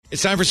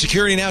It's time for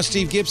Security Now.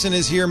 Steve Gibson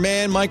is here.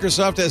 Man,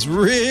 Microsoft has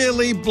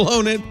really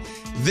blown it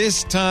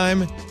this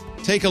time.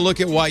 Take a look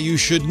at why you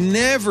should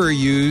never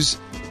use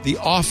the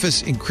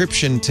Office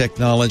encryption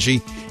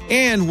technology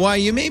and why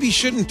you maybe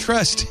shouldn't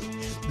trust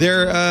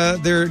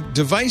their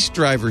device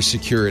driver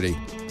security.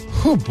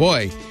 Oh,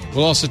 boy.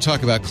 We'll also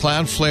talk about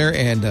Cloudflare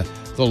and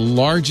the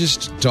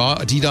largest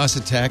DDoS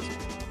attack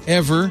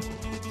ever.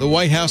 The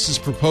White House's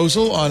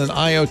proposal on an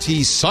IoT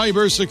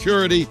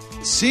cybersecurity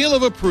seal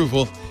of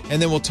approval. And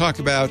then we'll talk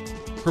about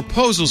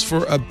proposals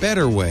for a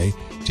better way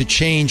to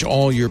change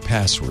all your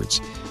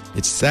passwords.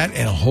 It's that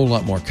and a whole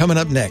lot more coming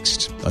up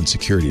next on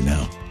Security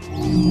Now.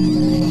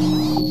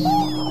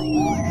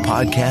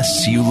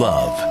 Podcasts you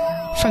love.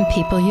 From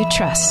people you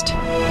trust.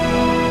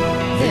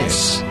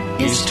 This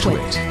is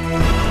Twit.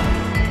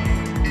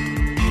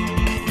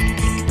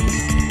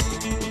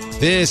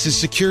 This is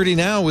Security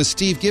Now with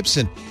Steve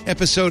Gibson,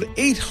 episode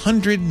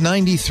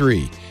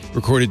 893,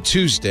 recorded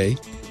Tuesday,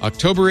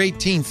 October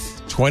 18th,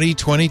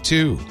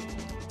 2022.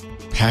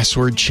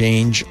 Password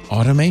change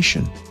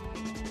automation.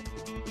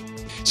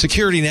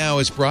 Security Now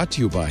is brought to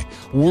you by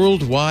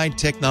Worldwide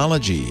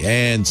Technology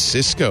and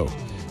Cisco.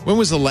 When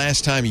was the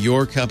last time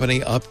your company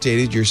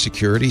updated your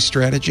security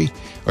strategy?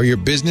 Are your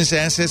business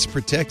assets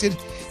protected?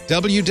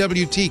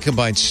 WWT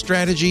combines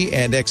strategy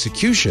and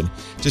execution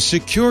to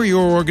secure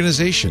your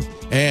organization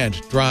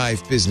and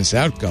drive business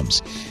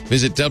outcomes.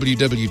 Visit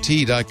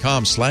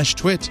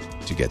wwt.com/twit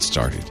to get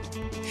started.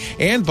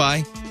 And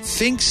by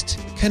Thinkst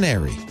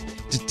Canary.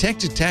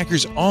 Detect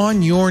attackers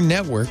on your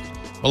network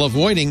while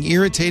avoiding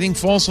irritating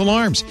false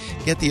alarms.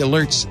 Get the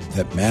alerts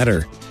that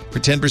matter. For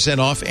 10%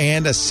 off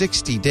and a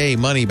 60-day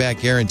money-back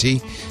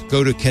guarantee,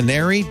 go to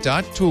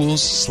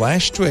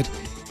canary.tools/twit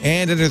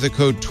and enter the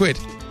code TWIT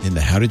in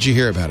the How Did You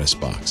Hear About Us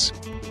box.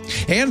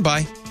 And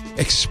by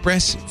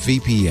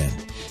ExpressVPN.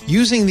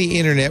 Using the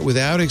internet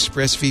without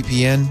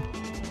ExpressVPN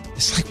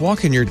is like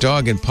walking your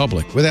dog in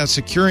public without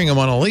securing him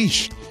on a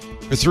leash.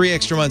 For 3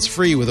 extra months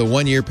free with a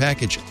 1-year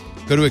package,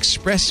 go to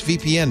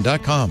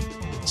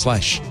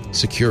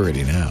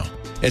expressvpn.com/security now.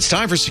 It's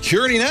time for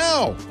Security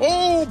Now.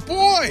 Oh,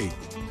 boy.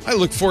 I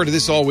look forward to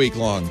this all week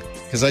long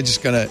because I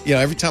just going to,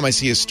 every time I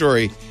see a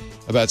story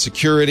about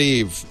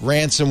security,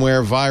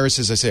 ransomware,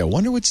 viruses, I say, I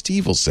wonder what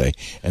Steve will say.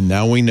 And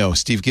now we know.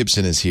 Steve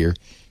Gibson is here,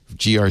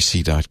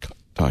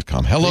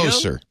 grc.com. Hello,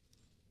 sir.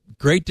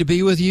 Great to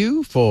be with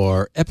you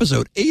for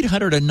episode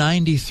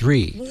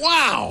 893.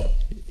 Wow.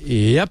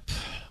 Yep.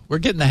 We're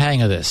getting the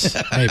hang of this,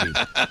 maybe.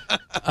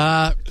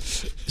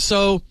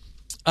 So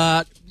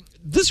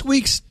this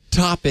week's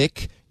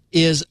topic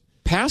is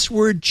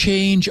password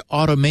change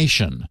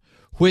automation,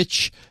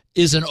 which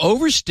is an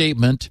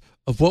overstatement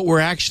of what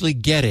we're actually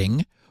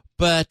getting.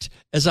 But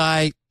as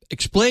I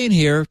explain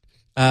here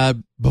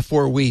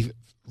before we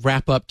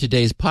wrap up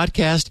today's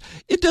podcast,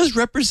 it does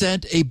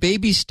represent a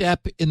baby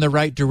step in the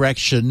right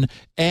direction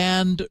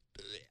and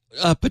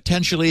a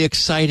potentially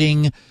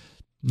exciting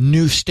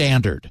new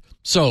standard.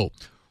 So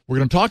we're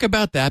going to talk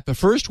about that, but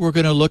first we're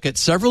going to look at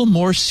several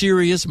more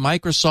serious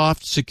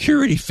Microsoft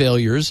security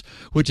failures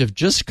which have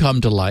just come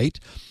to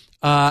light.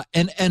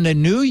 And a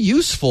new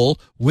useful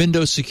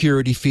Windows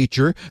security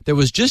feature that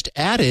was just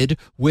added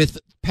with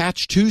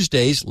Patch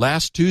Tuesdays,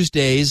 last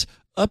Tuesday's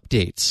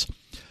updates.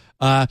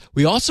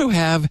 We also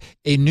have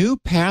a new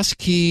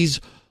passkeys,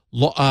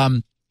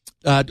 the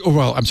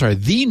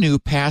new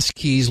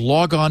passkeys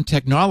logon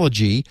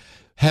technology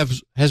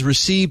has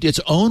received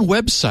its own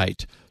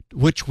website,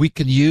 which we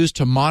can use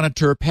to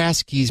monitor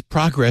passkeys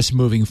progress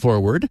moving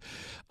forward.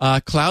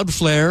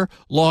 Cloudflare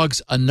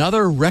logs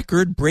another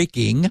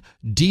record-breaking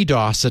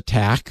DDoS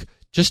attack,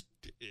 just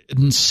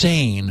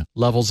insane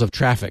levels of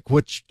traffic,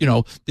 which,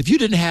 if you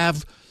didn't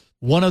have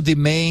one of the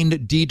main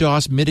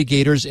DDoS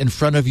mitigators in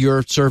front of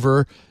your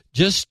server,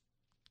 just,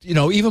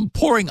 even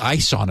pouring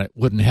ice on it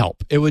wouldn't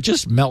help. It would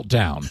just melt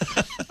down.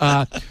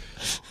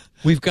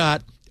 We've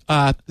got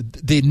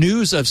the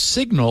news of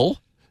Signal,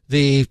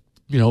 the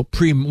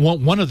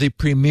one of the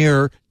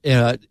premier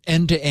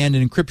end-to-end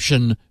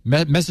encryption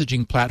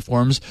messaging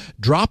platforms,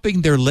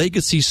 dropping their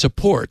legacy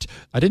support.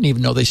 I didn't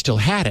even know they still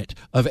had it,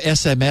 of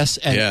SMS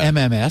and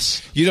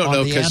MMS. You don't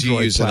know because you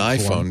use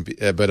platform. An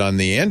iPhone, but on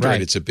the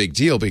Android, It's a big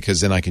deal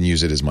because then I can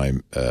use it as my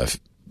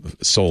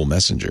sole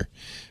messenger,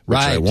 which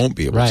I won't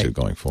be able to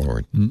going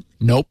forward.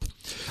 Nope.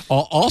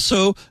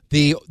 Also,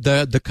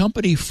 the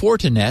company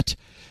Fortinet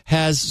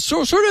has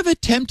sort of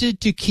attempted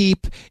to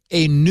keep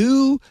a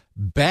new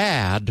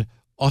bad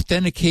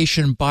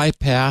authentication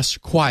bypass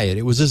quiet.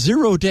 It was a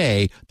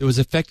 0-day that was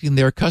affecting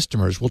their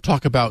customers. We'll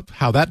talk about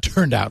how that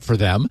turned out for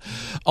them.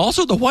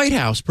 Also, the White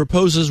House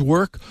proposes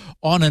work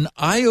on an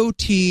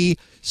IoT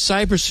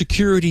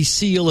cybersecurity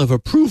seal of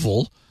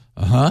approval.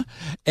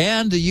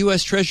 And the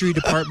U.S. Treasury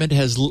Department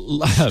has,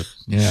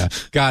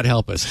 God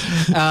help us,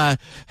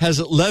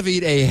 has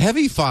levied a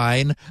heavy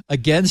fine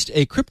against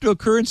a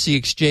cryptocurrency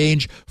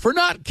exchange for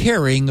not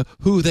caring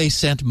who they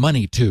sent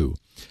money to.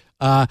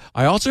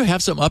 I also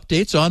have some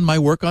updates on my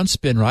work on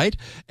SpinRite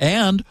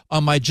and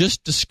on my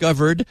just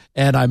discovered,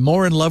 and I'm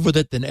more in love with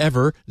it than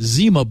ever,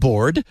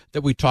 ZimaBoard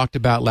that we talked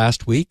about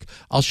last week.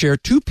 I'll share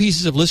 2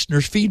 pieces of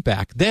listeners'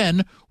 feedback.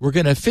 Then we're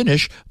going to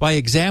finish by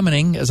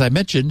examining, as I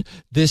mentioned,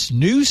 this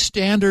new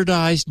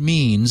standardized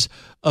means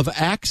of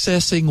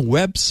accessing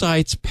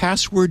websites'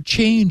 password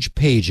change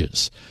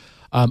pages.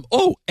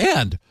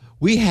 And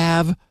we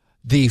have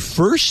the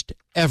first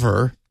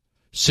ever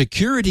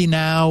Security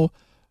Now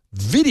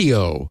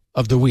video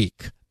of the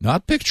week,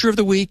 not picture of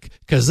the week,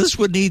 because this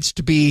one needs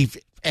to be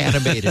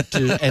animated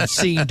and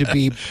seen to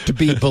be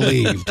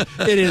believed.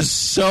 It is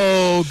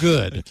so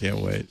good. I can't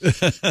wait.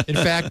 In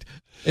fact,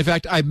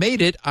 I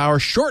made it our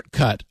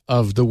shortcut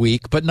of the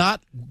week, but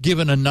not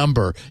given a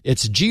number.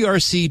 It's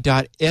grc.sc/gate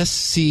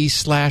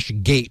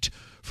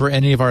for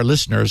any of our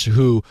listeners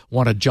who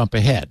want to jump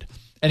ahead.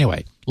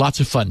 Anyway, lots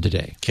of fun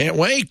today. Can't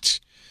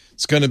wait.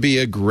 It's going to be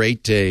a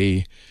great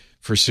day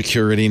for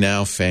Security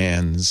Now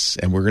fans,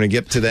 and we're going to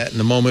get to that in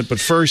a moment.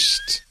 But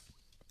first,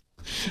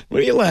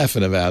 what are you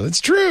laughing about? It's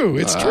true.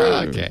 It's true.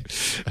 Okay.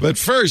 But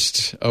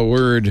first, a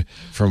word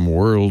from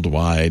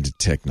Worldwide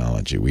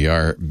Technology. We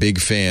are big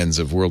fans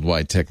of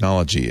Worldwide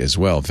Technology as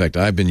well. In fact,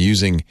 I've been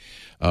using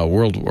I've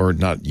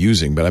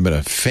been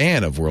a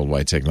fan of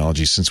Worldwide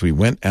Technology since we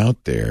went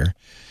out there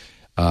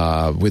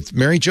with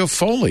Mary Jo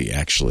Foley,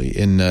 actually,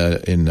 in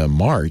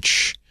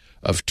March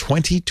of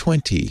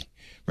 2020.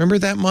 Remember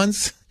that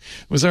month?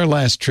 It was our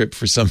last trip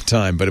for some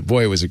time, but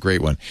boy, it was a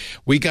great one.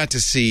 We got to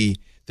see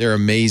their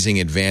amazing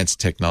Advanced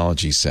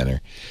Technology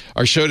Center.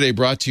 Our show today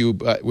brought to you,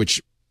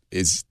 which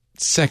is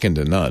second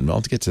to none.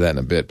 I'll get to that in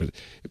a bit, but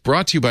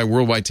brought to you by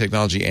Worldwide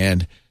Technology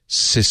and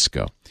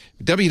Cisco.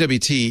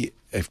 WWT,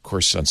 of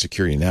course, on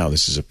Security Now,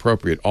 this is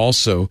appropriate.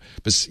 Also,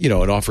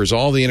 it offers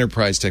all the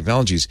enterprise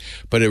technologies,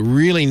 but it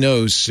really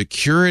knows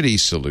security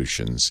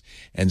solutions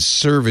and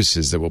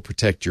services that will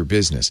protect your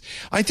business.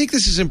 I think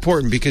this is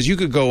important because you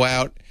could go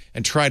out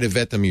and try to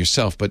vet them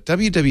yourself, but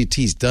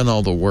WWT's done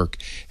all the work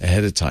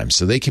ahead of time,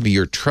 so they can be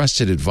your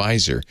trusted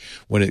advisor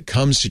when it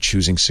comes to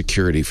choosing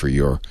security for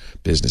your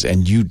business.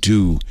 And you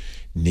do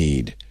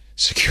need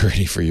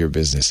security for your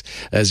business.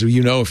 As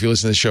you know, if you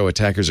listen to the show,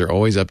 attackers are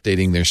always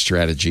updating their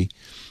strategy,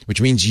 which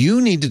means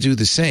you need to do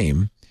the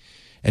same.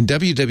 And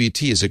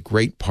WWT is a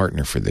great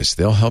partner for this.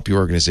 They'll help your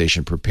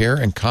organization prepare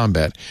and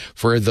combat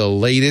for the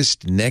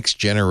latest next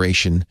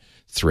generation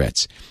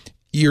threats.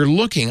 You're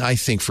looking, I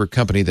think, for a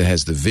company that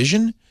has the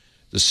vision,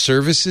 the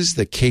services,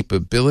 the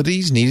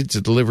capabilities needed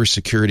to deliver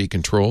security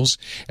controls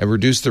and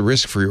reduce the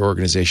risk for your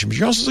organization. But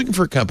you're also looking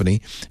for a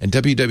company, and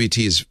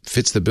WWT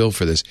fits the bill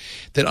for this,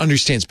 that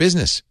understands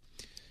business.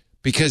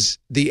 Because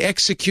the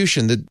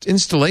execution, the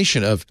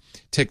installation of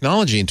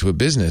technology into a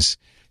business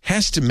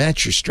has to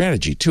match your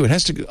strategy, too. It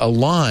has to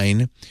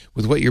align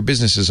with what your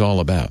business is all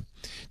about.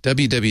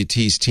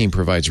 WWT's team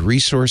provides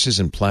resources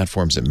and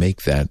platforms that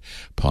make that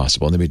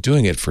possible. And they've been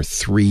doing it for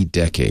 3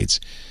 decades.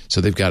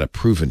 So they've got a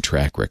proven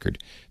track record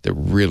that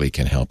really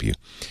can help you.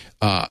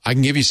 I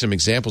can give you some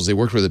examples. They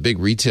worked with a big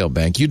retail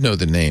bank, you'd know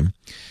the name,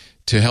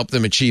 to help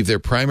them achieve their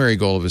primary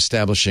goal of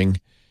establishing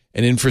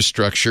an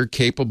infrastructure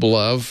capable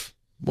of,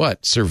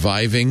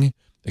 surviving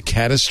a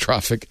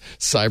catastrophic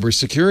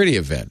cybersecurity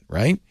event,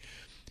 right?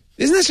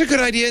 Isn't this a good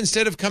idea?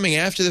 Instead of coming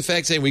after the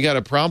fact saying, we got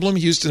a problem,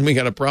 Houston, we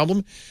got a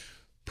problem,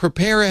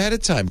 prepare ahead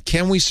of time.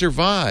 Can we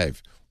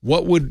survive?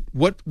 What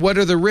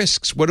are the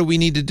risks? What do we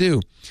need to do?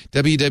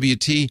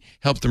 WWT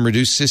helped them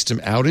reduce system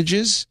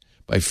outages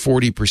by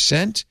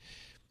 40%.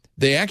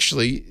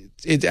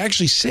 It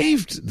actually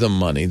saved them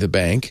money, the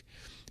bank,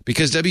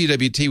 because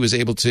WWT was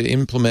able to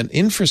implement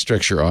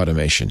infrastructure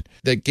automation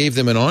that gave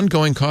them an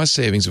ongoing cost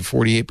savings of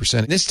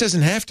 48%. This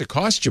doesn't have to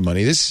cost you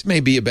money. This may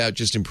be about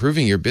just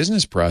improving your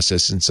business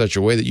process in such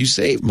a way that you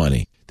save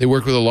money. They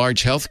worked with a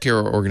large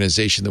healthcare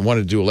organization that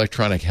wanted to do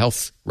electronic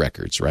health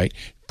records, right?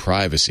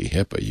 Privacy,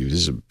 HIPAA, this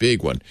is a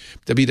big one.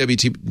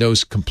 WWT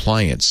knows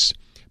compliance,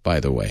 by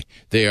the way.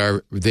 They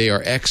are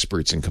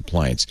experts in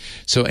compliance.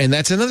 So, and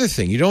that's another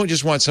thing. You don't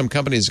just want some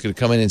company that's going to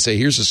come in and say,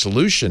 here's a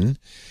solution.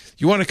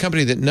 You want a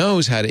company that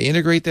knows how to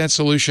integrate that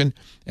solution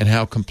and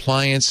how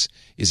compliance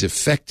is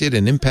affected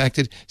and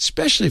impacted,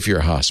 especially if you're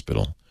a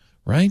hospital,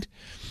 right?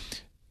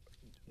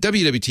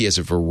 WWT has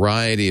a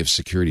variety of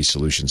security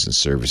solutions and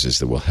services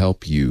that will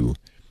help you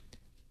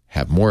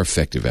have more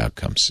effective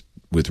outcomes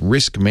with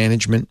risk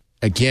management,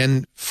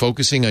 again,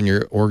 focusing on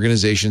your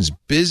organization's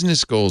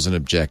business goals and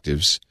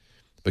objectives,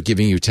 but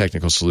giving you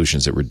technical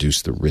solutions that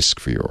reduce the risk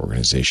for your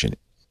organization.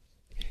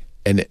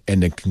 And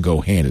it can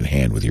go hand in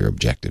hand with your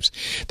objectives.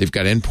 They've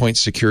got endpoint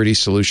security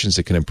solutions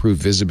that can improve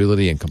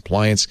visibility and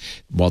compliance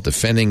while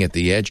defending at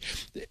the edge.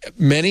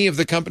 Many of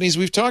the companies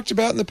we've talked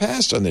about in the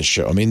past on this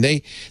show, I mean,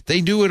 they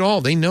do it all.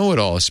 They know it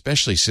all,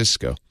 especially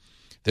Cisco.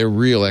 They're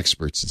real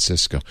experts at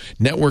Cisco.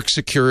 Network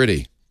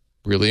security,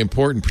 really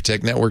important.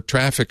 Protect network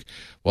traffic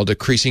while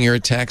decreasing your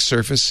attack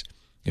surface,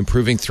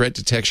 improving threat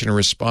detection and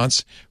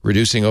response,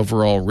 reducing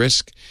overall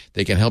risk.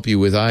 They can help you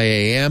with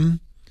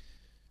IAM.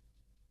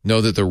 Know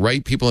that the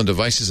right people and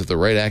devices have the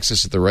right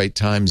access at the right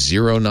time,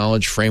 zero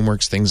knowledge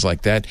frameworks, things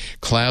like that.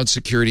 Cloud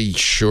security,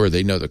 sure,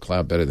 they know the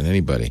cloud better than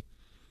anybody.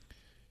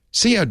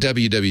 See how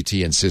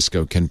WWT and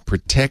Cisco can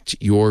protect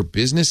your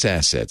business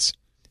assets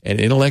and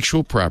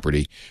intellectual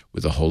property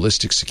with a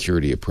holistic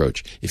security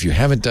approach. If you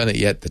haven't done it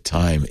yet, the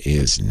time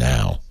is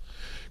now.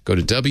 Go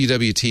to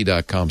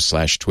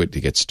WWT.com/twit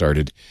to get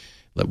started.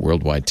 Let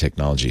Worldwide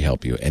Technology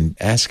help you. And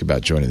ask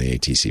about joining the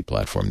ATC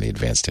platform, the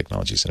Advanced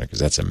Technology Center, because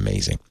that's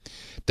amazing.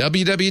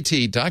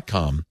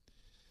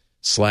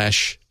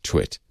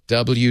 WWT.com/twit.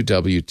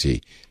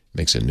 WWT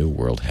makes a new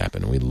world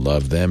happen. We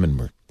love them, and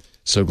we're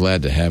so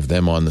glad to have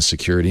them on the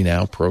Security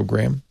Now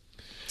program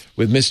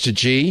with Mr.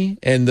 G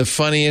and the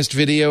funniest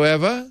video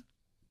ever.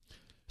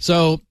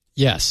 So,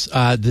 yes,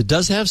 it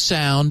does have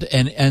sound,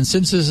 and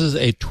since this is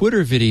a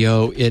Twitter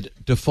video, it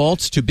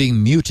defaults to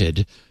being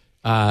muted,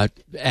 but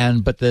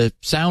the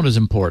sound is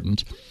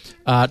important.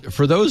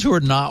 For those who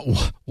are not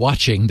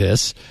watching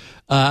this,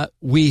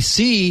 we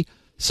see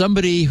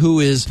somebody who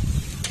is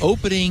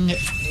opening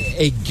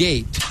a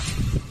gate.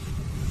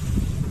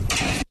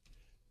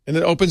 And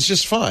it opens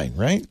just fine,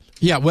 right?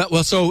 Yeah,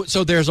 well,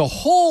 so there's a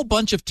whole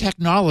bunch of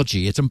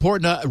technology. It's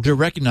important to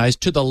recognize.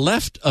 To the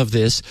left of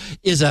this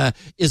is a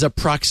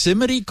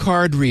proximity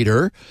card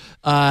reader,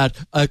 a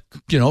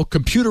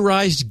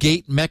computerized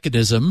gate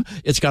mechanism.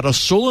 It's got a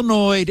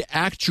solenoid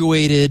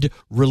actuated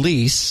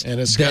release, and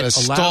it's got a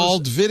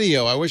stalled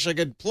video. I wish I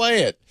could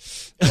play it.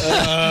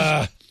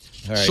 All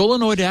right.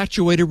 Solenoid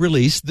actuated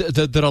release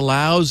that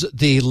allows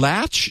the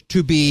latch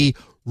to be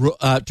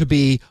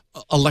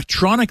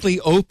electronically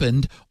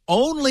opened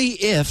only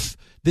if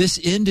this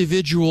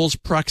individual's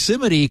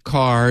proximity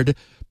card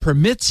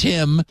permits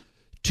him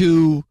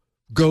to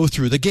go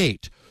through the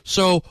gate.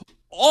 So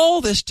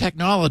all this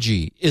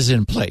technology is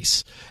in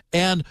place.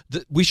 And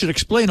we should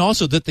explain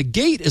also that the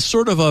gate is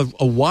sort of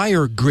a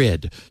wire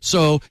grid.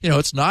 So,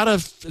 it's not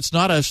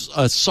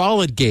a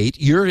solid gate.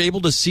 You're able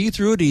to see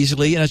through it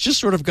easily, and it's just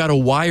sort of got a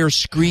wire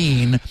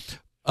screen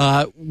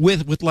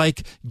with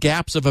like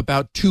gaps of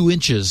about 2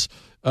 inches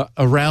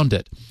around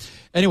it.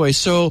 Anyway,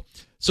 so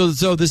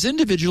this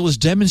individual is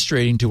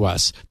demonstrating to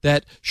us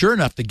that, sure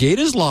enough, the gate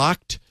is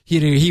locked.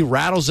 He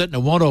rattles it and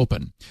it won't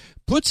open.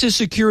 Puts his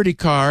security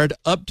card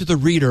up to the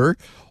reader.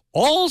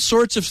 All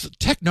sorts of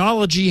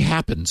technology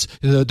happens.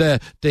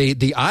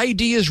 The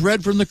ID is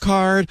read from the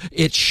card.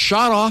 It's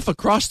shot off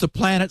across the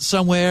planet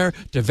somewhere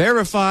to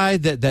verify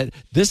that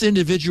this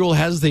individual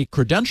has the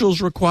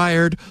credentials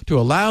required to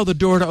allow the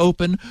door to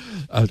open.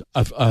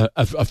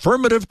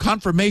 Affirmative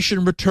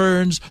confirmation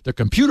returns. The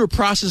computer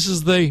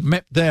processes the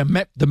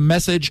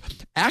message,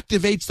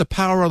 activates the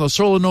power on the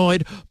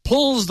solenoid,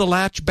 pulls the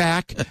latch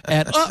back,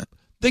 and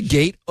the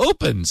gate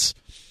opens.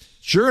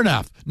 Sure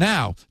enough.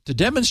 Now, to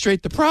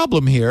demonstrate the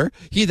problem here,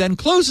 he then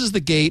closes the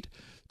gate,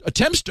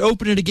 attempts to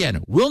open it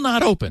again, will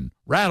not open,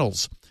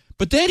 rattles.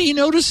 But then he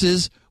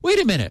notices,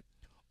 wait a minute,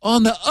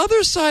 on the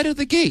other side of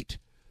the gate,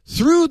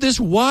 through this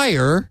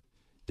wire,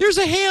 there's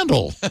a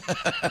handle.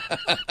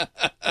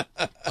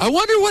 I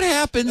wonder what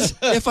happens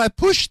if I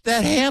push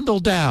that handle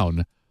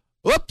down.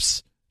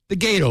 Whoops, the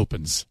gate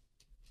opens.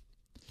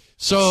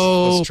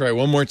 So let's try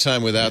one more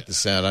time without the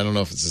sound. I don't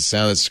know if it's the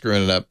sound that's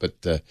screwing it up, but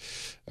all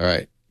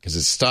right. Because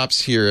it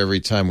stops here every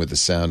time with the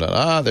sound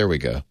on. There we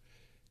go.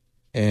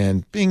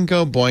 And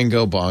bingo,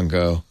 boingo,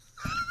 bongo.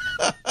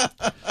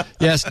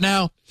 Yes,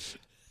 now,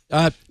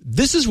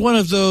 this is one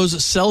of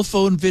those cell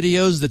phone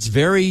videos that's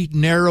very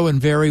narrow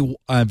and very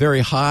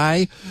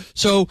high.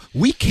 So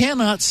we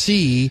cannot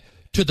see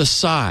to the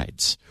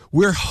sides.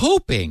 We're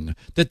hoping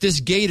that this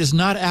gate is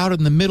not out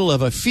in the middle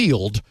of a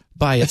field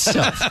by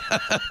itself.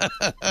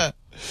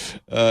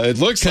 It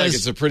looks like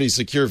it's a pretty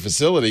secure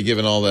facility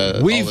given all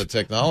the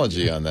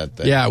technology on that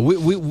thing. Yeah,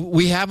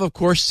 we have, of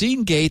course,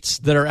 seen gates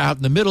that are out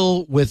in the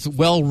middle with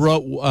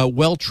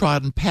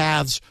well-trodden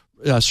paths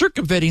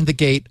circumventing the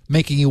gate,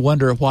 making you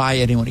wonder why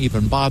anyone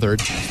even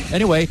bothered.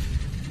 Anyway,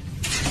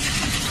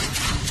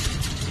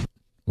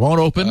 won't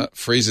open.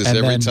 Freezes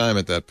every time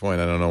at that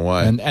point. I don't know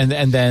why. And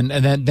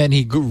then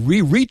he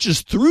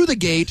reaches through the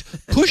gate,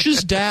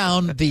 pushes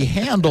down the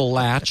handle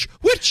latch,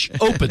 which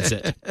opens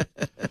it.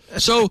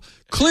 So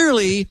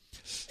clearly,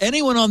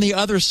 anyone on the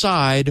other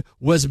side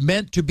was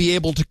meant to be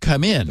able to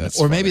come in,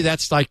 or maybe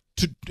that's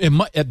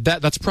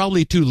that's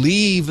probably to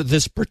leave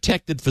this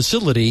protected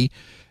facility.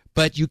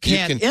 But you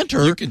can't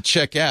enter. You can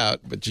check out,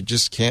 but you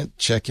just can't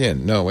check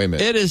in. No, wait a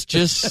minute. It is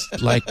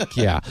just like,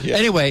 yeah.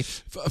 Anyway,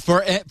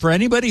 for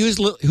anybody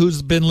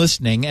who's been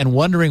listening and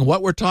wondering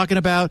what we're talking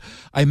about,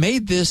 I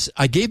gave this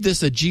a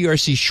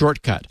GRC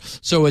shortcut.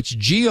 So it's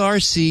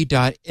grc.sc/gate.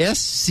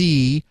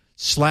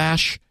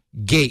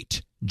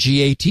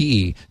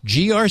 GATE.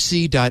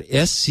 grc.sc/gate.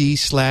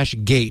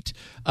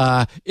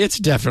 It's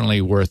definitely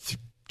worth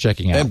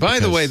checking out. And by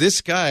the way, this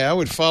guy, I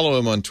would follow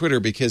him on Twitter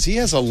because he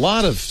has a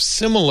lot of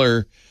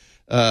similar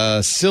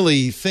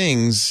silly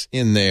things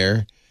in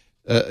there,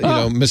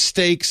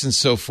 mistakes and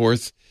so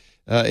forth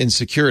in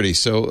security.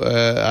 So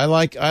I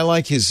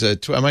like his.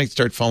 I might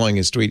start following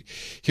his tweet.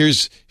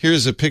 Here's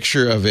a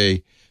picture of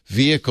a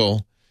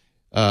vehicle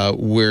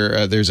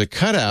where there's a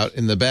cutout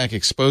in the back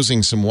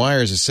exposing some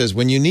wires. It says,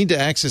 when you need to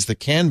access the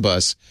CAN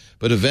bus,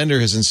 but a vendor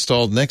has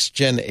installed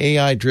next-gen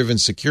AI-driven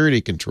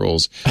security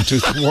controls to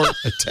thwart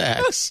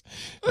attacks.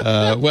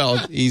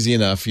 Well, easy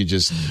enough. You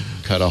just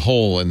cut a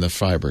hole in the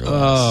fiberglass.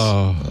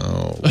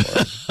 Oh,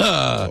 Lord.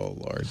 Oh,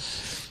 Lord.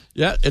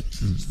 Yeah, it's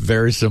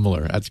very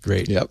similar. That's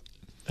great. Yep.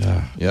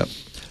 Yep.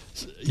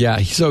 Yeah,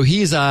 so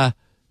he's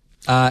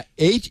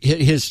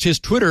his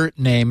Twitter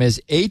name is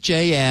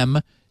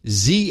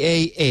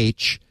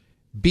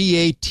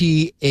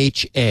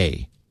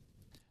HAMZAHBATHA.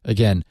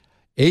 Again,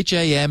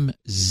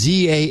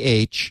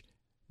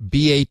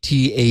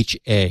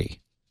 HAMZAHBATHA.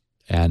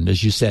 And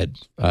as you said,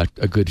 a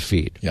good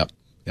feed. Yep.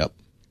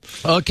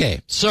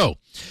 Okay, so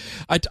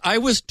I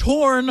was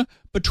torn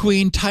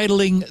between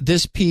titling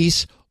this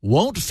piece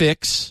 "Won't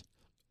Fix"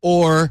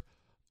 or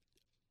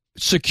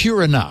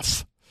 "Secure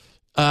Enough."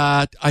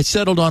 I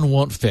settled on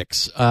 "Won't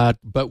Fix,"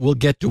 but we'll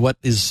get to what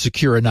is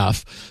secure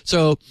enough.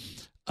 So,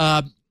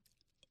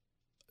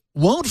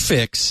 "Won't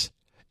Fix"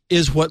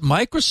 is what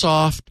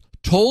Microsoft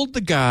told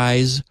the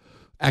guy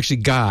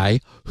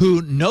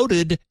who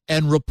noted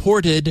and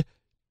reported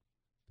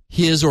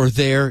his or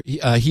their,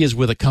 he is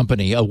with a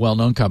company, a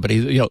well-known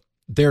company,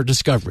 their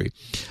discovery.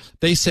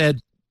 They said,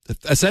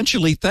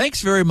 essentially,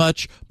 thanks very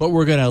much, but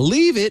we're going to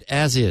leave it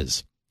as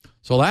is.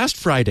 So last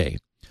Friday,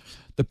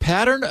 the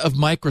pattern of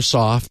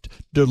Microsoft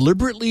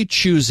deliberately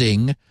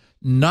choosing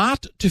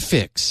not to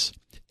fix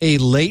a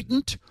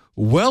latent,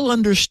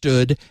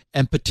 well-understood,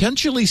 and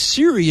potentially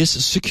serious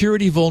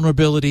security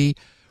vulnerability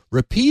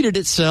repeated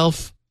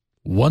itself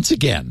once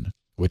again,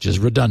 which is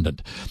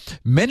redundant.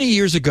 Many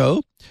years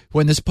ago,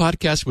 when this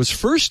podcast was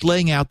first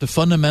laying out the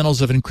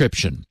fundamentals of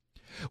encryption,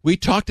 we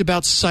talked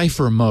about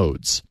cipher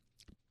modes.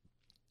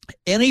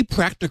 Any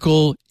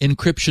practical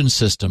encryption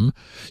system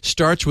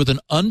starts with an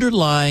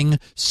underlying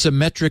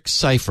symmetric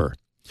cipher.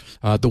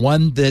 The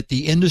one that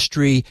the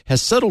industry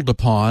has settled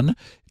upon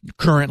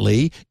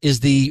currently is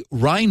the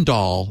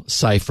Rijndael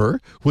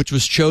cipher, which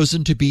was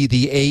chosen to be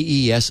the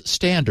AES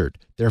standard.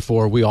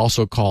 Therefore, we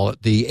also call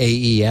it the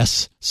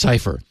AES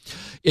cipher.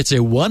 It's a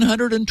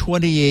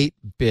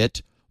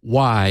 128-bit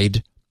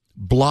wide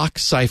block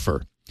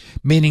cipher,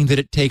 meaning that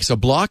it takes a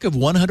block of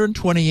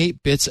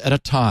 128 bits at a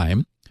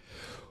time,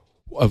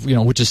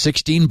 which is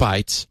 16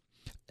 bytes,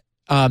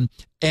 and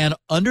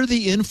under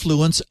the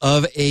influence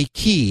of a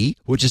key,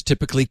 which is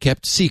typically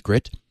kept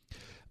secret,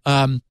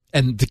 and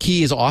the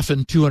key is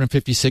often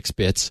 256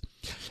 bits,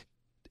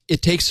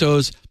 it takes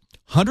those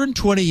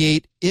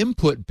 128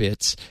 input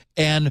bits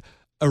and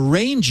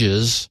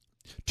arranges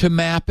to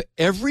map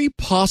every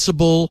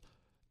possible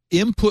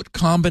input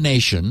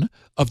combination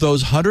of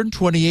those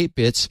 128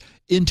 bits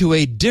into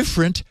a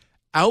different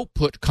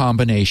output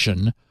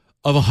combination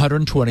of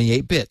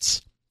 128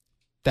 bits.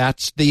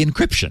 That's the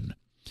encryption.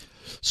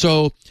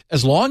 So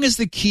as long as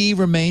the key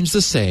remains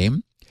the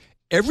same,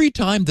 every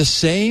time the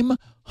same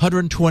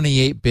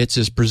 128 bits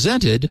is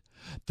presented,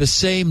 the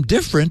same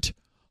different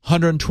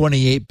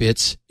 128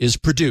 bits is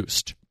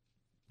produced.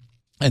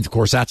 And of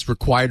course, that's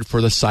required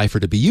for the cipher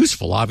to be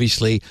useful.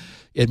 Obviously,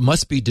 it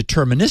must be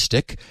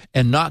deterministic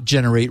and not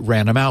generate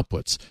random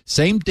outputs.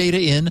 Same data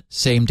in,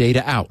 same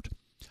data out.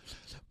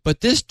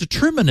 But this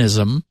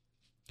determinism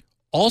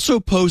also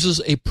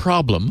poses a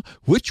problem,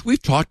 which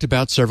we've talked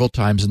about several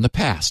times in the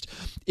past.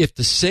 If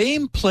the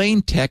same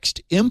plain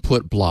text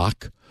input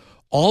block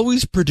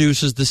always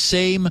produces the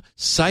same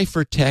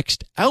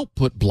ciphertext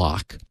output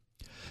block,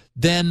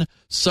 then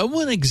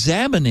someone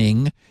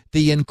examining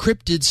the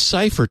encrypted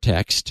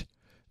ciphertext,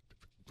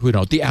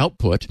 the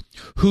output,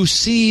 who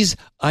sees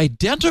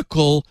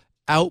identical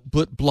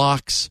output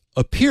blocks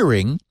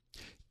appearing,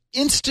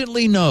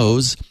 instantly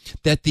knows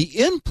that the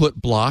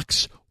input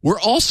blocks were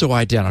also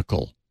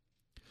identical.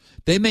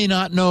 They may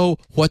not know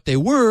what they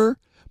were,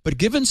 but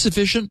given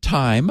sufficient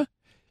time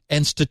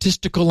and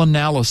statistical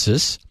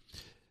analysis,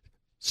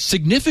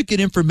 significant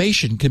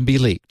information can be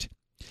leaked.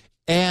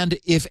 And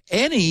if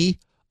any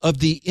of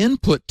the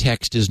input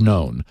text is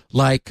known,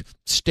 like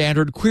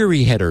standard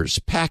query headers,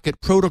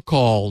 packet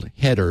protocol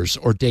headers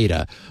or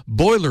data,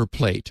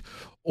 boilerplate,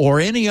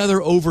 or any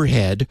other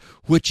overhead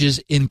which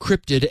is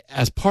encrypted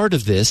as part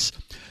of this,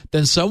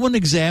 then someone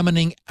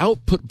examining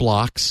output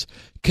blocks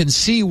can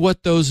see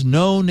what those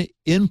known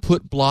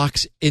input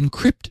blocks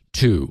encrypt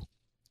to.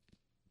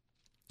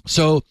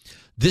 So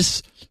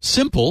this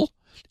simple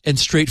and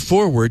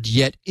straightforward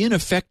yet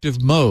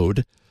ineffective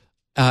mode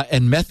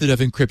and method of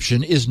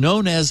encryption is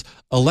known as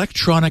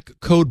electronic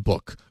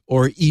codebook,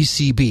 or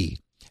ECB,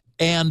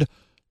 and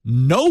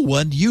no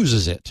one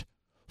uses it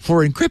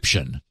for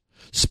encryption,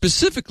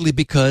 specifically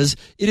because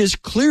it is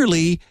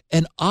clearly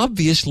and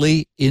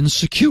obviously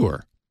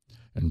insecure.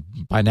 And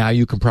by now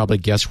you can probably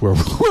guess where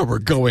we're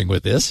going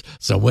with this.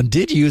 Someone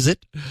did use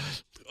it.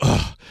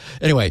 Ugh.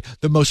 Anyway,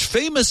 the most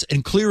famous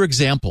and clear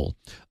example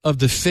of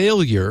the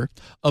failure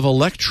of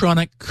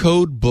electronic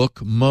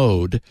codebook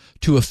mode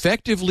to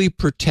effectively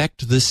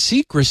protect the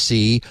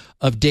secrecy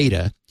of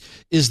data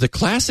is the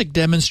classic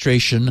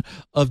demonstration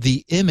of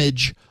the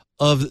image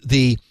of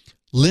the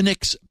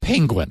Linux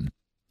penguin.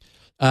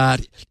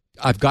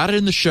 I've got it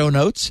in the show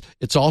notes.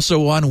 It's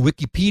also on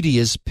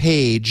Wikipedia's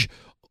page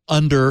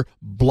under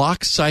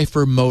block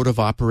cipher mode of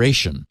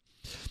operation.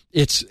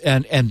 It's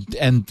and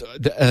in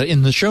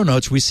the show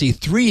notes we see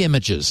 3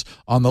 images.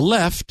 On the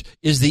left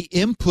is the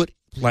input,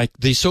 like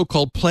the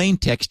so-called plain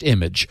text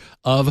image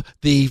of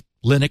the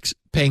Linux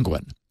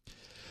penguin.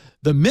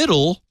 The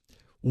middle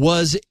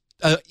is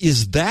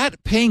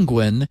that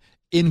penguin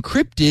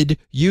encrypted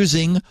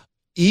using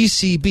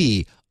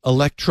ECB,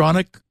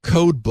 electronic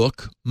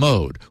codebook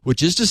mode,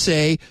 which is to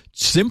say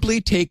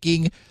simply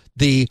taking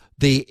the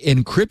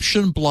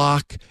encryption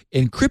block,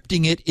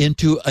 encrypting it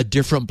into a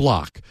different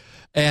block.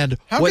 And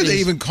how could they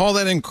even call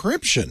that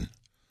encryption?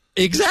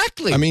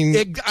 Exactly. I mean,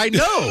 I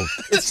know.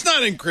 It's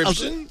not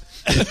encryption.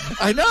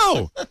 I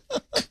know.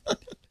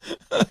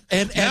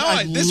 And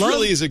this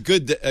really is a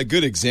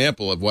good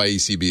example of why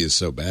ECB is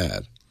so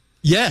bad.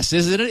 Yes,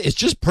 isn't it? It's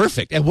just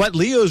perfect. And what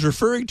Leo is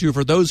referring to,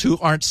 for those who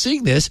aren't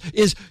seeing this,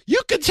 is you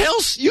can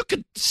still see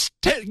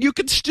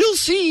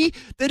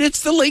that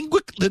it's the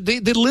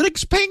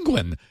Linux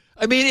penguin.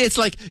 I mean, it's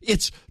like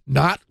it's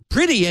not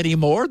pretty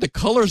anymore. The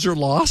colors are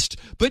lost,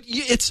 but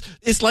it's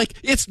like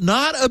it's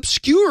not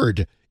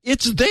obscured.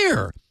 It's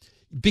there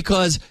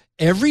because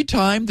every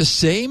time the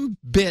same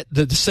bit,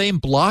 the same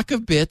block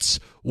of bits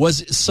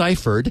was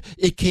ciphered,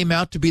 it came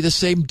out to be the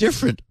same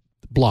different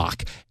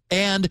block.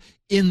 And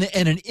in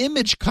an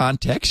image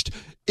context,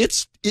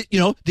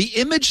 the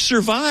image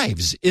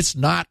survives. It's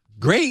not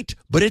great,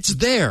 but it's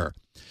there.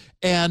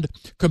 And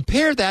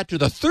compare that to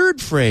the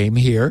third frame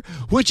here,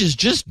 which is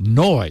just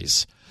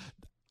noise.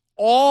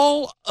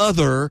 All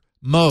other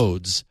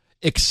modes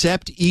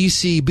except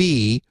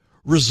ECB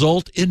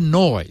result in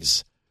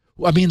noise.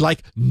 I mean,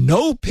 like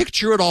no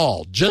picture at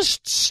all,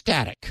 just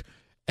static.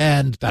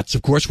 And that's,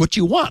 of course, what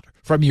you want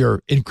from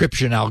your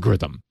encryption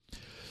algorithm.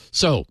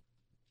 So,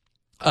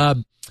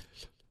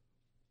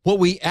 what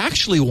we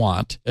actually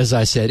want, as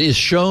I said, is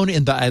shown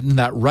in that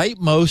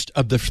rightmost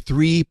of the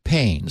 3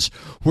 panes,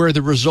 where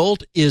the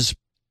result is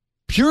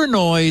pure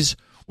noise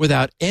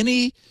without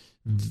any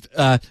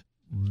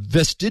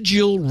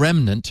vestigial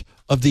remnant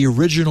of the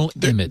original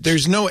image.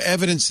 There's no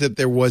evidence that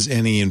there was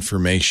any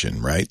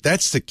information, right?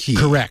 That's the key.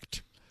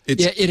 Correct. It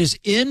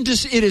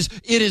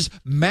is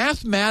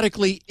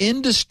mathematically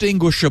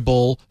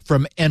indistinguishable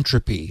from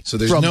entropy. So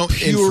there's no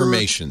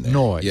information there.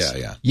 Noise.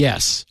 Yeah.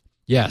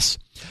 Yes.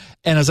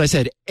 And as I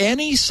said,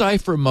 any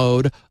cipher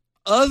mode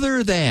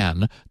other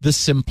than the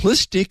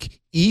simplistic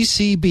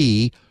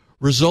ECB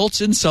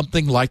results in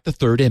something like the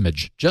third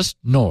image, just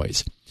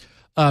noise.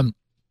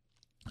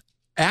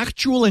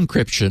 Actual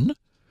encryption,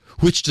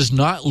 which does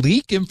not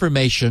leak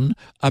information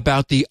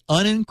about the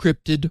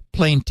unencrypted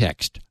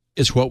plaintext,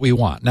 is what we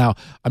want. Now,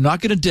 I'm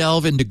not going to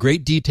delve into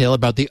great detail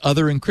about the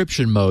other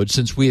encryption modes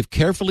since we have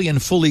carefully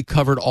and fully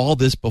covered all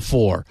this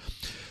before.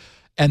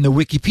 And the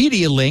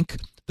Wikipedia link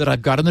that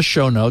I've got in the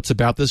show notes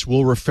about this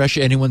will refresh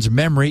anyone's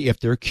memory if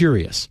they're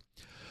curious.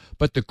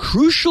 But the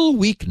crucial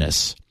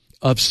weakness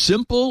of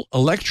simple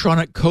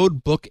electronic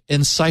code book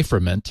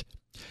encipherment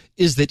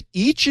is that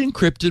each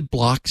encrypted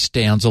block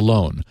stands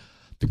alone.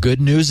 The good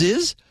news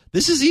is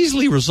this is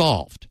easily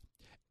resolved.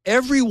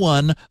 Every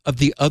one of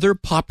the other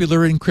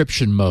popular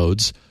encryption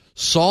modes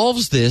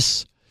solves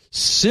this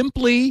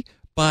simply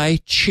by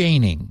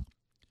chaining.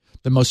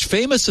 The most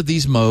famous of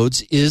these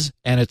modes is,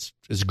 and it's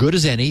as good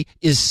as any,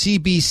 is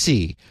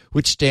CBC,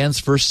 which stands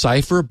for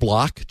Cipher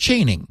Block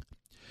Chaining.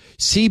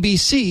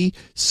 CBC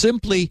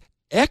simply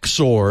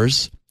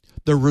XORs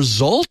the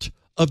result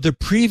of the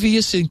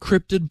previous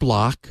encrypted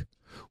block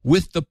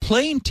with the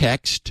plain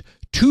text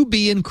to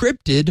be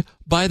encrypted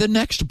by the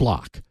next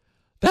block.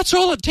 That's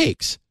all it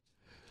takes.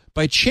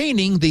 By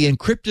chaining the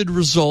encrypted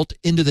result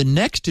into the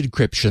next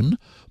encryption,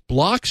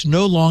 blocks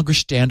no longer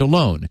stand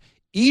alone.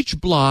 Each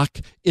block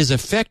is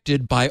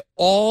affected by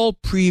all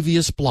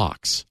previous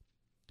blocks.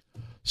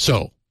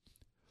 So,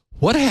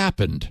 what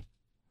happened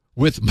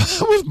with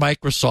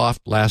Microsoft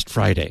last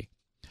Friday?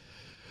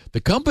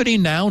 The company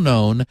now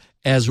known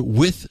as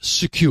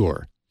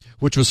WithSecure,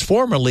 which was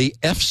formerly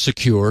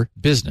F-Secure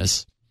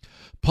Business,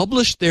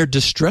 published their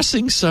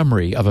distressing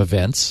summary of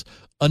events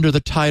under the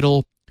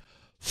title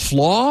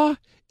Flaw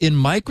in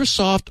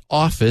Microsoft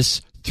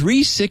Office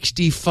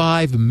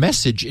 365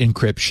 Message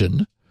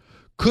Encryption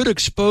Could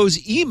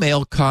Expose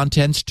Email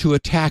Contents to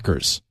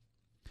Attackers.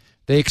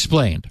 They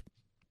explained,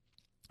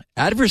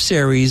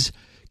 adversaries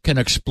can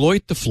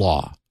exploit the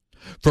flaw,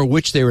 for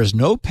which there is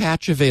no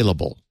patch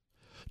available,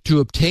 to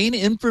obtain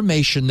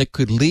information that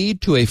could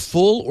lead to a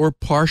full or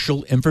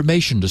partial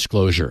information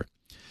disclosure.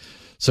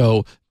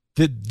 So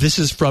this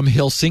is from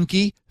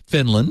Helsinki,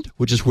 Finland,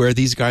 which is where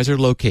these guys are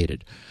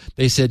located.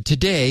 They said,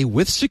 today,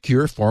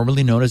 WithSecure,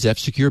 formerly known as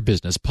F-Secure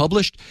Business,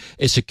 published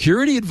a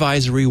security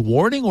advisory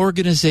warning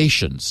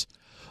organizations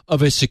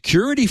of a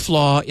security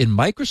flaw in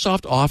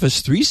Microsoft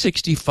Office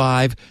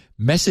 365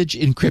 message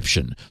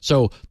encryption.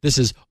 So this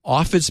is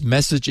Office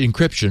Message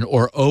Encryption,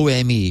 or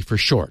OME for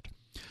short.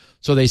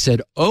 So they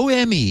said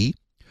OME,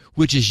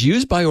 which is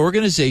used by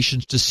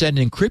organizations to send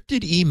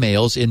encrypted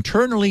emails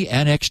internally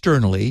and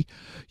externally,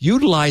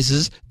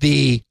 utilizes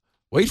the,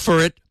 wait for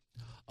it,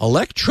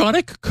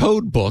 electronic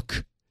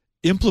codebook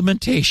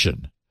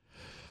implementation.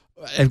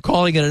 And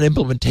calling it an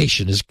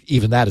implementation is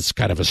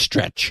kind of a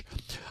stretch.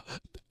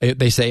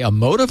 They say a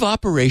mode of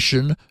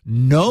operation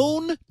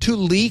known to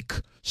leak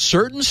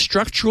certain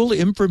structural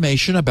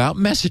information about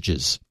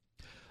messages.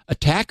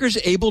 Attackers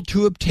able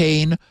to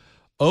obtain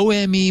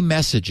OME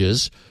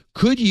messages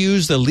could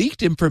use the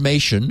leaked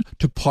information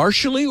to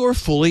partially or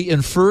fully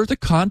infer the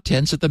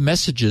contents of the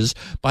messages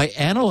by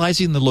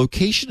analyzing the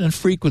location and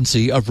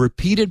frequency of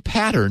repeated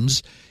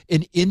patterns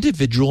in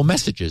individual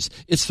messages.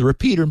 It's the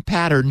repeated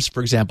patterns,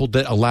 for example,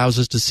 that allows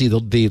us to see the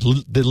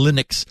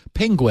Linux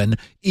penguin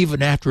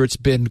even after it's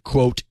been,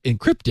 quote,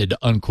 encrypted,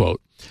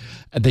 unquote.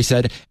 And they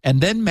said,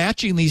 and then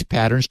matching these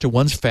patterns to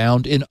ones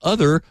found in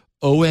other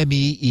OME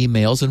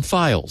emails and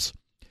files.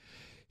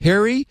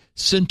 Harry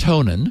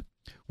Sintonen,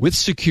 with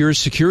Secure's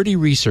security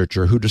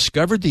researcher who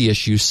discovered the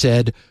issue,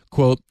 said,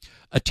 quote,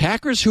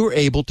 attackers who are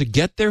able to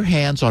get their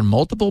hands on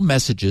multiple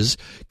messages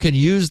can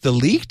use the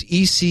leaked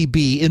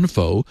ECB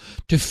info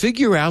to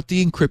figure out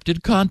the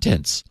encrypted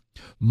contents.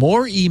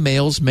 More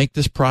emails make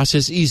this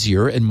process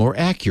easier and more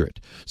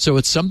accurate, so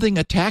it's something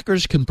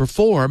attackers can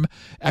perform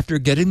after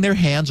getting their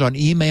hands on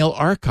email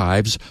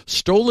archives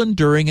stolen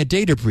during a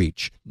data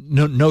breach,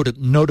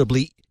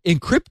 notably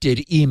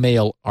encrypted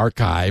email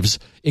archives,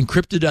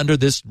 encrypted under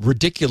this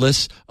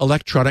ridiculous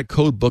electronic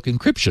codebook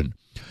encryption.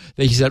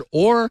 He said,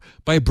 or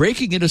by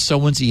breaking into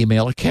someone's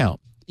email account,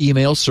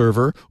 email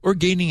server, or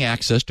gaining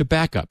access to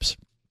backups.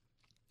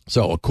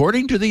 So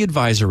according to the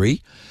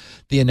advisory,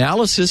 the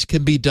analysis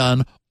can be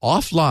done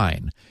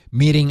offline,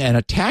 meaning an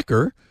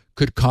attacker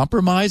could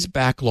compromise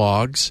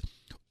backlogs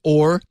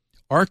or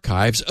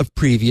archives of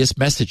previous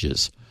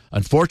messages.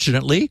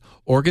 Unfortunately,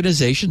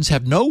 organizations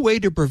have no way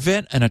to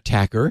prevent an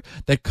attacker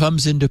that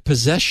comes into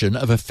possession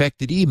of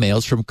affected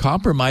emails from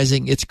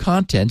compromising its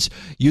contents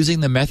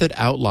using the method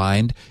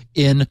outlined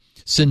in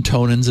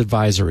Sintonen's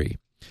advisory.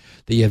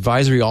 The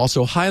advisory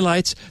also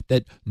highlights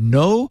that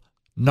no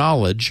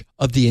knowledge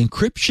of the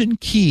encryption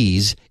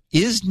keys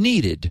is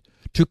needed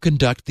to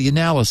conduct the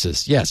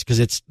analysis. Yes, because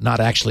it's not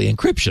actually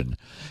encryption.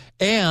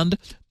 And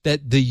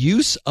that the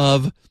use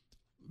of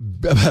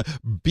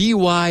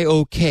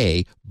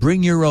BYOK,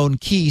 bring your own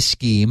key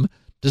scheme,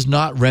 does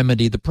not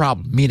remedy the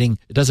problem, meaning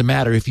it doesn't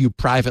matter if you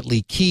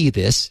privately key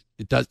this.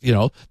 It does,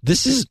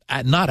 this is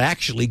not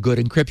actually good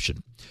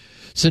encryption.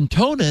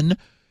 Sintonen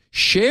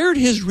shared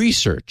his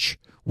research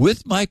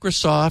with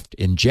Microsoft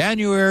in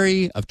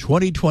January of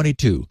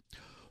 2022.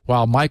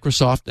 While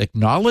Microsoft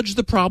acknowledged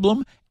the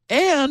problem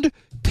and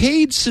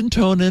paid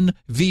Sintonen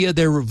via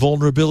their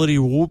vulnerability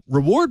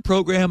reward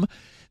program,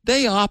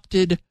 they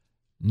opted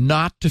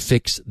not to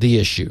fix the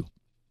issue.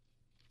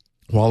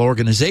 While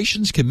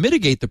organizations can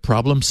mitigate the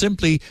problem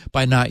simply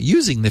by not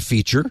using the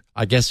feature,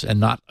 I guess, and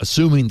not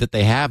assuming that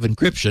they have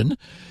encryption,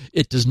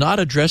 it does not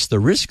address the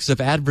risks of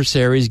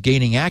adversaries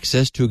gaining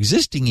access to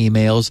existing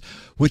emails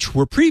which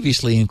were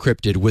previously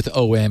encrypted with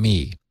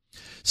OME.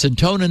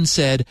 Sintonen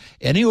said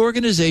any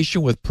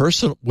organization with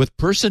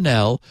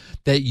personnel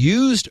that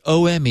used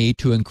OME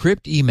to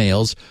encrypt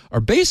emails are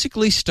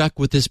basically stuck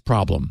with this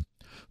problem.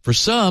 For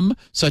some,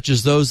 such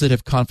as those that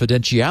have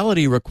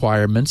confidentiality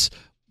requirements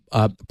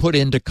put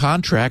into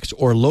contracts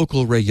or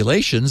local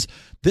regulations,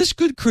 this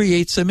could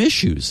create some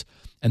issues.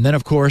 And then,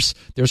 of course,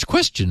 there's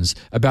questions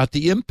about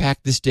the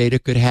impact this data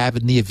could have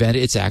in the event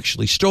it's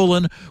actually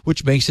stolen,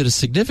 which makes it a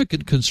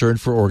significant concern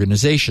for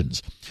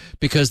organizations.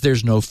 Because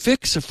there's no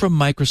fix from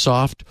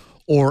Microsoft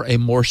or a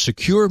more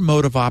secure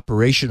mode of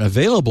operation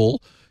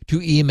available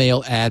to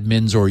email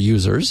admins or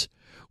users,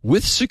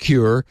 with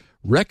Secure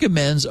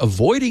recommends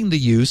avoiding the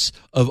use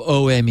of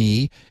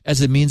OME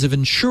as a means of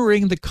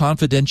ensuring the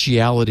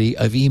confidentiality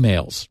of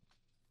emails.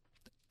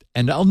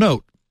 And I'll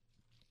note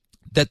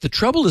that the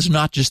trouble is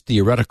not just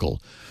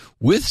theoretical.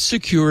 With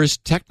Secure's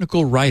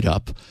technical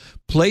write-up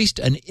placed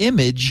an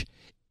image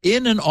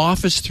in an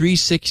Office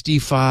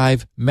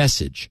 365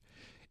 message,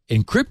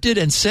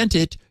 encrypted and sent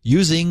it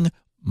using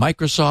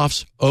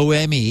Microsoft's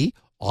OME,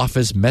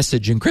 Office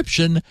Message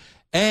Encryption,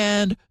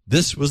 and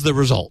this was the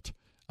result.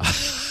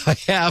 I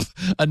have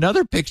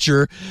another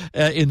picture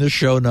in the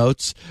show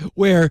notes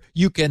where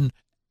you can,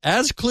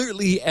 as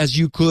clearly as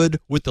you could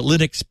with the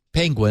Linux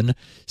penguin,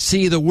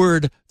 see the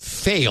word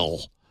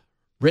fail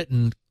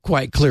written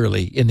quite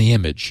clearly in the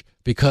image.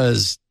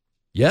 Because,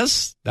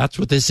 yes, that's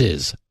what this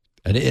is,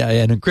 an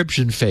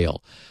encryption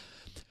fail.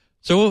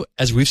 So,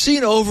 as we've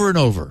seen over and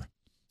over,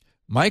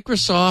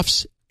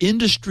 Microsoft's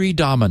industry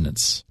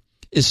dominance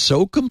is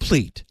so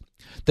complete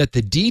that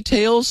the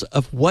details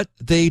of what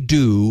they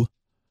do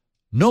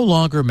no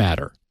longer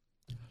matter.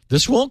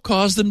 This won't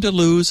cause them to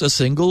lose a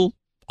single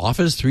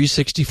Office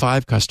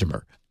 365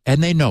 customer,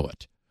 and they know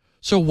it.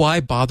 So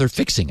why bother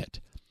fixing it?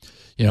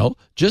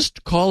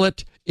 Just call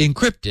it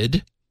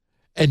encrypted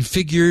and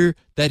figure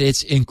that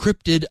it's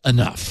encrypted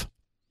enough.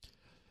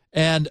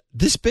 And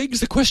this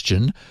begs the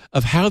question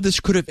of how this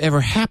could have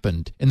ever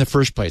happened in the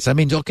first place. I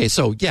mean, okay,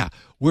 so yeah,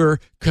 we're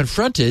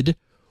confronted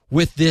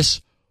with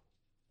this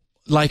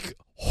like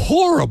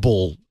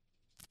horrible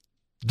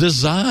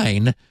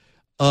design.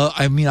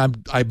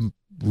 I'm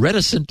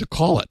reticent to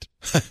call it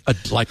a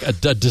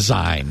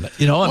design.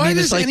 Why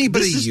does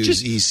anybody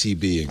use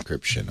ECB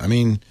encryption? I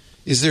mean,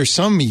 is there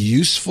some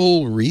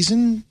useful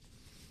reason,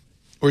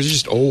 or is it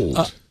just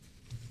old?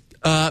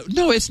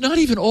 No, it's not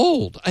even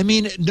old. I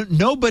mean,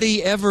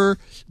 nobody ever.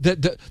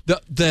 The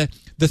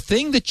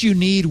thing that you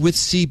need with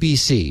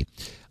CBC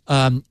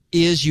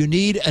is you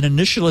need an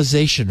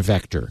initialization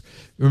vector.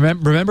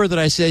 Remember that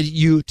I said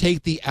you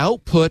take the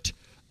output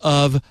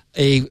of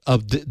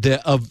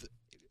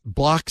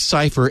block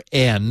cipher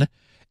n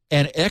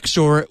and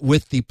XOR it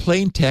with the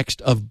plain text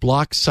of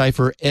block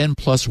cipher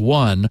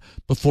n+1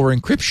 before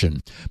encryption.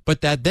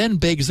 But that then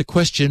begs the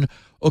question: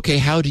 okay,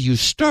 how do you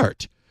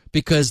start?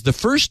 Because the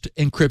first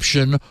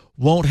encryption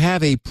won't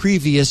have a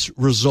previous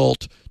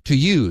result to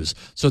use.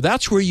 So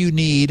that's where you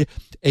need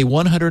a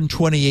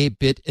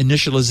 128-bit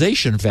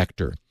initialization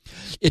vector.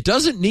 It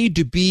doesn't need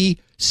to be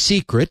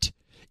secret.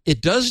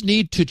 It does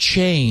need to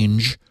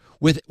change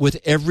with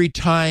every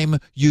time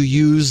you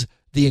use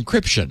the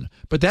encryption.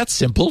 But that's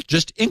simple.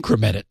 Just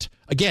increment it.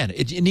 Again,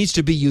 it needs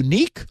to be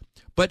unique,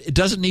 but it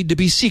doesn't need to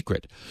be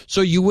secret.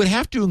 So you would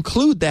have to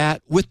include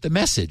that with the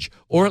message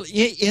or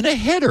in a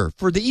header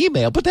for the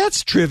email, but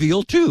that's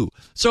trivial too.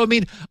 So,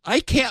 okay,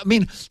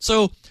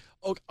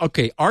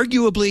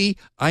 arguably,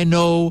 I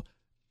know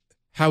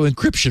how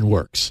encryption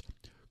works.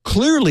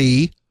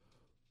 Clearly,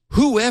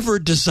 whoever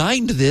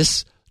designed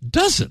this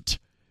doesn't.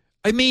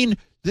 I mean,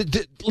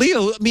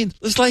 Leo,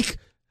 it's like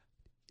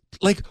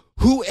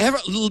whoever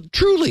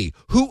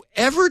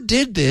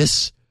did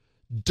this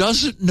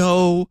doesn't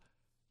know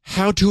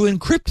how to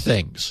encrypt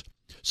things.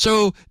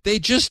 So they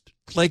just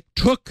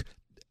took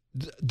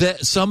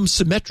some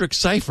symmetric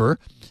cipher,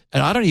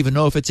 and I don't even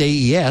know if it's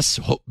AES,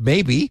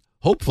 maybe,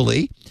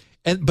 hopefully,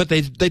 but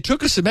they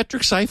took a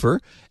symmetric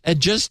cipher and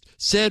just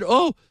said,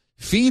 oh,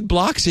 feed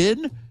blocks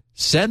in,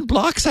 send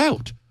blocks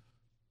out,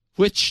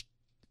 which,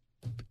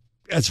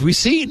 as we've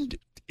seen,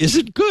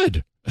 isn't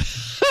good.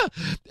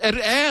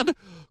 and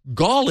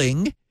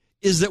galling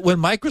is that when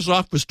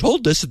Microsoft was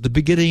told this at the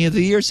beginning of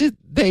the year,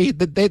 they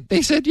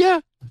said, yeah,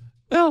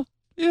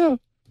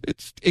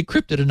 it's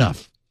encrypted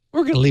enough.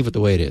 We're going to leave it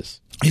the way it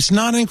is. It's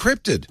not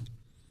encrypted.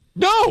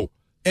 No.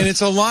 And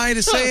it's a lie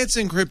to say it's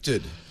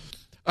encrypted.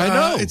 I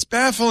know. It's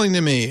baffling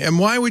to me. And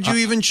why would you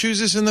even choose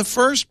this in the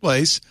first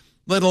place,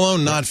 let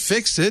alone not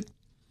fix it?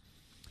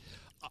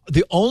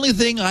 The only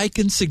thing I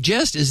can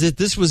suggest is that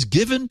this was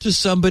given to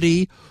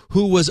somebody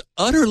who was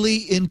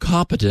utterly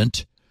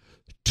incompetent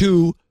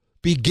to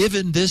be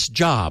given this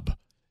job.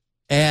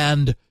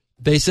 And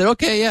they said,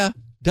 okay, yeah,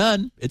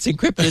 done. It's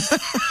encrypted.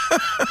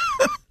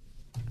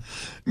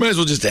 Might as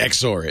well just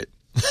XOR it.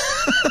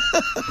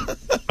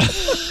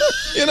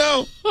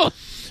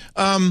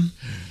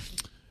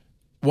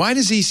 Why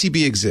does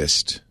ECB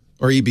exist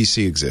or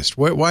EBC exist?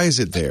 Why is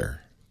it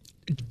there?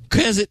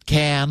 Because it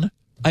can.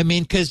 I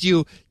mean, it's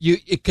just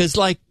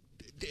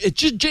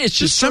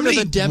sort of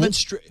a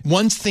demonstration.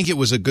 Once think it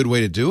was a good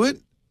way to do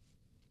it?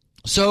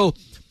 So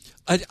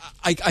I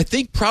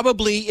think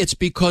probably it's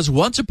because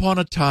once upon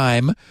a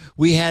time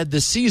we had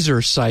the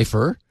Caesar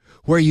cipher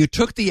where you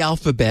took the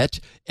alphabet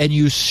and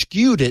you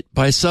skewed it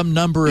by some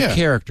number of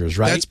characters,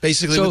 right? That's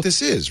basically what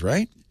this is,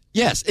 right?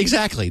 Yes,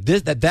 exactly.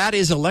 That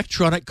is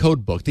electronic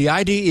code book. The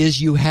idea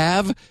is you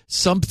have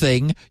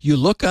something, you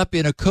look up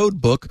in a code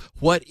book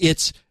what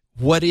it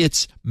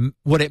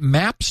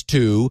maps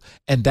to,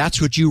 and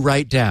that's what you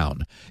write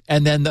down.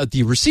 And then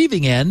the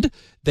receiving end,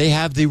 they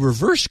have the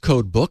reverse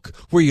code book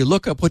where you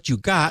look up what you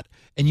got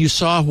and you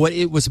saw what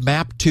it was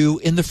mapped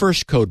to in the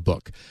first code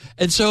book.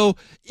 And so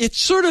it's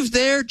sort of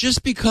there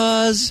just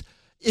because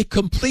it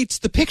completes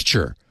the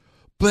picture.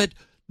 But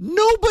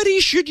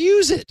nobody should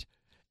use it.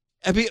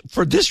 I mean,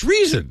 for this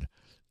reason.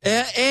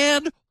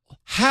 And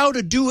how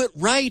to do it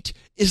right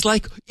is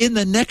like in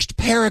the next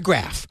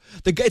paragraph.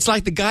 It's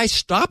like the guy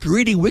stopped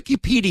reading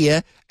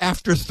Wikipedia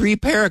after 3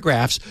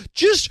 paragraphs.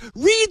 Just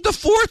read the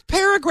 4th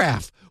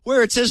paragraph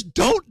where it says,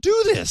 don't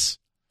do this.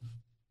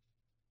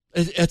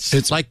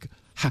 It's like,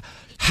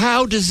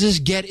 how does this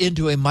get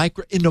into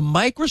into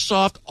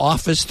Microsoft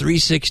Office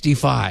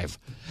 365?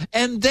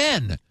 And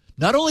then,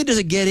 not only does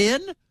it get in,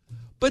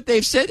 but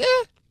they've said,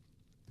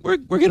 we're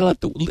gonna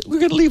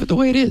leave it the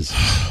way it is.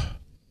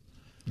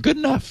 Good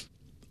enough.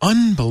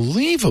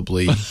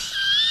 Unbelievably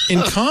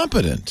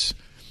incompetent.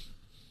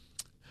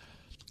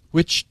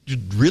 Which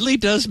really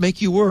does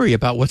make you worry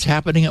about what's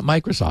happening at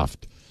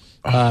Microsoft.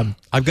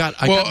 I've got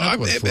another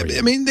one for you.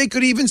 I mean, they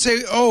could even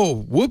say,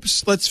 "Oh,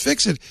 whoops, let's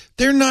fix it."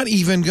 They're not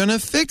even going to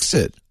fix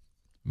it.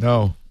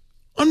 No,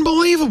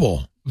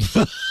 unbelievable.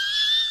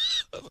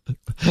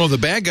 Well, the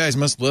bad guys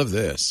must love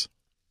this.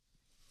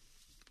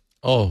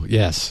 Oh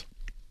yes,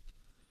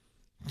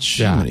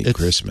 Jiminy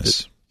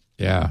Christmas.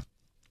 Yeah.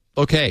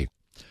 Okay,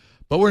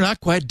 but we're not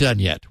quite done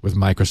yet with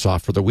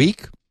Microsoft for the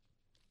week.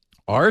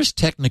 Ars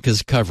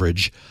Technica's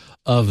coverage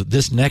of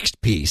this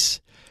next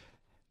piece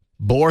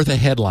bore the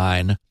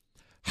headline,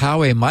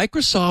 How a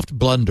Microsoft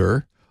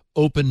Blunder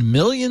Opened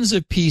Millions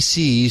of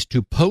PCs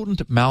to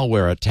Potent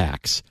Malware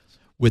Attacks,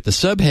 with the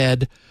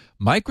subhead,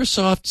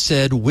 Microsoft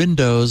said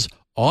Windows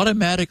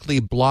automatically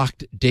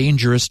blocked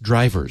dangerous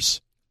drivers.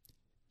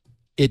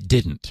 It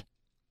didn't.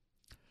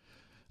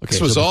 Okay,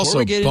 this was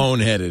also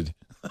boneheaded.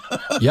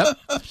 Yep.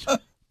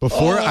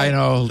 I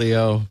know,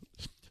 Leo.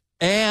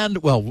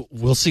 And, well,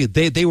 we'll see.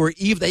 They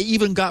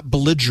even got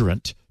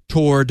belligerent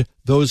toward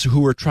those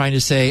who were trying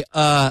to say,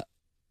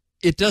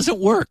 it doesn't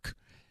work.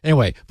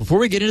 Anyway, before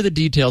we get into the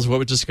details of what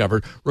we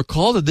discovered,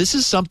 recall that this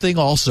is something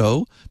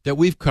also that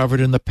we've covered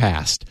in the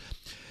past.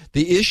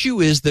 The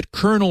issue is that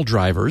kernel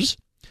drivers,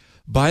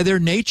 by their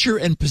nature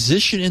and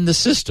position in the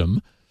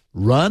system,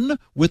 run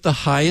with the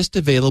highest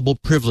available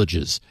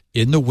privileges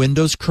in the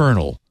Windows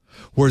kernel,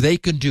 where they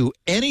can do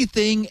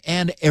anything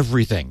and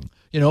everything.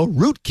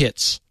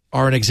 Rootkits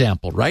are an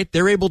example, right?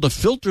 They're able to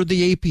filter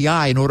the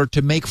API in order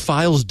to make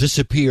files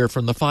disappear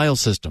from the file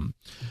system.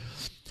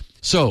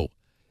 So,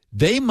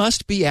 they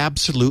must be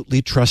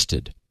absolutely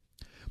trusted.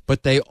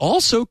 But they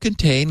also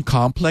contain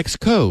complex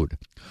code,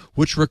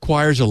 which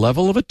requires a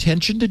level of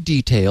attention to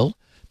detail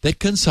that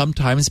can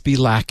sometimes be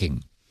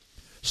lacking.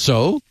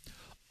 So,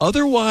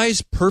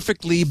 otherwise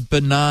perfectly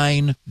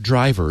benign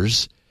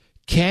drivers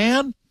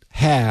can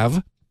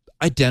have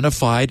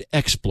identified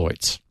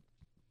exploits.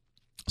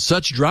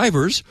 Such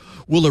drivers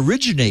will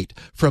originate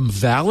from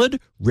valid,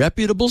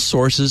 reputable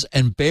sources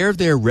and bear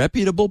their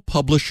reputable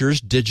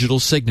publishers' digital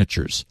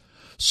signatures.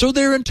 So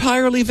they're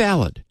entirely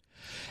valid.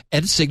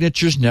 And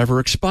signatures never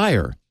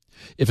expire.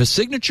 If a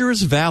signature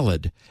is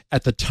valid,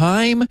 at the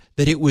time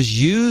that it was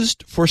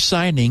used for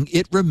signing,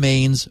 it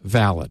remains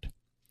valid.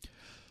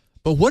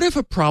 But what if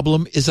a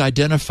problem is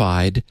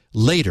identified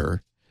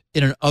later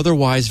in an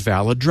otherwise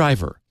valid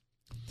driver?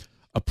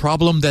 A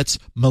problem that's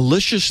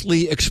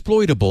maliciously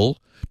exploitable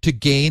to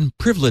gain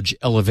privilege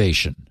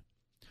elevation.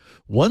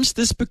 Once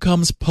this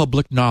becomes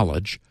public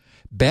knowledge,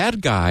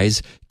 bad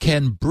guys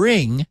can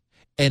bring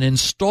and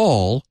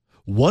install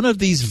one of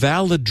these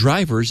valid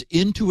drivers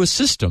into a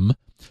system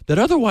that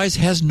otherwise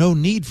has no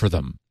need for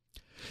them.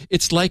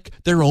 It's like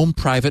their own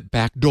private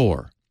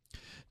backdoor.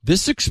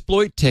 This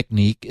exploit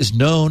technique is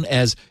known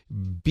as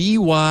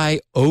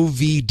BYOVD.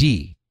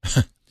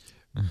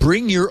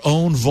 Bring your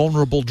own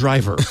vulnerable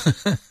driver.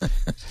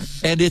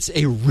 And it's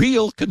a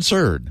real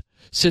concern,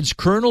 since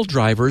kernel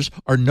drivers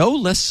are no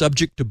less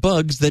subject to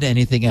bugs than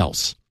anything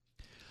else.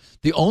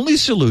 The only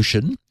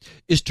solution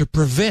is to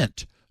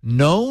prevent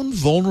known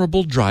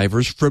vulnerable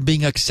drivers from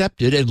being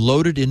accepted and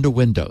loaded into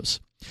Windows.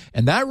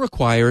 And that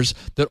requires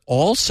that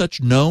all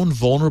such known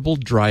vulnerable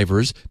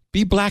drivers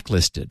be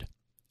blacklisted.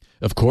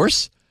 Of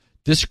course,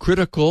 this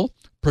critical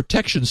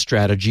protection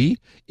strategy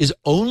is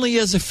only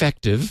as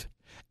effective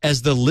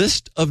as the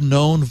list of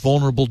known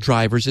vulnerable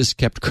drivers is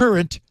kept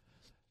current,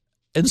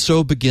 and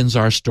so begins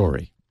our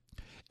story.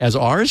 As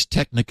Ars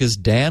Technica's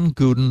Dan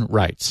Gooden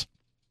writes,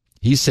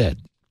 he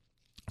said,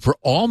 for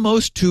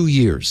almost 2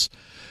 years,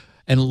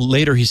 and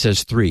later he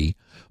says 3,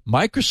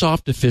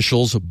 Microsoft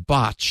officials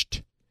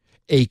botched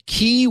a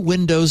key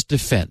Windows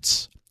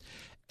defense,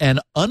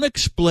 an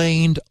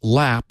unexplained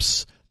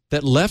lapse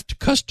that left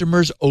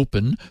customers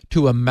open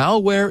to a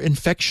malware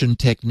infection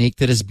technique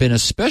that has been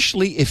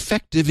especially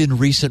effective in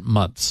recent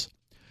months.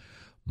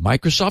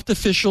 Microsoft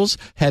officials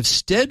have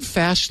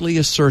steadfastly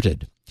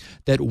asserted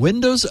that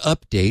Windows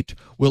Update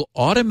will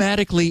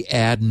automatically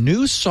add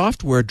new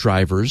software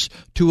drivers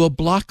to a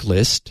block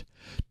list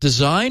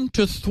designed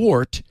to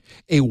thwart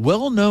a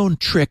well-known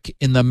trick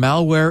in the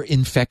malware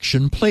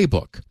infection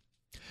playbook.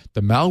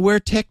 The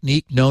malware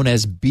technique known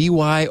as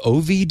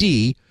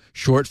BYOVD,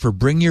 short for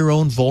Bring Your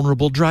Own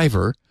Vulnerable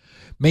Driver,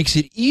 makes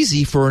it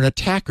easy for an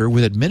attacker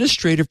with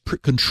administrative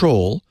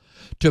control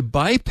to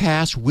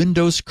bypass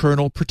Windows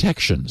kernel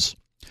protections.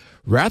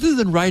 Rather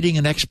than writing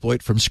an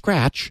exploit from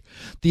scratch,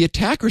 the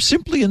attacker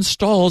simply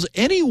installs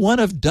any one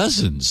of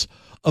dozens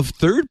of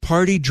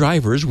third-party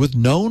drivers with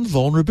known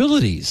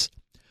vulnerabilities.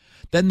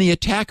 Then the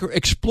attacker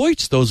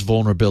exploits those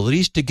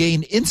vulnerabilities to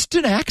gain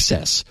instant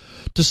access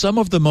to some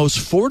of the most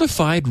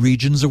fortified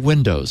regions of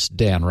Windows,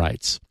 Dan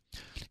writes.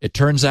 It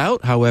turns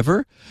out,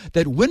 however,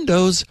 that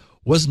Windows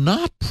was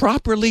not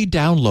properly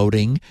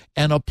downloading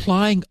and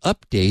applying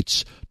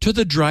updates to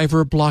the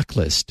driver block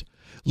list,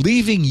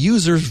 leaving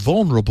users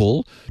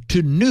vulnerable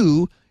to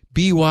new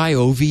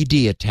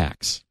BYOVD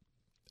attacks.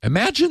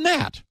 Imagine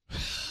that.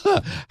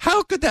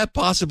 How could that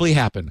possibly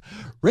happen?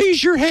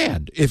 Raise your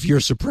hand if you're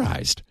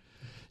surprised.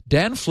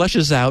 Dan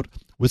fleshes out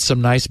with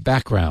some nice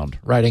background,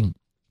 writing,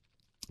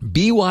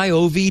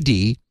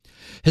 BYOVD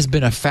has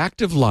been a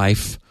fact of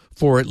life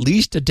for at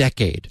least a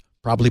decade,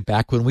 probably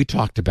back when we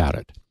talked about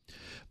it.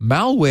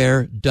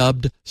 Malware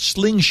dubbed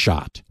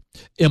Slingshot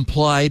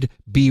implied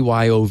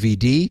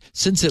BYOVD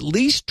since at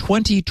least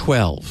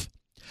 2012.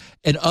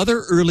 And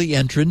other early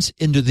entrants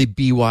into the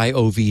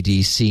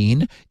BYOVD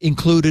scene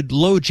included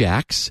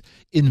LoJax,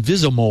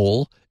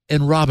 Invisimole,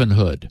 and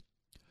Robinhood.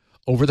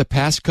 Over the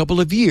past couple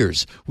of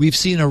years, we've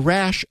seen a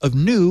rash of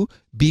new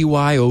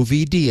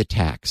BYOVD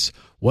attacks.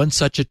 One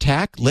such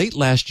attack late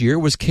last year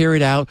was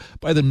carried out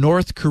by the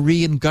North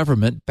Korean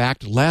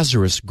government-backed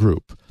Lazarus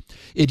Group.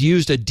 It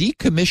used a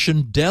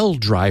decommissioned Dell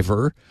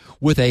driver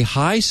with a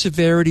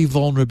high-severity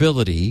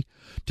vulnerability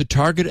to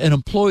target an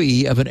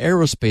employee of an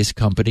aerospace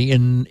company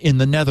in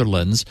the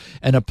Netherlands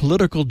and a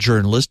political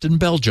journalist in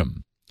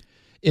Belgium.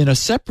 In a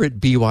separate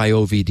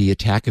BYOVD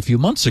attack a few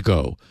months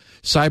ago,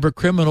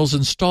 cybercriminals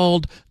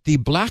installed the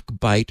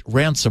Blackbyte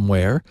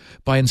ransomware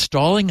by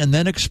installing and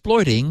then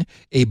exploiting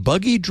a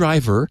buggy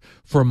driver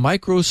for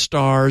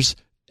MicroStar's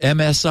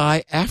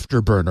MSI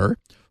Afterburner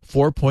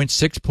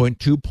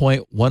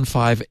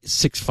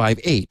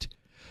 4.6.2.15658,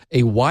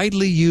 a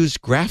widely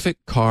used graphic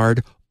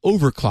card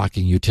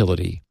overclocking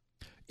utility.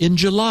 In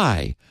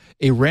July,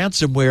 a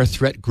ransomware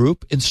threat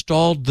group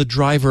installed the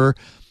driver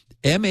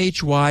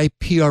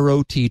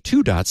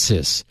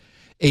MHYPROT2.sys,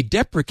 a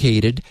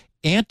deprecated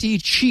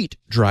anti-cheat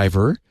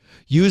driver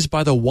used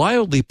by the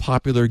wildly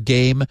popular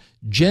game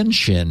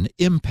Genshin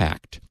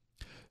Impact.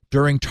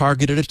 During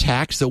targeted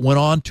attacks that went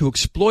on to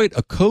exploit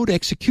a code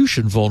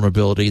execution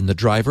vulnerability in the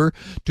driver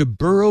to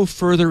burrow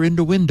further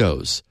into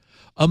Windows.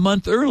 A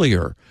month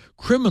earlier,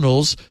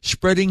 criminals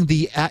spreading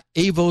the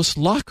Avos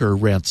Locker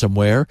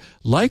ransomware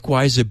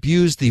likewise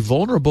abused the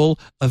vulnerable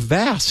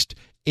Avast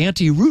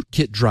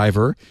anti-rootkit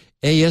driver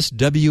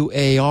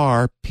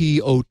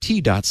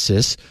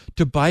ASWARPOT.sys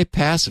to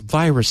bypass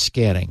virus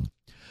scanning.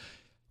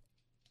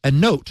 And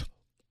note,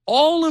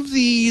 all of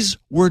these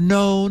were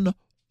known,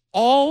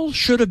 all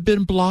should have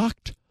been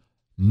blocked,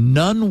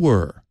 none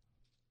were.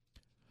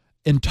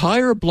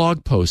 Entire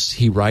blog posts,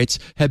 he writes,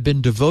 have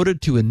been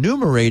devoted to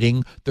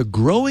enumerating the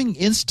growing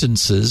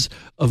instances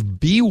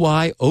of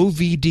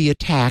BYOVD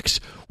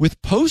attacks,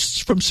 with posts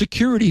from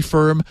security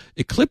firm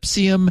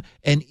Eclipsium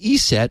and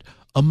ESET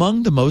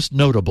among the most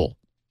notable.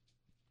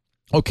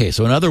 Okay,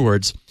 so in other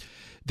words,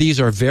 these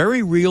are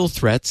very real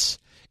threats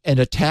and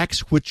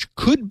attacks which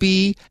could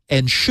be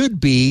and should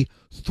be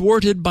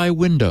thwarted by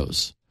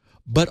Windows,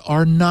 but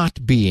are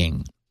not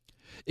being.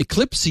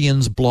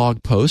 Eclipsian's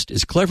blog post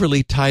is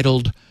cleverly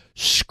titled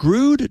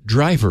Screwed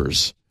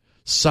Drivers,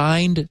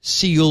 Signed,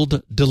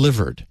 Sealed,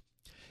 Delivered.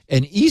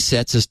 And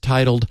ESET's is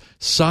titled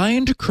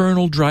Signed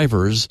Kernel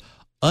Drivers,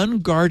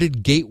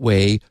 Unguarded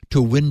Gateway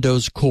to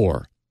Windows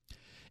Core.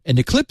 And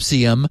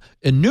Eclipsium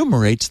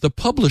enumerates the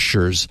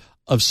publishers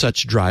of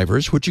such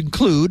drivers, which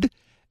include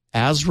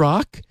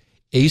ASRock,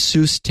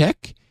 Asus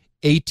Tech,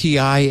 ATI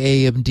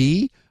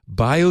AMD,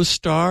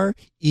 BioStar,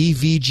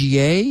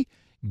 EVGA,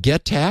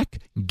 Getac,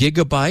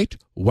 Gigabyte,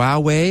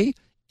 Huawei,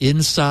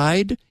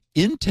 Inside,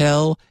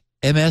 Intel,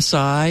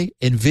 MSI,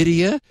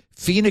 NVIDIA,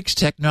 Phoenix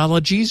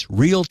Technologies,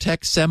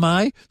 Realtek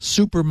Semi,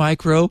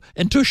 Supermicro,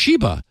 and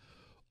Toshiba.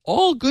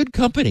 All good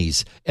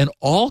companies and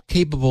all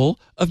capable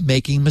of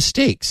making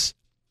mistakes.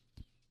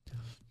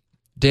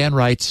 Dan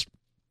writes,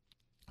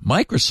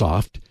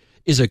 Microsoft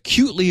is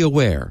acutely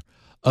aware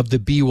of the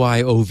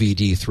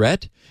BYOVD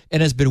threat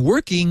and has been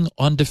working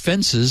on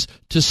defenses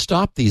to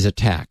stop these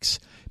attacks,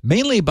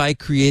 mainly by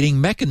creating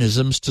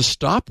mechanisms to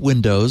stop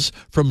Windows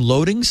from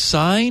loading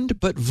signed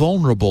but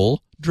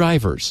vulnerable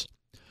drivers.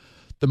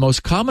 The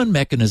most common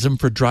mechanism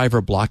for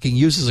driver blocking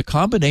uses a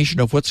combination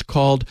of what's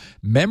called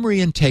memory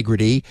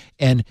integrity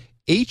and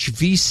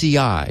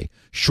HVCI,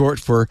 short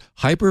for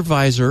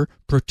Hypervisor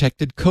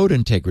Protected Code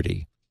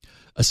Integrity.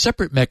 A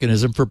separate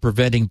mechanism for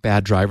preventing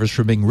bad drivers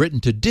from being written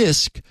to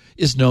disk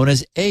is known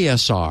as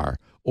ASR,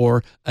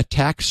 or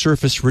Attack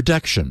Surface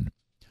Reduction.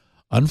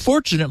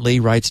 Unfortunately,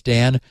 writes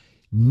Dan,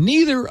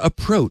 neither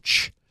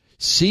approach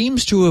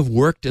seems to have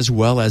worked as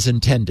well as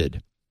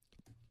intended.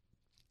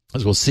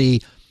 As we'll see,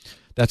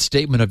 that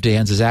statement of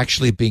Dan's is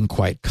actually being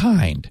quite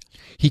kind.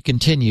 He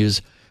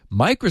continues,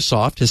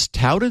 Microsoft has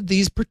touted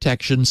these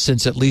protections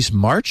since at least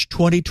March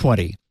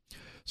 2020.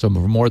 So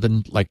more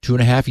than like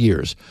 2.5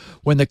 years,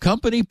 when the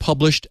company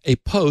published a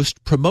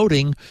post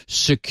promoting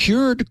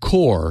secured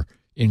core,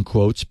 in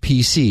quotes,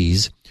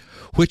 PCs,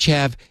 which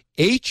have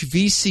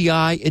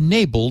HVCI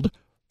enabled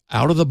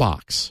out of the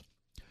box.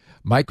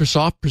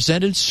 Microsoft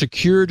presented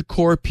secured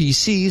core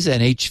PCs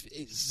and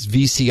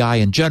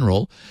HVCI in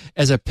general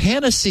as a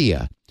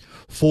panacea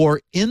for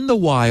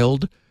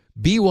in-the-wild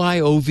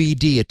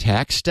BYOVD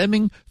attacks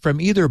stemming from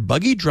either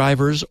buggy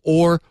drivers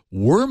or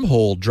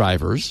wormhole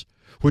drivers,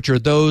 which are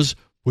those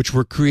which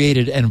were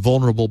created and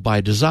vulnerable by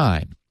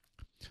design.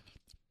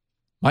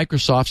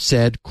 Microsoft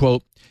said,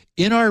 quote,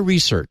 in our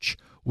research,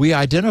 we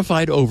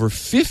identified over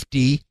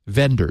 50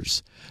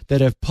 vendors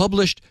that have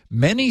published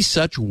many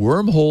such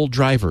wormhole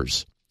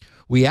drivers.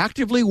 We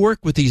actively work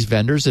with these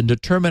vendors and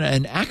determine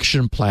an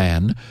action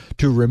plan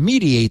to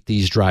remediate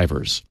these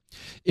drivers.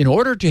 In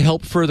order to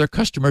help further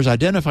customers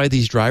identify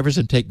these drivers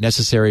and take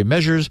necessary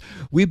measures,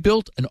 we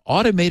built an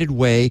automated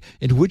way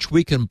in which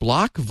we can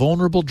block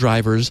vulnerable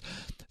drivers,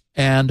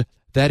 and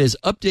that is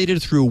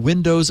updated through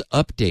Windows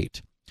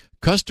Update.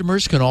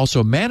 Customers can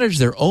also manage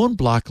their own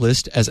block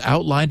list as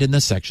outlined in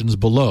the sections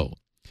below.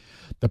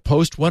 The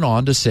post went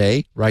on to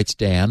say, writes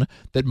Dan,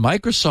 that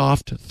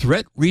Microsoft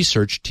threat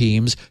research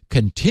teams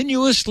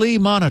continuously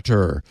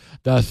monitor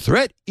the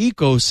threat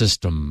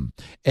ecosystem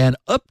and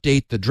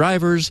update the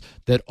drivers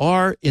that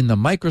are in the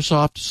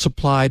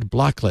Microsoft-supplied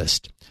block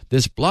list.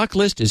 This block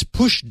list is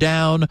pushed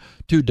down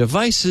to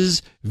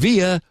devices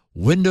via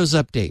Windows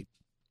Update.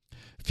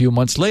 A few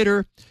months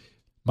later,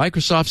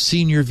 Microsoft's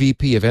Senior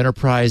VP of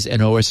Enterprise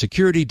and OS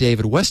Security,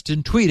 David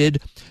Weston,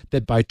 tweeted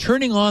that by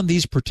turning on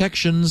these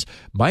protections,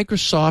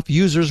 Microsoft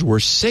users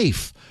were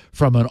safe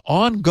from an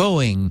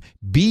ongoing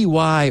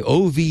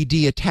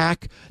BYOVD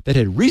attack that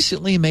had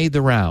recently made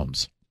the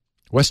rounds.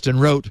 Weston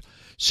wrote,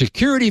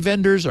 "Security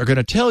vendors are going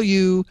to tell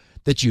you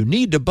that you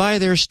need to buy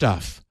their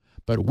stuff,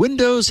 but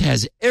Windows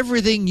has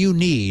everything you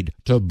need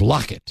to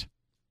block it."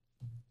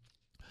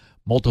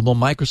 Multiple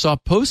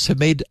Microsoft posts have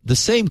made the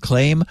same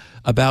claim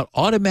about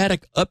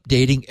automatic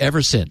updating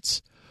ever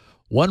since.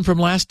 One from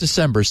last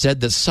December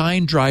said that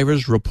signed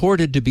drivers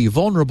reported to be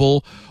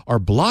vulnerable are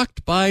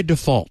blocked by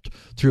default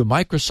through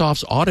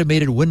Microsoft's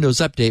automated Windows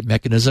Update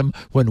mechanism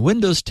when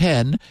Windows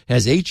 10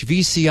 has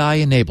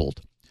HVCI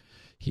enabled.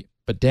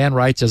 But Dan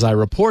writes, as I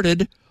was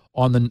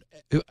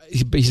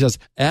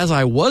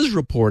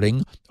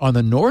reporting on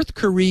the North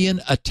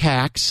Korean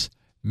attacks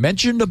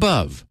mentioned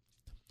above,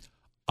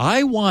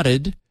 I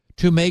wanted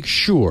to make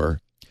sure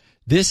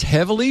this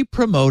heavily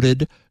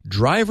promoted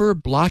driver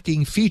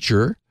blocking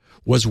feature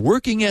was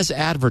working as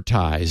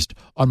advertised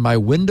on my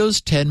Windows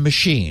 10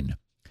 machine.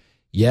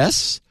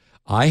 Yes,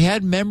 I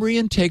had memory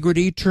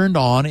integrity turned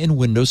on in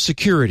Windows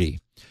Security.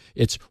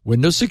 It's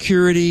Windows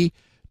Security,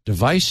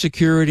 Device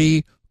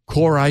Security,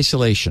 Core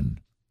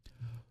Isolation.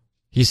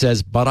 He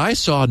says, but I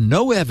saw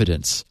no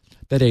evidence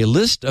that a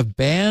list of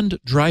banned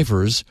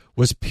drivers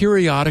was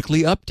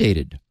periodically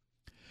updated.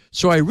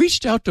 So I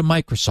reached out to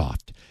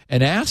Microsoft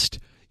and asked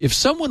if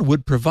someone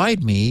would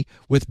provide me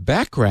with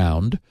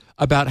background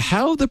about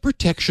how the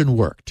protection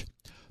worked.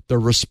 The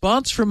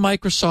response from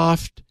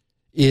Microsoft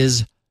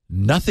is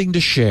nothing to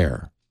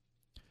share.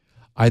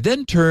 I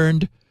then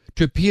turned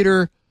to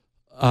Peter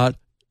Kalnai,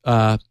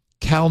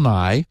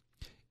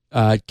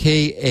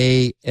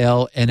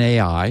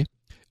 Kalnai,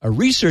 a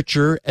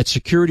researcher at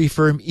security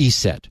firm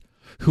ESET,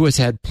 who has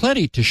had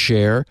plenty to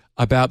share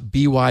about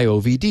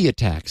BYOVD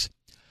attacks.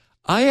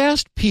 I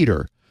asked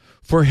Peter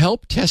for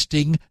help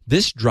testing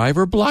this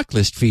driver block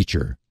list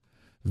feature.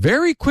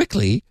 Very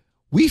quickly,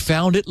 we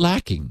found it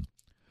lacking.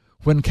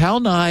 When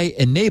Kalnai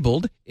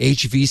enabled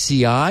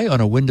HVCI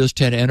on a Windows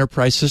 10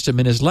 enterprise system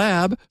in his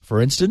lab,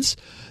 for instance,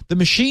 the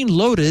machine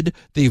loaded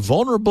the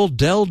vulnerable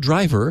Dell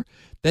driver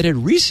that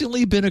had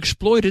recently been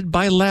exploited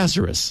by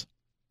Lazarus.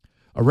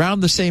 Around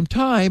the same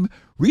time,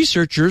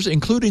 researchers,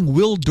 including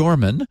Will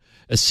Dorman,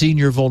 a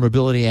senior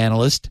vulnerability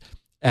analyst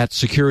at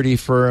security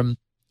firm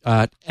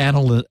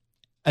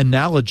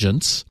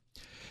Analogence,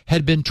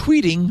 had been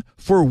tweeting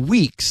for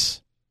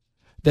weeks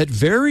that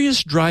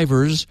various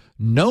drivers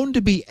known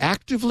to be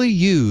actively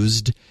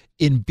used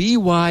in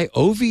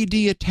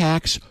BYOVD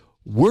attacks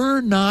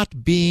were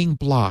not being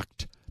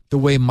blocked the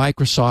way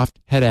Microsoft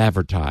had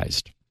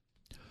advertised.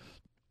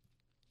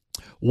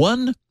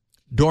 One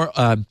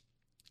Dorman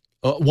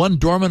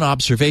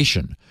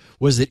observation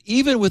was that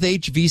even with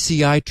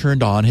HVCI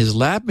turned on, his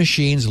lab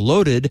machines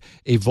loaded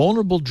a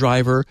vulnerable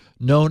driver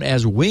known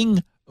as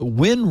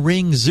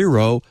WinRing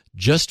 0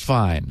 just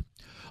fine.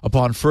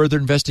 Upon further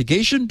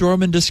investigation,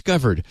 Dorman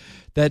discovered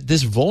that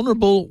this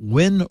vulnerable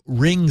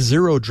WinRing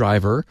 0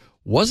 driver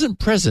wasn't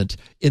present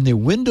in the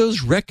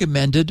Windows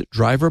recommended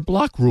driver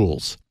block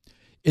rules.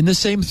 In the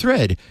same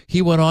thread,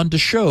 he went on to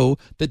show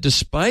that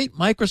despite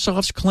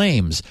Microsoft's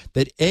claims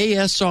that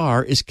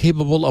ASR is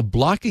capable of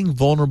blocking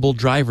vulnerable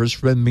drivers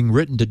from being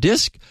written to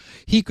disk,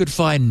 he could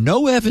find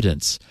no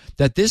evidence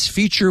that this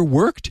feature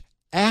worked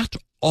at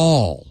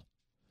all.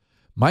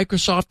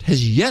 Microsoft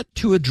has yet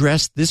to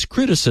address this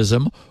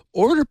criticism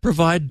or to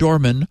provide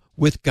Dorman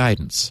with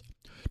guidance.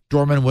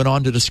 Dorman went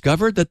on to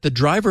discover that the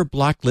driver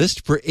block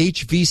list for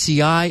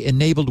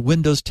HVCI-enabled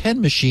Windows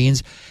 10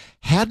 machines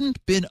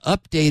hadn't been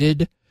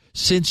updated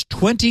since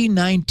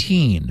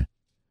 2019,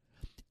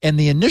 and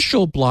the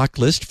initial block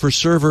list for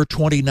Server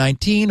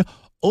 2019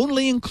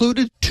 only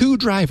included 2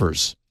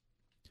 drivers.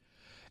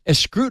 As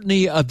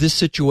scrutiny of this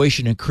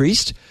situation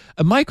increased,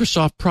 a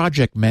Microsoft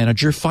project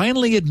manager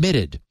finally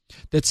admitted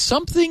that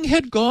something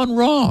had gone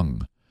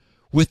wrong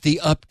with the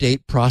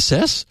update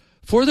process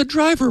for the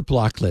driver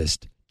block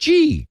list.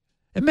 Gee,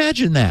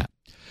 imagine that.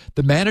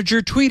 The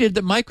manager tweeted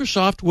that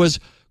Microsoft was,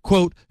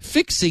 quote,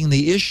 fixing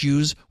the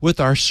issues with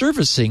our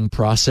servicing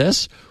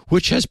process,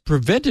 which has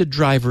prevented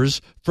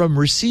devices from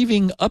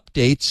receiving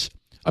updates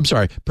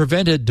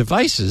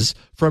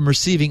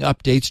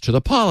to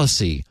the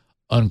policy,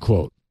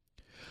 unquote.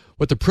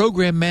 What the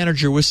program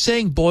manager was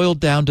saying boiled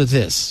down to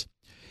this.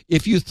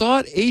 If you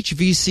thought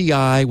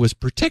HVCI was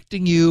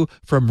protecting you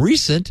from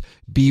recent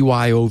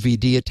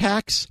BYOVD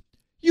attacks,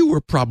 you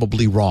were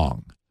probably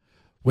wrong.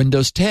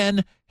 Windows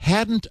 10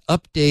 hadn't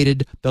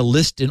updated the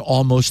list in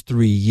almost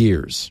 3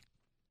 years.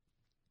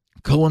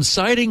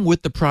 Coinciding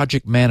with the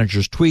project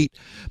manager's tweet,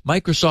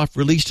 Microsoft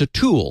released a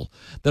tool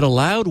that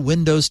allowed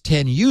Windows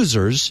 10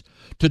 users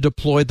to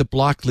deploy the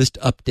block list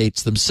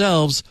updates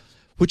themselves,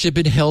 which had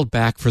been held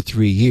back for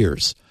 3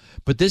 years.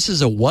 But this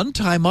is a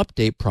one-time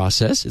update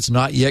process. It's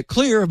not yet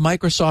clear if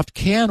Microsoft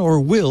can or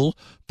will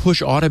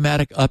push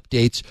automatic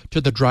updates to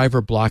the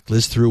driver block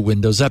list through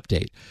Windows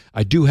Update.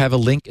 I do have a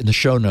link in the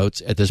show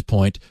notes at this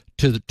point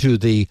to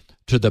the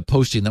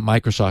posting that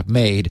Microsoft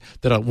made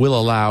that will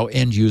allow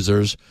end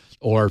users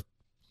or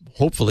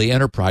hopefully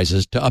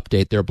enterprises to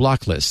update their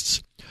block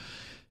lists.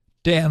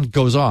 Dan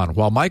goes on,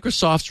 while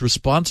Microsoft's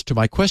response to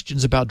my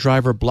questions about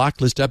driver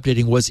block list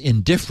updating was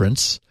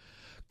indifference,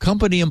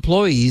 company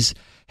employees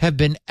have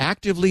been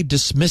actively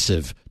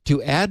dismissive to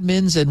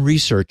admins and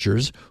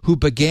researchers who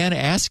began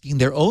asking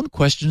their own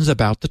questions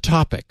about the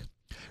topic.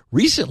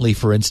 Recently,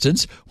 for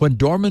instance, when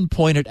Dorman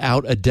pointed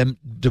out a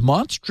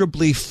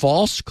demonstrably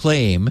false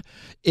claim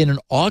in an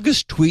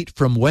August tweet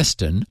from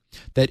Weston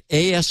that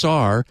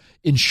ASR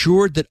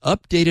ensured that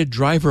updated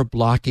driver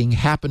blocking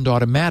happened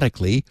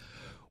automatically,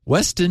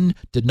 Weston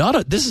did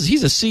not,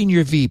 he's a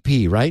senior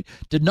VP, right?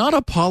 Did not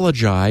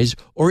apologize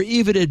or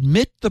even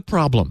admit the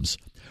problems.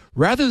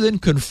 Rather than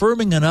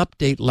confirming an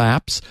update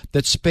lapse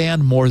that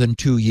spanned more than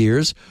 2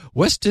 years,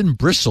 Weston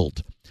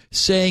bristled,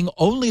 saying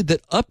only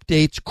that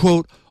updates,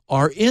 quote,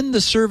 are in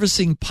the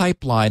servicing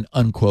pipeline,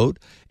 unquote,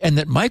 and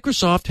that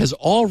Microsoft has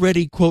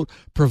already, quote,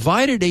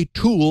 provided a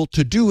tool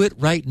to do it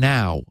right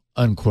now,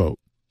 unquote.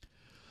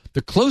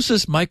 The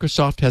closest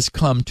Microsoft has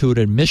come to an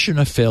admission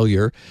of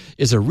failure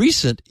is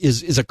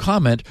a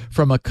comment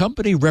from a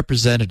company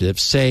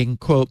representative saying,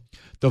 quote,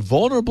 the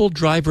vulnerable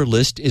driver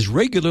list is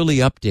regularly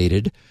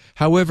updated.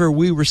 However,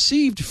 we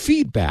received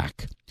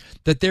feedback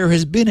that there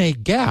has been a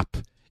gap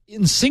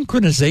in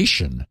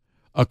synchronization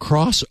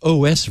across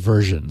OS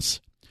versions.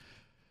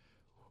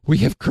 We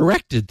have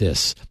corrected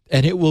this,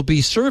 and it will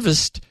be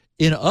serviced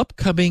in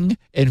upcoming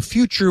and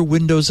future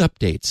Windows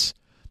updates.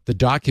 The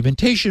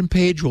documentation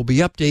page will be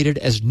updated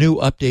as new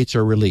updates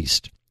are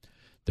released.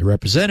 The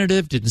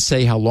representative didn't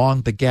say how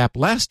long the gap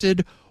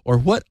lasted or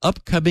what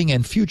upcoming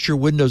and future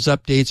Windows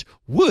updates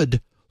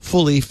would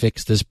fully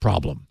fix this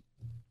problem.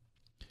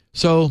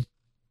 So,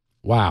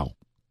 wow.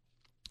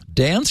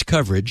 Dan's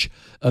coverage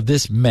of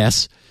this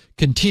mess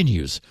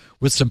continues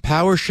with some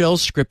PowerShell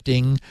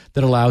scripting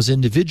that allows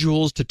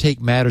individuals to take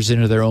matters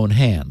into their own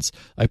hands.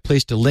 I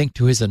placed a link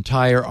to his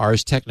entire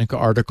Ars Technica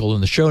article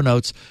in the show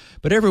notes,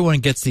 but everyone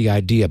gets the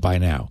idea by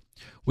now.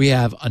 We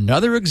have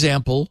another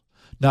example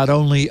not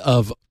only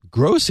of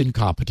gross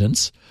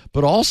incompetence,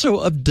 but also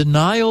of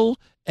denial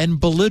and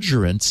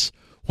belligerence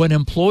when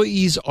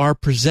employees are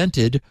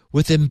presented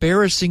with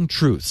embarrassing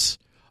truths.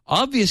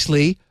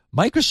 Obviously,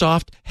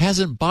 Microsoft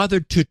hasn't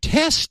bothered to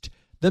test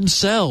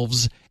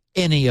themselves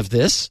any of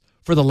this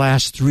for the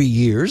last 3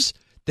 years.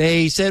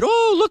 They said,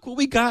 oh, look what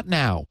we got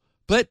now.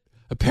 But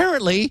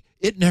apparently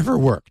it never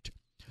worked.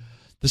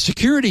 The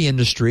security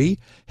industry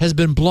has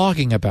been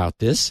blogging about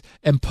this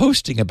and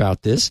posting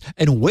about this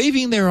and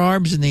waving their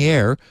arms in the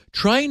air,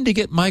 trying to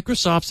get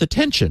Microsoft's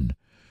attention.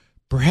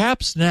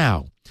 Perhaps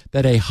now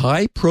that a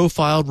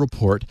high-profile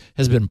report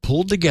has been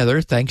pulled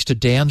together thanks to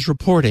Dan's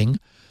reporting,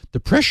 the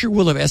pressure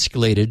will have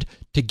escalated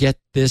to get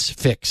this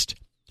fixed.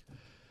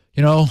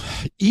 You know,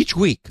 each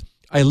week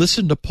I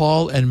listen to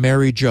Paul and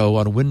Mary Jo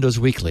on Windows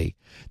Weekly.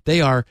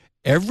 They are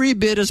every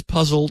bit as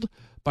puzzled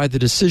by the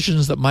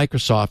decisions that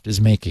Microsoft is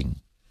making.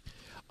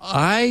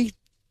 I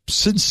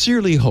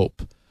sincerely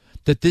hope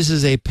that this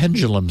is a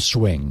pendulum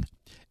swing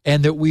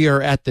and that we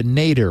are at the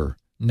nadir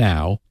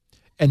now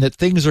and that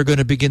things are going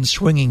to begin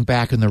swinging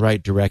back in the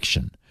right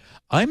direction.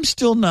 I'm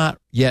still not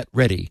yet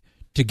ready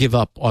to give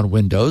up on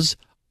Windows.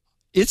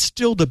 It's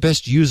still the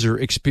best user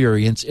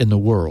experience in the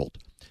world.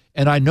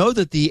 And I know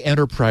that the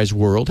enterprise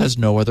world has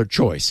no other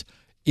choice.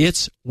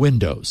 It's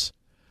Windows.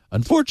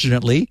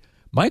 Unfortunately,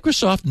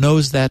 Microsoft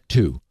knows that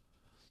too.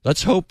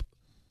 Let's hope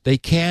they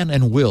can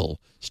and will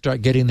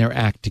start getting their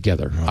act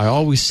together. I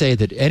always say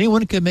that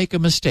anyone can make a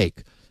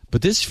mistake,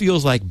 but this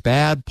feels like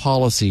bad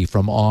policy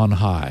from on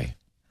high.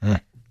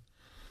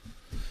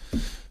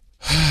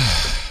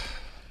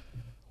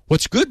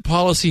 What's good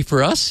policy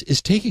for us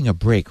is taking a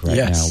break right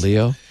now,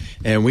 Leo.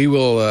 And we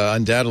will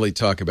undoubtedly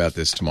talk about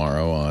this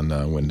tomorrow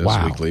on Windows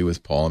Weekly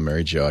with Paul and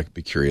Mary Jo. I'd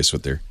be curious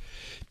what their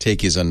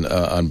take is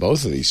on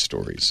both of these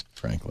stories,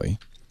 frankly.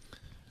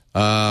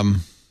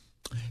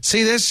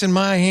 See this in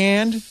my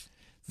hand?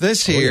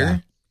 This here. Yeah.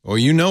 Well,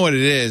 you know what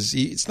it is.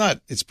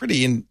 It's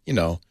pretty,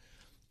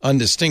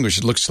 undistinguished.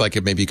 It looks like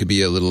it maybe could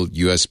be a little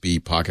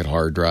USB pocket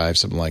hard drive,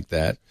 something like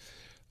that.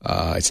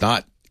 It's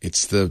not.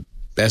 It's the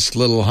best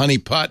little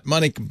honeypot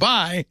money can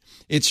buy.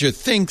 It's your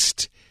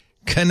Thinkst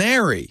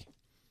Canary.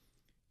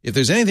 If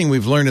there's anything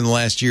we've learned in the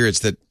last year,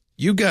 it's that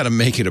you got to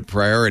make it a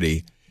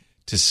priority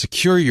to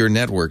secure your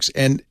networks.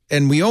 And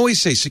we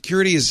always say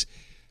security is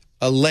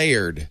a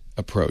layered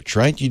approach,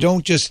 right? You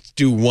don't just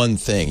do one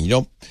thing. You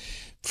don't,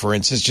 for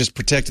instance, just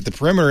protect at the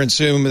perimeter and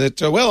assume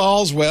that,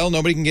 all's well,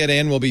 nobody can get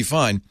in, we'll be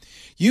fine.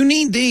 You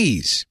need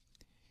these.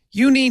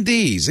 You need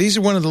these. These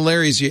are one of the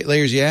layers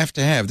you have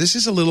to have. This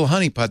is a little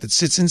honeypot that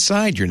sits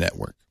inside your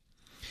network.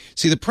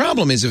 See, the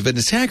problem is if an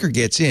attacker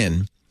gets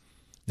in,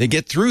 they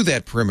get through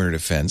that perimeter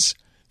defense,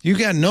 you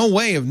got no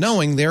way of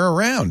knowing they're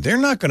around. They're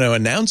not going to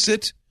announce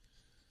it.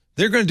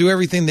 They're going to do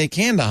everything they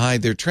can to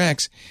hide their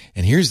tracks.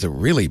 And here's the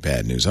really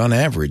bad news. On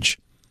average,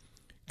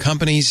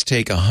 companies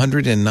take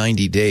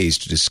 190 days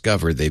to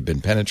discover they've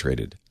been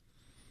penetrated.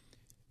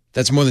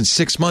 That's more than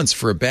 6 months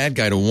for a bad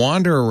guy to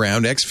wander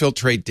around,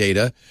 exfiltrate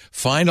data,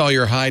 find all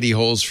your hidey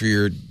holes for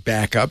your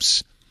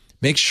backups,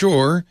 make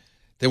sure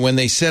that when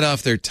they set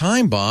off their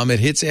time bomb, it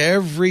hits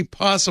every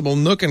possible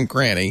nook and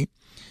cranny,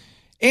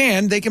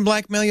 and they can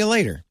blackmail you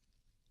later.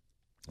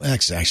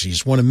 That's actually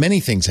just one of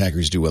many things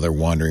hackers do while they're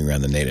wandering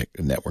around the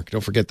network.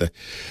 Don't forget the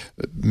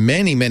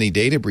many, many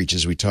data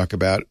breaches we talk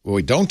about. Well,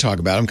 we don't talk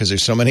about them because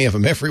there's so many of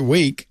them every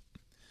week.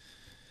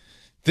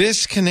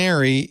 This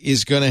canary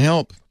is going to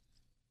help.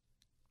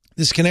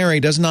 This canary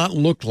does not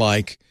look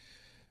like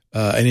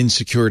an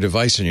insecure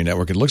device on your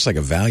network. It looks like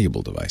a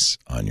valuable device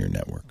on your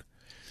network.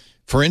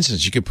 For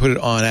instance, you could put it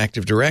on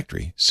Active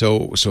Directory.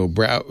 So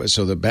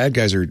the bad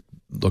guys are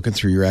looking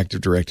through your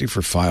Active Directory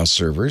for file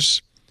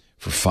servers,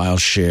 for file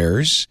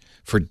shares,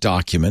 for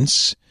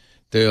documents.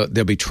 They'll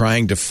be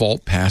trying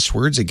default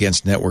passwords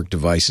against network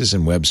devices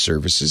and web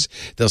services.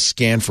 They'll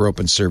scan for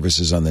open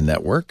services on the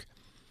network.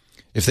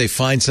 If they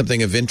find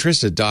something of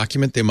interest, a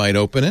document, they might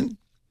open it.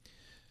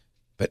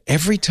 But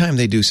every time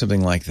they do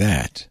something like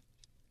that,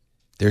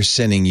 they're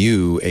sending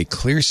you a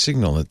clear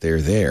signal that they're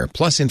there,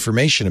 plus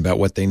information about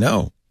what they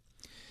know.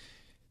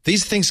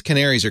 These things,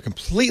 canaries, are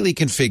completely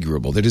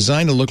configurable. They're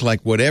designed to look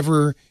like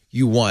whatever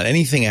you want,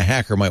 anything a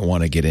hacker might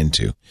want to get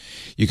into.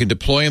 You can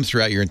deploy them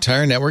throughout your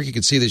entire network. You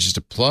can see there's just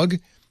a plug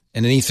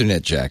and an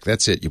Ethernet jack.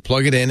 That's it. You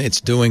plug it in,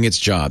 it's doing its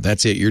job.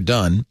 That's it. You're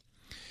done.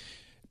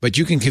 But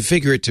you can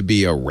configure it to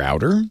be a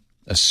router,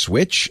 a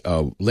switch,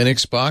 a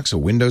Linux box, a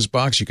Windows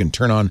box. You can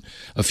turn on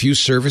a few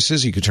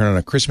services. You can turn on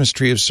a Christmas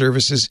tree of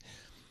services.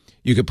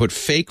 You could put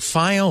fake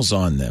files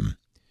on them.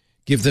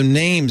 Give them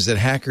names that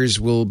hackers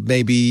will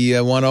maybe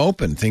want to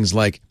open. Things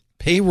like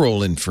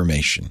payroll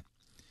information.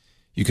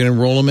 You can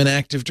enroll them in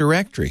Active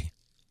Directory.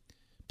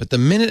 But the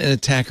minute an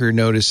attacker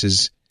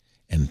notices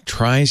and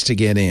tries to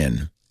get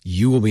in,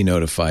 you will be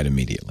notified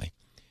immediately.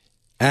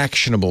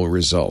 Actionable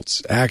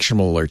results,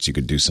 actionable alerts you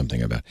could do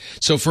something about.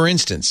 So, for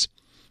instance,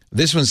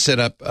 this one's set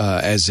up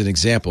as an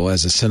example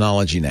as a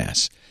Synology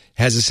NAS.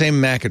 Has the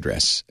same MAC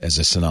address as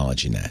a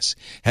Synology NAS.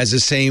 Has the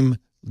same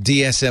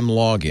DSM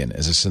login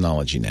as a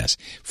Synology NAS.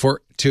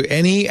 To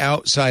any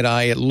outside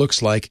eye, it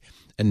looks like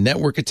a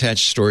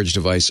network-attached storage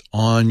device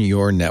on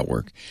your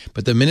network.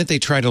 But the minute they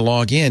try to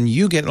log in,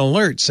 you get an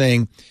alert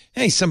saying,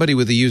 hey, somebody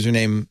with the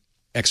username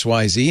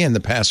XYZ and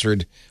the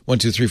password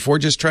 1234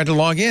 just tried to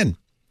log in.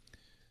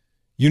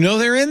 You know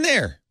they're in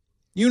there.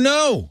 You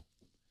know.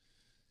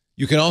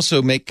 You can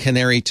also make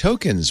canary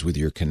tokens with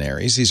your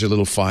canaries. These are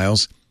little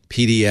files,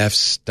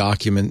 PDFs,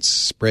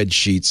 documents,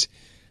 spreadsheets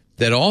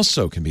that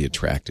also can be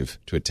attractive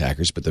to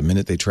attackers, but the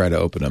minute they try to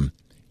open them,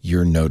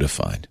 you're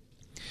notified.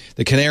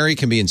 The canary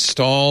can be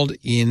installed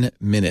in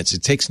minutes.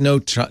 It takes no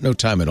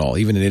time at all.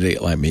 Even an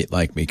idiot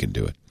like me can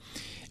do it.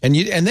 And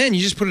then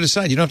you just put it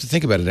aside. You don't have to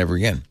think about it ever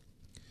again.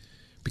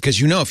 Because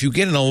you know if you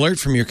get an alert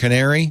from your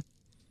canary,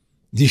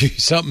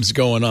 something's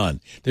going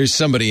on. There's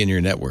somebody in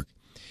your network.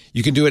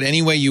 You can do it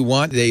any way you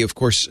want. They, of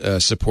course,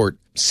 support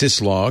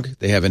syslog.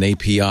 They have an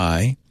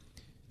API.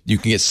 You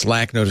can get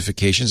Slack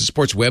notifications. It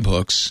supports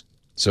webhooks,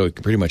 so it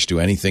can pretty much do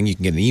anything. You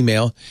can get an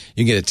email.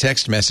 You can get a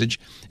text message.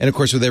 And, of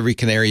course, with every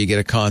canary, you get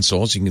a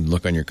console, so you can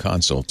look on your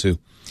console, too.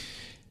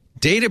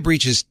 Data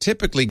breaches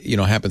typically,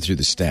 happen through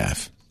the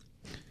staff.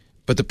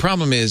 But the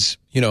problem is,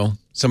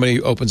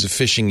 somebody opens a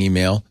phishing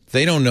email.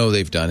 They don't know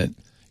they've done it.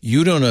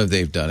 You don't know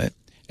they've done it.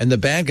 And the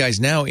bad guy's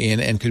now in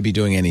and could be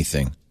doing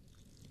anything.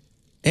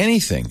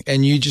 Anything.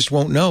 And you just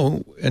won't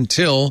know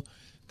until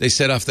they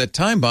set off that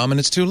time bomb and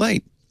it's too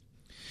late.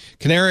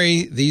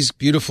 Canary, these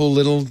beautiful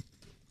little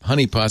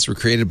honeypots were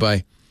created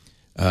by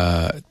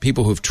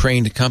people who've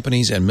trained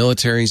companies and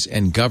militaries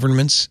and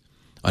governments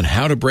on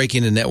how to break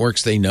into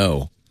networks they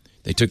know.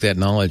 They took that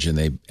knowledge and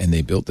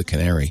they built the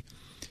canary.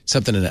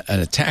 Something an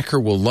attacker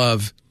will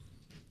love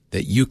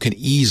that you can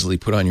easily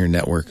put on your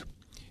network.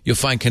 You'll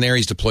find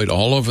canaries deployed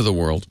all over the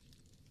world.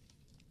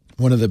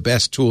 One of the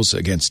best tools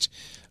against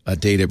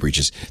data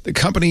breaches. The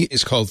company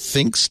is called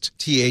Thinkst,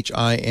 Thinkst,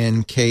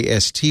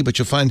 but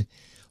you'll find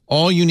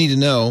all you need to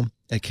know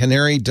at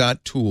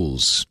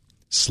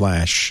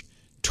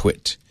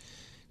canary.tools/twit.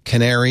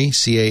 Canary,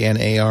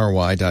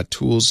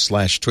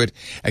 canary.tools/twit.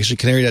 Actually,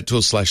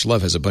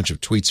 canary.tools/love has a bunch of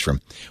tweets from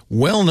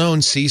well-known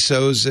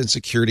CISOs and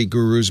security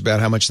gurus about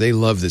how much they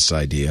love this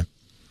idea.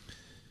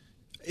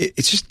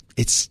 It's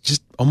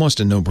just almost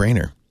a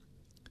no-brainer.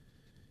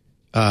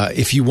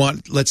 If you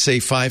want, let's say,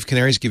 5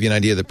 canaries, give you an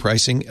idea of the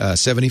pricing,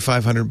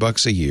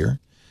 $7,500 a year.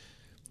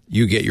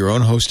 You get your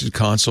own hosted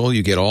console.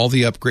 You get all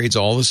the upgrades,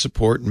 all the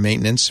support and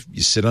maintenance.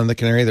 You sit on the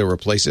canary, they'll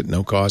replace it,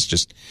 no cost.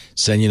 Just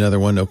send you another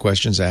one, no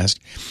questions asked.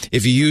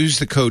 If you use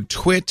the code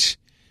TWIT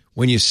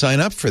When you sign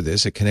up for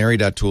this at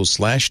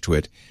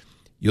canary.tools/twit,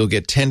 you'll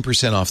get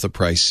 10% off the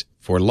price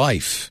for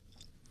life.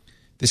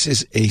 This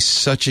is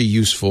such a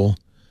useful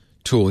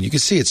tool. You can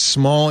see it's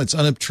small, it's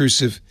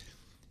unobtrusive.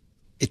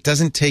 It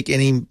doesn't take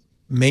any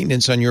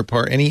maintenance on your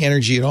part, any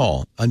energy at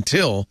all,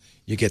 until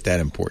you get that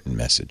important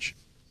message.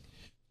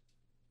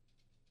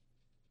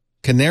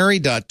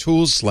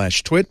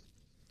 Canary.tools/twit.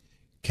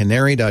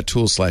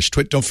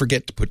 Canary.tools/twit. Don't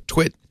forget to put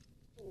twit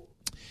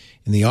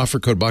in the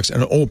offer code box.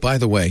 And oh, by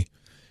the way,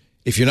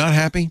 if you're not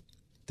happy,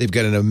 they've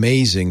got an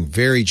amazing,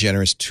 very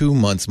generous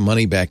 2-month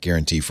money-back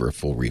guarantee for a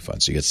full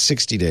refund. So you get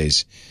 60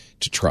 days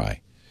to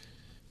try.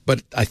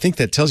 But I think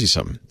that tells you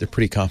something. They're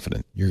pretty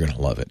confident you're going to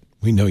love it.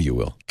 We know you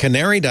will.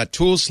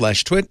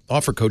 Canary.tools/twit.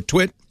 Offer code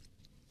twit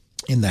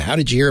in the How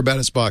Did You Hear About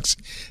Us box.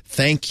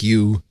 Thank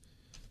you,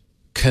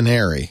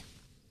 Canary.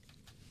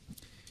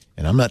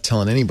 And I'm not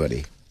telling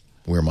anybody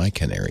where my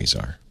canaries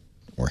are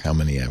or how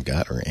many I've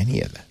got or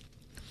any of that.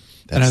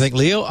 And I think,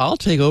 Leo, I'll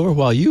take over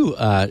while you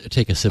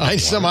take a sip of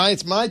water.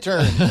 It's my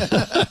turn.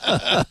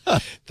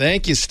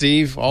 Thank you,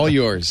 Steve. All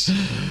yours.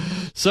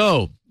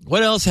 So,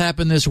 what else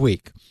happened this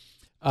week?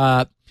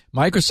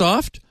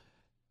 Microsoft,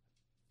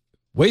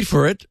 wait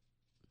for it,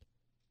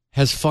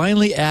 has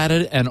finally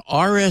added an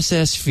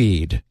RSS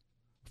feed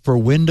for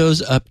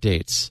Windows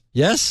updates.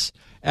 Yes,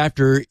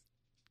 after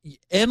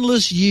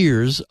endless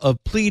years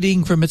of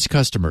pleading from its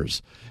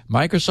customers,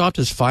 Microsoft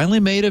has finally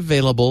made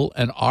available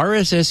an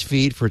RSS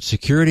feed for its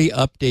security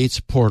updates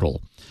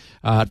portal.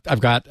 I've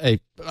got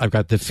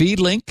the feed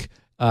link.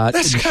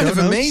 That's kind of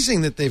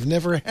amazing that they've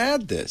never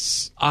had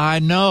this. I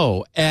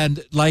know,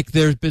 and like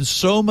there's been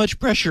so much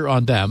pressure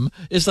on them.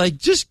 It's like,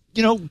 just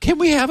can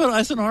we have it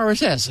as an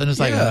RSS? And it's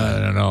like,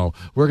 no,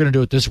 we're going to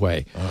do it this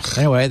way. Ugh.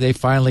 Anyway, they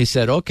finally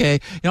said, okay.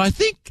 I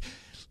think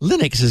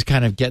Linux is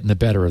kind of getting the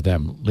better of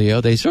them,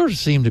 Leo. They sort of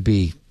seem to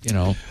be,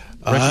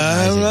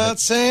 I'm not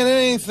saying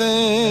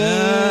anything.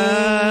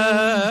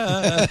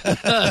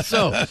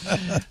 So,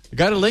 I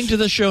got a link to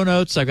the show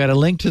notes. I got a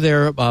link to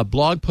their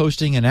blog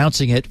posting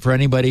announcing it for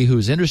anybody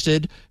who's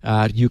interested.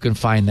 You can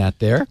find that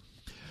there.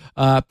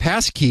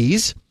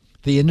 Passkeys,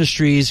 the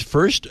industry's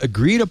first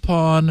agreed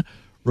upon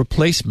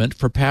replacement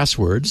for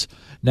passwords,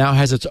 now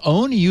has its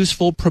own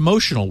useful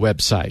promotional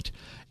website.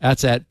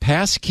 That's at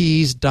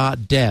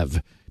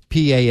passkeys.dev,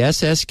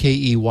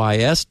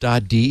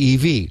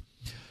 PASSKEYS.dev.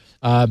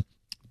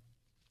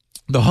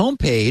 The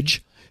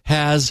homepage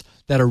has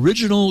that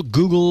original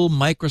Google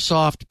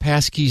Microsoft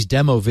Passkeys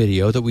demo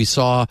video that we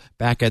saw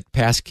back at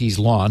Passkeys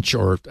launch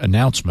or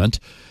announcement.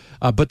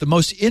 But the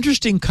most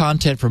interesting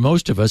content for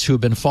most of us who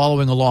have been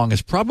following along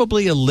is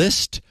probably a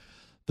list,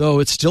 though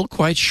it's still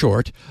quite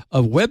short,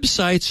 of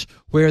websites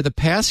where the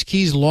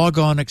Passkeys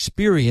logon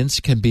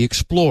experience can be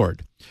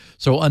explored.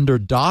 So under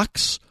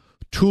Docs,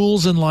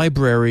 Tools and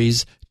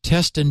Libraries,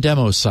 Test and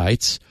Demo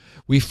sites,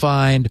 we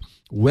find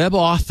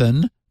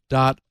WebAuthn.io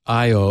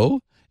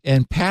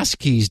and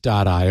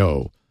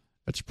Passkeys.io.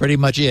 That's pretty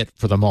much it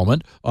for the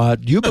moment.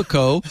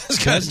 Yubico.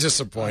 It's kind of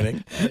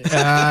disappointing.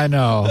 I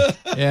know.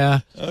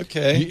 Yeah.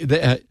 Okay.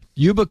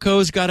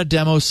 Yubico's got a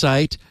demo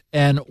site,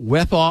 and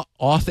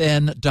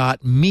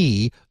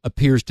WebAuthn.me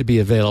appears to be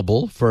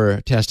available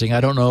for testing.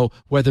 I don't know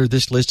whether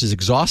this list is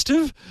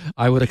exhaustive.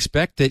 I would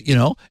expect that,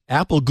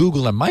 Apple,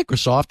 Google, and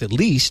Microsoft at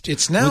least.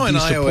 It's now in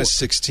iOS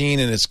 16,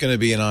 and it's going to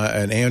be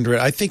an Android.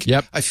 I think.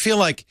 Yep. I feel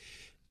like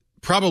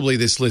probably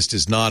this list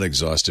is not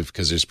exhaustive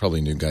because there's probably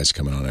new guys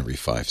coming on every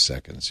 5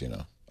 seconds,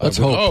 Let's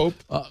hope.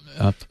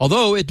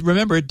 Although,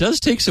 remember, it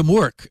does take some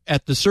work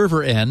at the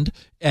server end,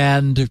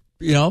 and,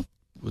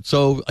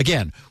 so,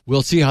 again,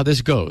 we'll see how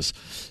this goes.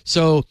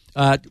 So,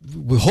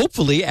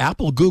 hopefully,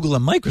 Apple, Google,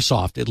 and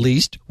Microsoft, at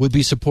least, would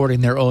be supporting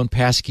their own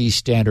passkey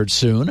standard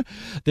soon.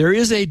 There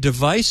is a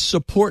device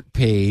support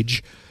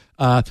page,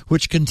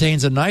 which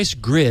contains a nice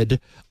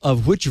grid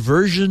of which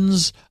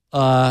versions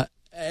of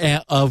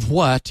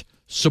what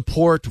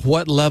support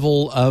what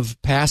level of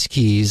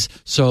passkeys.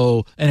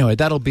 So, anyway,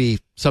 that'll be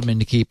something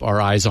to keep our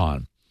eyes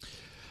on.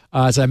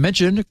 As I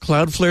mentioned,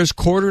 Cloudflare's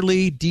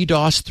quarterly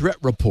DDoS threat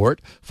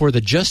report for the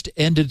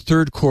just-ended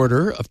third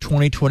quarter of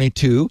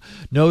 2022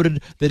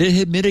 noted that it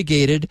had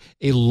mitigated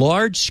a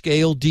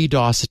large-scale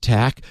DDoS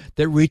attack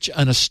that reached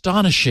an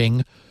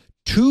astonishing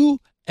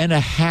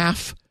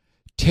 2.5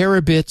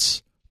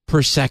 terabits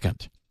per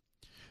second.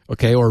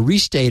 Okay, or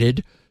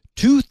restated,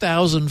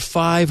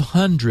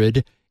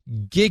 2,500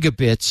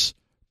 gigabits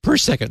per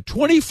second,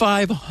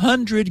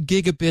 2,500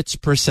 gigabits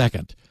per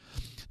second.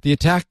 The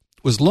attack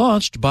was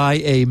launched by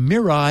a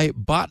Mirai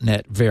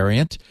botnet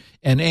variant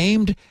and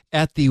aimed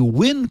at the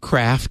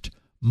Minecraft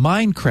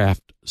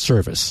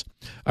service.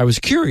 I was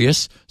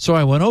curious, so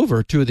I went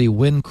over to the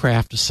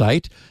Minecraft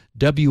site,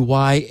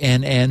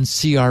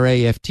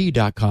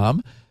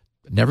 WYNNCRAFT.com.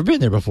 Never been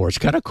there before. It's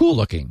kind of cool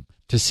looking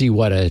to see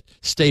what a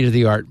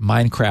state-of-the-art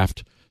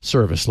Minecraft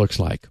service looks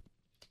like.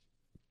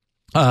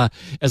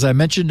 As I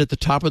mentioned at the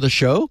top of the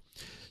show,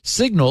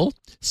 Signal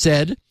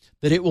said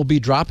that it will be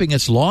dropping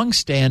its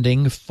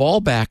long-standing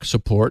fallback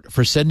support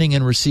for sending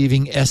and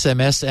receiving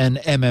SMS and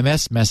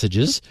MMS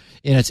messages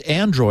in its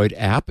Android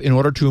app in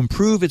order to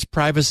improve its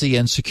privacy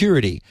and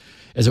security.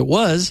 As it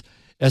was,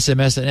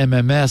 SMS and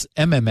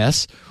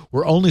MMS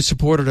were only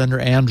supported under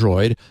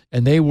Android,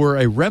 and they were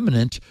a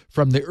remnant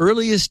from the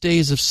earliest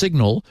days of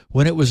Signal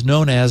when it was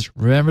known as,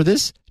 remember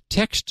this,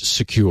 Text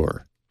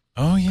Secure.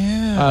 Oh,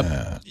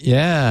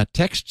 yeah.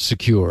 Text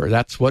Secure.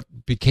 That's what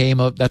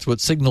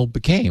Signal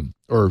became.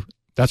 Or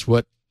that's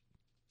what,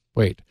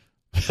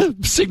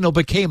 Signal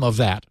became of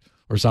that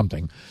or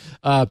something.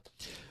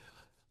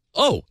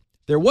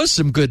 There was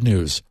some good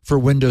news for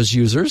Windows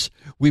users.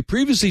 We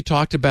previously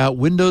talked about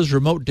Windows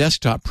Remote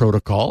Desktop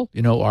Protocol,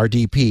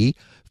 RDP,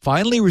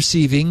 finally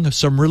receiving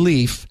some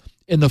relief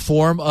in the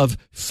form of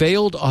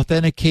failed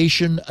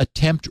authentication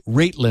attempt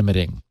rate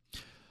limiting.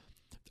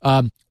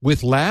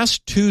 With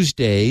last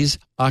Tuesday's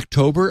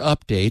October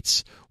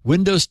updates,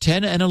 Windows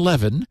 10 and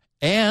 11,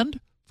 and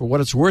for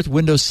what it's worth,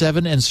 Windows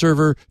 7 and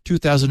Server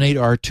 2008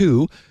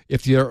 R2,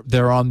 if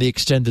they're on the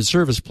extended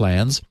service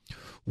plans,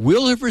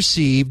 will have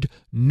received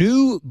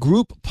new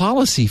group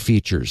policy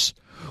features,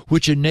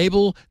 which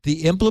enable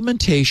the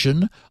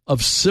implementation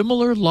of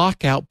similar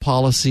lockout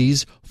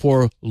policies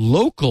for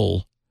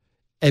local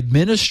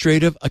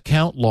administrative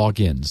account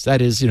logins.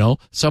 That is,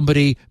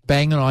 somebody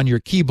banging on your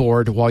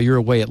keyboard while you're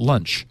away at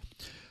lunch.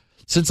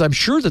 Since I'm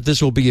sure that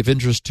this will be of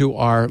interest to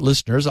our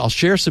listeners, I'll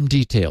share some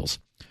details.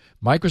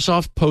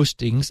 Microsoft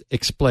postings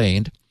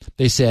explained,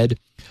 they said,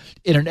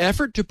 in an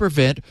effort to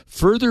prevent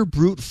further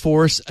brute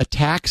force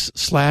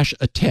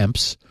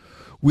attacks/attempts,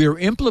 we are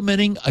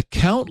implementing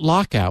account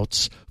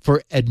lockouts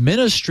for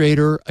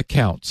administrator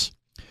accounts.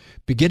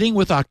 Beginning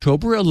with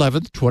October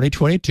 11th,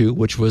 2022,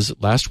 which was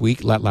last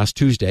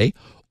Tuesday,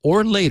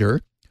 or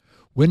later,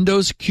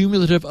 Windows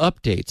cumulative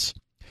updates.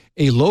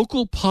 A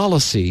local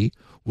policy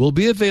will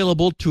be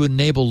available to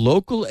enable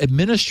local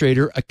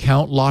administrator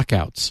account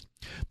lockouts.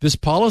 This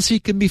policy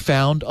can be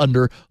found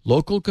under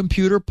Local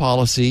Computer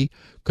Policy,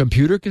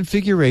 Computer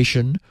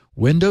Configuration,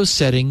 Windows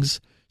Settings,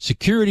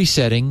 Security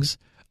Settings,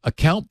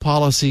 Account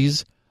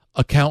Policies,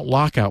 Account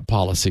Lockout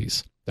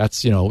Policies.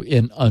 That's,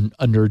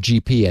 under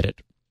GP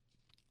Edit.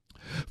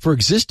 For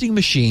existing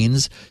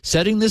machines,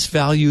 setting this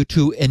value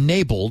to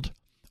enabled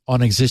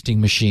on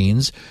existing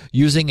machines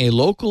using a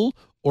local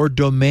or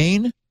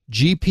domain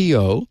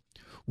GPO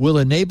will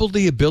enable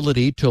the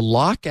ability to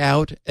lock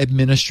out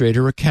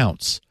administrator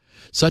accounts.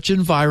 Such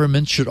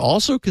environments should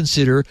also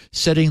consider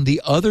setting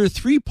the other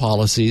three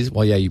policies.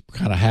 Well, yeah, you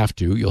kind of have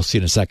to. You'll see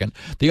in a second.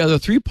 The other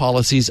three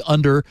policies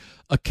under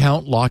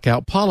account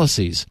lockout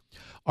policies.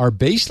 Our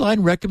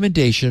baseline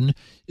recommendation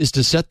is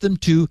to set them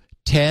to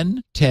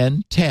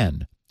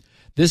 10-10-10.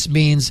 This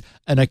means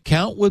an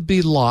account would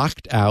be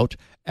locked out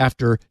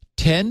after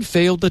 10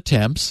 failed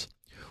attempts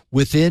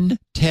within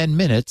 10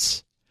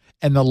 minutes,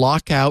 and the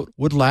lockout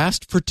would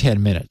last for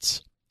 10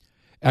 minutes,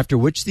 after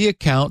which the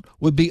account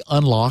would be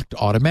unlocked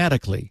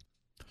automatically.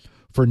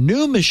 For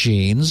new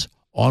machines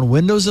on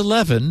Windows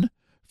 11,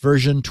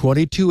 version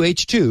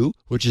 22H2,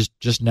 which is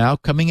just now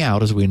coming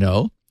out as we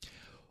know,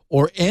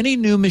 or any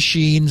new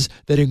machines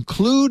that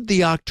include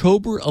the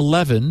October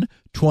 11,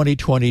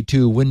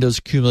 2022 Windows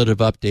cumulative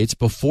updates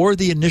before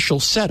the initial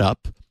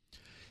setup,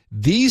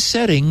 these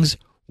settings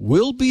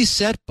will be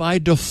set by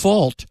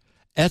default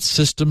at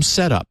system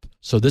setup.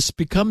 So this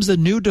becomes the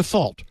new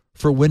default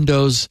for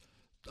Windows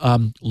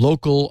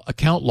local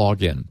account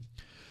login.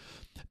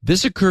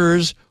 This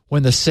occurs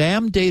when the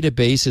SAM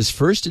database is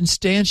first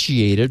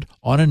instantiated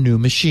on a new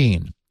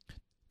machine.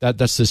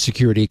 That's the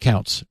security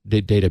accounts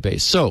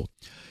database. So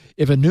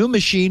if a new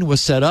machine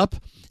was set up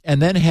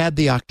and then had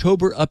the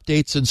October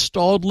updates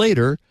installed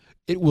later,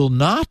 it will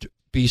not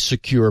be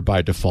secure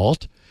by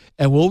default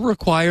and will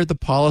require the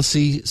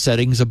policy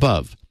settings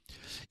above.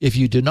 If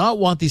you do not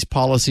want these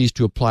policies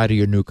to apply to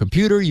your new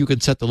computer, you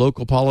can set the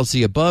local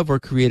policy above or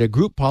create a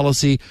group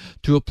policy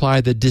to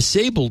apply the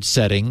disabled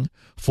setting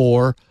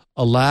for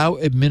allow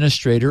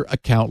administrator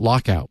account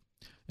lockout.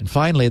 And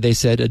finally, they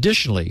said,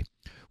 additionally,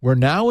 we're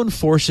now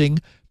enforcing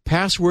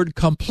password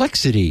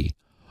complexity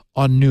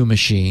on new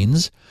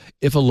machines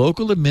if a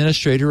local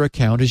administrator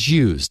account is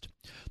used.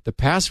 The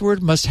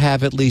password must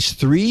have at least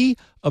 3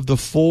 of the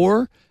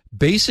 4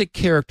 basic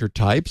character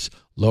types,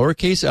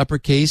 lowercase,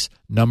 uppercase,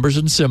 numbers,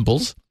 and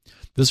symbols.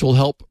 This will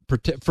help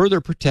further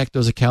protect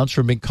those accounts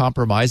from being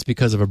compromised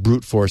because of a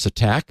brute force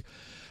attack.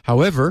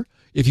 However,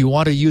 if you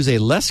want to use a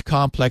less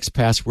complex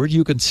password,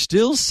 you can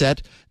still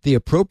set the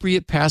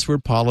appropriate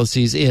password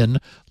policies in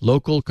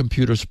Local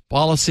Computer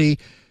Policy,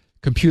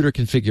 Computer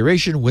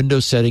Configuration,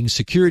 Windows Settings,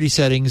 Security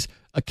Settings,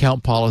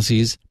 Account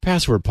Policies,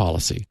 Password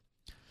Policy.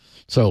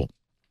 So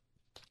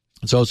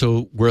it's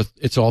also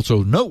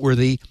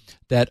noteworthy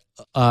that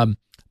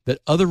that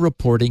other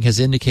reporting has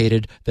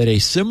indicated that a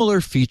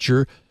similar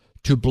feature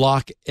to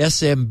block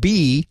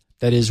SMB,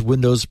 that is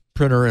Windows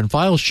printer and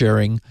file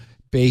sharing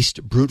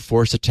based brute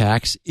force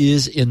attacks,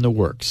 is in the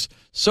works.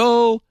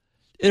 So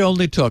it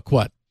only took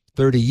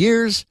 30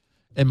 years,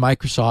 and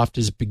Microsoft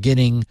is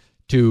beginning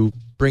to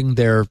bring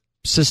their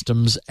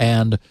systems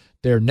and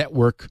their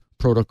network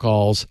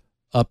protocols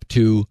up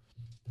to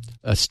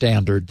a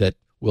standard that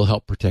will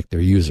help protect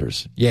their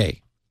users.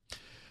 Yay.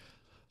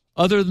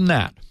 Other than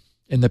that,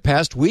 in the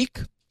past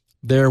week,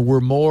 there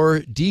were more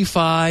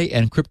DeFi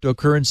and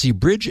cryptocurrency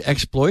bridge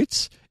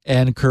exploits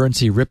and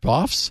currency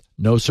ripoffs.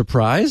 No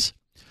surprise.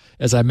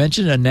 As I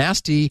mentioned, a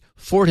nasty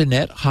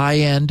Fortinet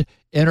high-end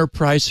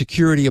enterprise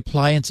security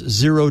appliance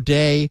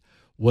 0-day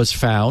was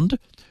found.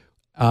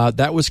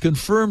 That was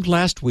confirmed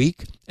last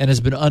week and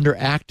has been under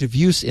active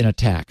use in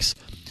attacks.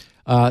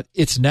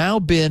 It's now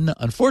been,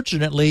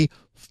 unfortunately,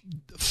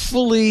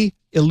 fully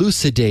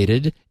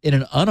elucidated in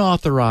an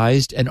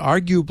unauthorized and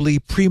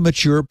arguably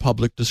premature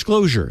public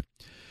disclosure.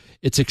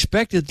 It's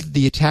expected that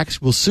the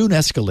attacks will soon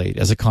escalate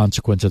as a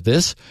consequence of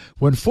this.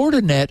 When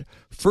Fortinet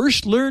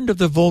first learned of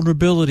the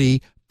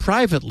vulnerability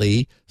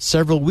privately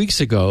several weeks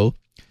ago,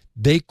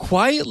 they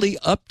quietly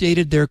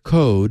updated their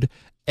code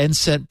and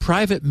sent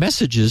private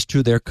messages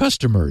to their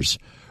customers,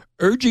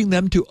 urging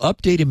them to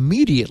update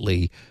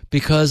immediately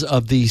because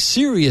of the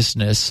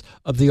seriousness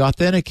of the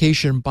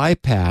authentication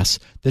bypass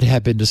that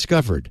had been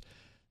discovered.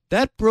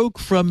 That broke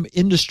from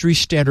industry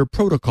standard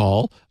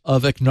protocol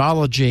of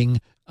acknowledging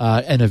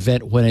an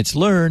event when it's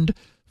learned.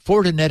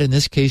 Fortinet, in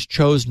this case,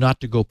 chose not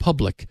to go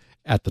public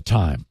at the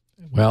time.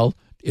 Well,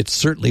 it's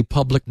certainly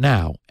public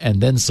now, and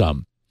then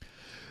some.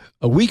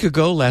 A week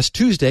ago, last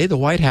Tuesday, the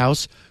White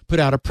House put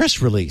out a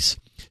press release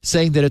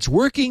saying that it's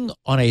working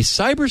on a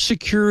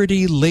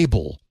cybersecurity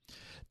label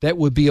that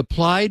would be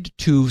applied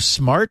to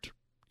smart,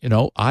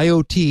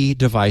 IoT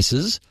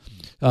devices,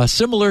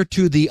 similar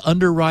to the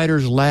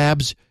Underwriters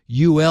Labs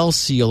UL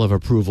seal of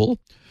approval,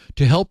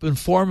 to help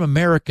inform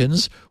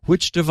Americans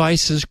which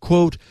devices,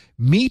 quote,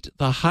 meet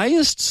the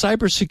highest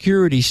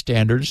cybersecurity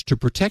standards to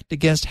protect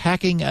against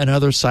hacking and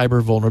other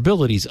cyber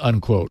vulnerabilities,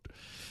 unquote.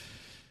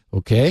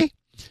 Okay.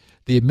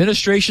 The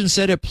administration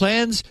said it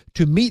plans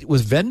to meet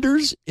with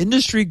vendors,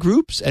 industry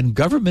groups, and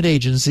government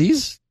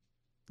agencies,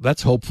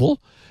 that's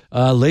hopeful,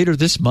 later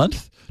this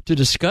month to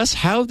discuss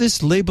how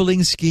this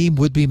labeling scheme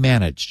would be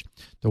managed.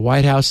 The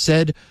White House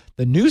said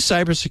the new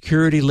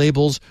cybersecurity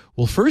labels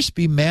will first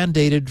be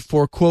mandated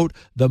for, quote,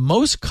 the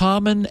most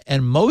common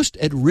and most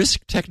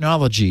at-risk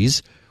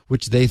technologies,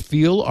 which they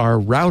feel are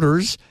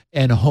routers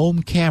and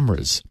home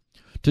cameras,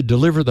 to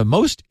deliver the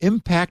most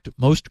impact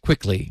most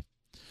quickly.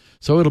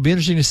 So it'll be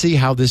interesting to see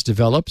how this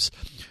develops.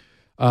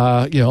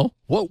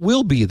 What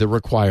will be the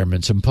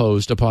requirements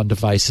imposed upon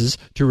devices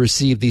to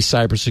receive these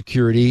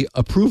cybersecurity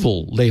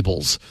approval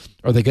labels?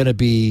 Are they going to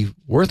be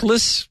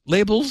worthless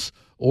labels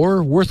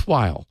or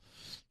worthwhile?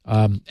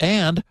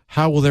 And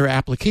how will their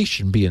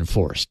application be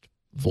enforced?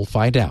 We'll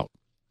find out.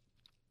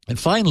 And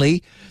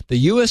finally, the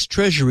U.S.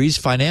 Treasury's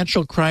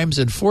Financial Crimes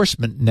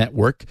Enforcement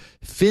Network,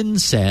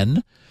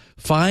 FinCEN,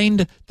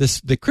 fined the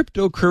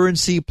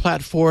cryptocurrency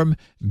platform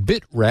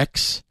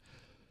Bitrex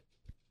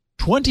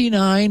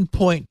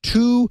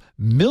 $29.2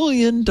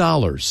 million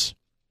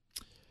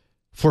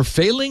for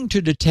failing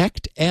to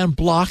detect and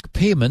block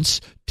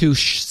payments to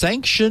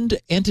sanctioned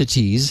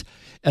entities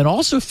and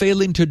also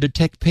failing to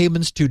detect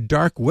payments to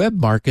dark web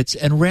markets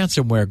and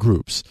ransomware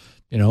groups,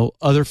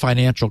 other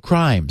financial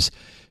crimes.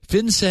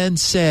 FinCEN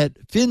said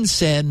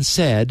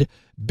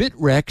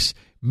Bitrex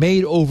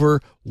made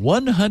over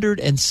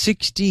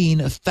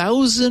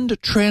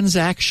 116,000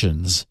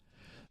 transactions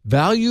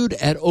valued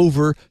at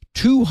over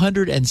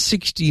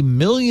 $260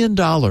 million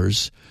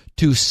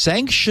to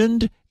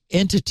sanctioned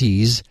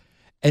entities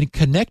and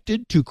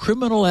connected to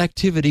criminal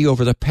activity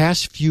over the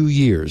past few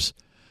years.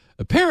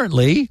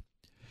 Apparently,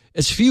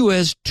 as few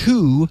as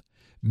 2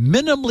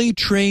 minimally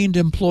trained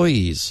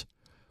employees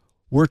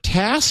were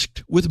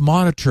tasked with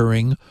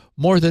monitoring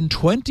more than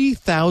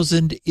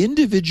 20,000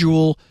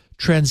 individual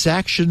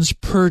transactions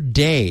per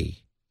day.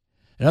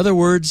 In other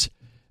words,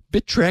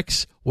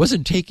 Bitrex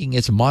wasn't taking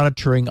its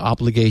monitoring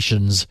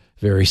obligations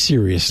very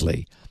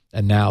seriously,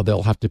 and now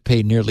they'll have to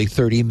pay nearly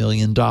 $30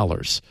 million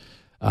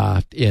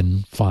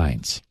in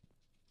fines.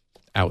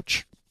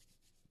 Ouch.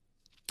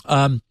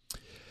 I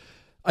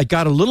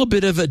got a little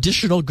bit of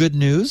additional good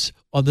news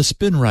on the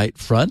SpinRite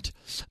front.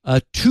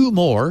 2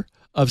 more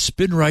of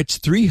SpinRite's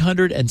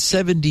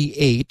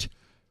 378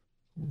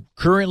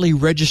 currently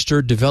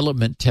registered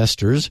development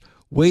testers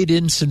weighed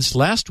in since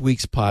last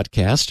week's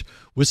podcast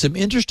with some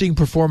interesting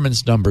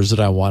performance numbers that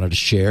I wanted to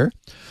share.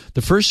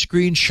 The first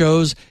screen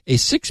shows a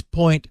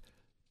 6.0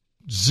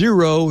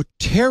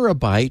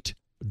 terabyte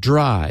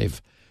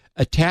drive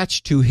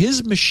attached to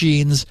his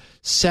machine's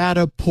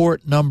SATA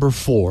port number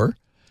 4,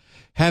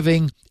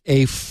 having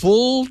a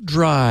full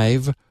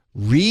drive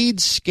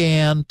read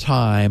scan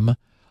time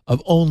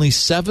of only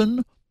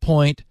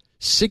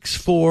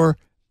 7.64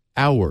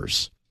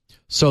 hours.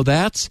 So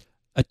that's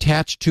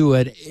attached to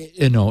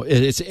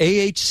it's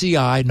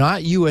AHCI,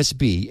 not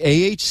USB,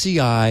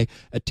 AHCI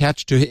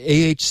attached to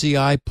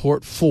AHCI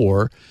port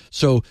 4.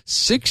 So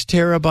 6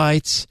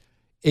 terabytes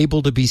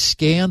able to be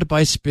scanned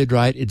by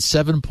SpinRite in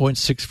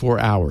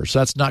 7.64 hours. So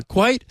that's not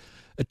quite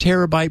a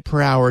terabyte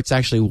per hour. It's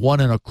actually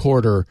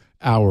 1.25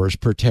 hours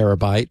per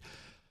terabyte,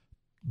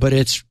 but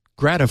it's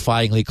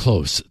gratifyingly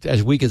close.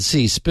 As we can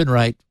see,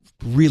 SpinRite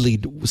really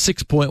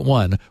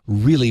 6.1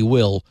 really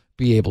will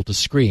be able to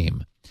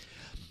scream.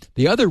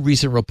 The other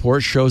recent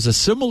report shows a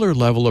similar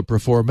level of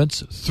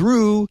performance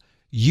through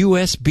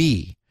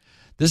USB.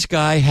 This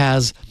guy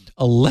has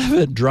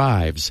 11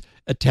 drives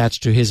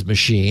attached to his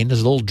machine.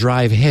 It's a little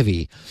drive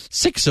heavy.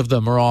 6 of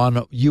them are on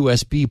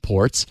USB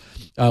ports.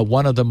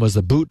 One of them was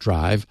the boot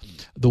drive.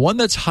 The one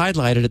that's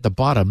highlighted at the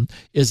bottom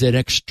is an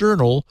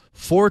external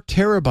 4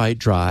 terabyte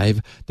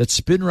drive that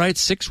SpinRite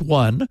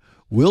 6.1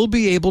 will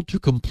be able to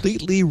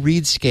completely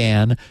read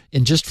scan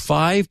in just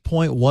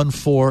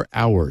 5.14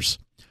 hours.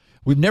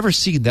 We've never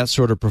seen that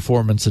sort of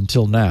performance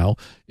until now.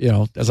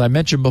 As I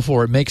mentioned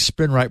before, it makes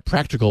SpinRite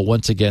practical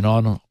once again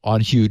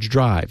on huge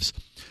drives.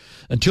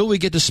 Until we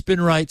get to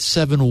SpinRite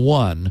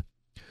 7.1,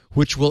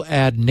 which will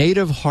add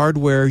native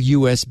hardware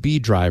USB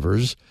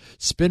drivers,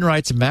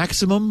 SpinRite's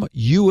maximum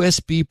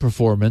USB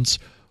performance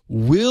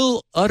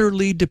will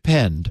utterly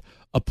depend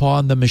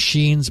upon the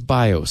machine's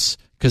BIOS,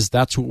 because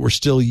that's what we're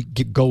still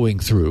going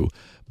through.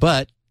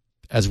 But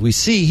as we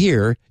see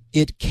here,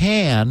 it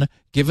can,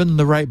 given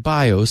the right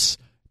BIOS,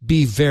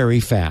 be very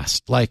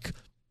fast, like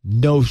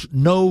no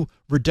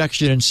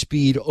reduction in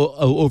speed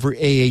over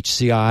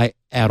AHCI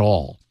at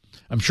all.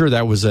 I'm sure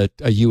that was a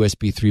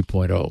USB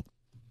 3.0.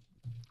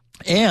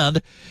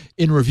 And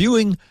in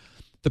reviewing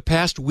the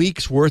past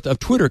week's worth of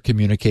Twitter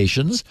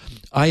communications,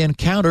 I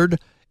encountered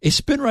a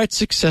SpinRite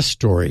success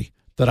story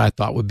that I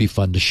thought would be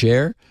fun to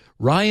share.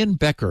 Ryan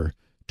Becker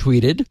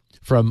tweeted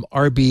from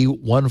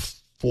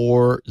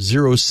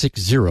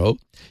RB14060.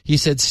 He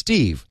said,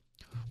 "Steve,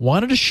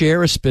 wanted to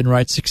share a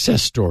SpinRite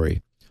success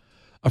story.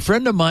 A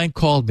friend of mine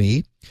called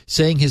me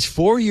saying his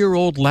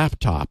 4-year-old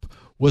laptop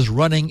was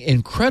running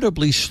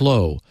incredibly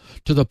slow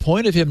to the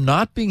point of him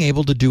not being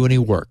able to do any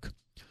work.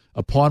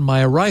 Upon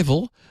my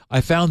arrival,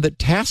 I found that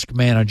Task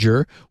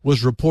Manager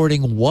was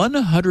reporting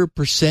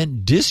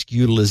 100% disk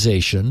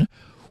utilization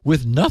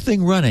with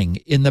nothing running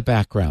in the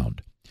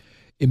background.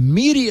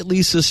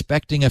 Immediately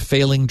suspecting a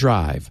failing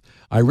drive,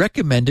 I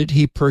recommended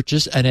he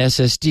purchase an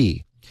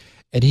SSD,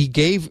 and he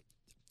gave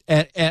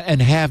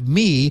and have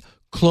me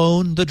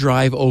clone the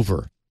drive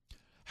over.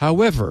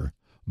 However,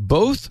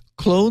 both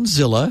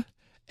CloneZilla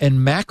and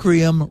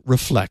Macrium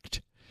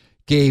Reflect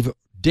gave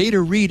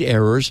data read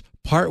errors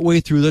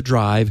partway through the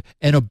drive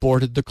and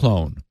aborted the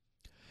clone.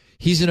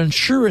 He's an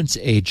insurance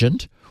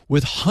agent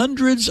with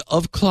hundreds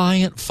of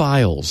client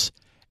files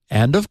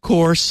and, of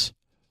course,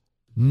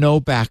 no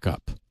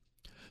backup.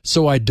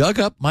 So I dug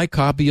up my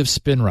copy of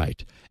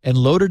SpinRite and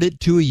loaded it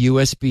to a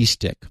USB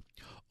stick,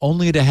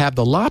 only to have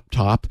the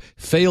laptop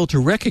fail to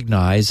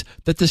recognize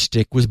that the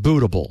stick was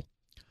bootable.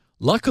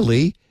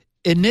 Luckily,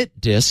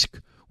 initdisk,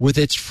 with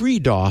its free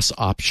DOS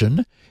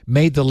option,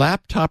 made the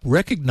laptop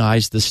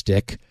recognize the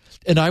stick,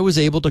 and I was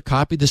able to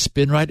copy the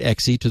SpinRite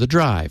exe to the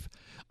drive.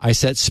 I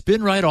set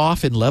SpinRite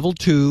off in level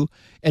 2,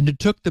 and it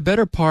took the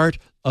better part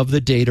of the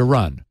day to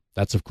run.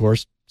 That's, of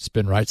course,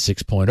 SpinRite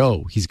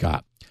 6.0 he's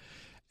got.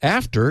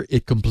 After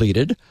it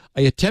completed,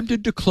 I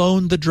attempted to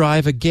clone the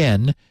drive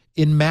again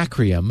in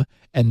Macrium,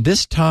 and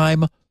this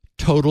time,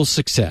 total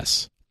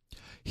success.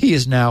 He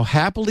is now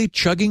happily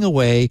chugging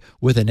away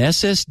with an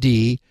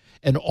SSD,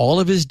 and all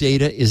of his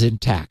data is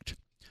intact.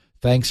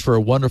 Thanks for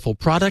a wonderful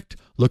product.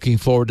 Looking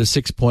forward to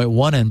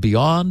 6.1 and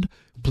beyond.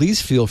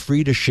 Please feel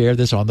free to share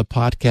this on the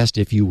podcast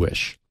if you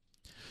wish."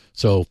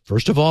 So,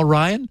 first of all,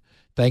 Ryan,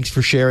 thanks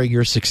for sharing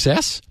your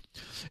success.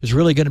 It's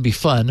really going to be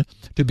fun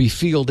to be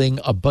fielding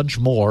a bunch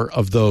more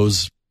of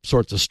those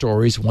sorts of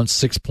stories once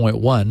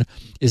 6.1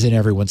 is in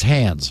everyone's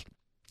hands.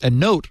 And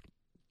note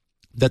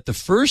that the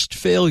first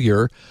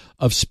failure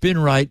of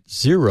SpinRite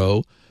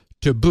 0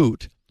 to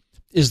boot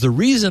is the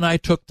reason I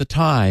took the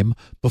time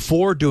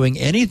before doing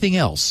anything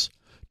else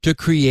to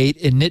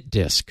create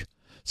initdisk.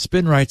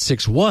 SpinRite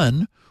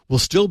 6.1 will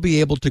still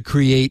be able to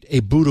create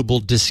a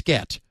bootable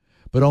diskette,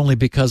 but only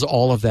because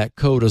all of that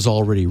code is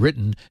already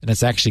written, and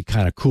it's actually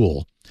kind of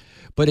cool.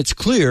 But it's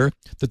clear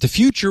that the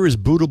future is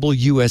bootable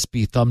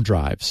USB thumb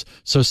drives.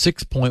 So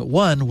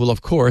 6.1 will,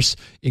 of course,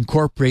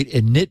 incorporate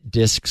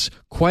initdisk's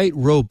quite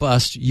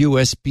robust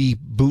USB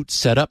boot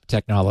setup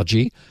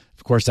technology.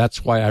 Of course,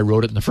 that's why I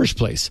wrote it in the first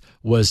place,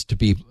 was to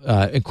be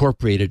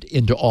incorporated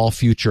into all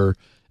future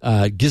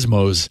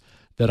gizmos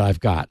that I've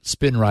got,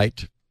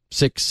 SpinRite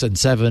 6 and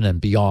 7 and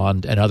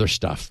beyond and other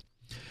stuff.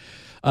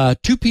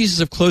 2 pieces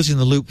of closing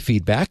the loop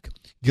feedback.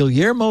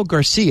 Guillermo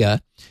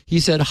Garcia,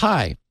 he said,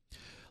 "Hi.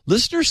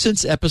 Listener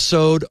since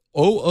episode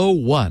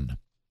 001.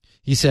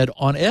 He said,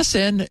 on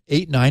SN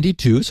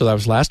 892, so that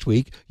was last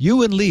week,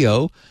 you and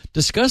Leo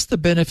discussed the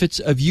benefits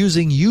of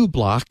using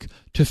uBlock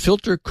to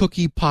filter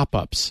cookie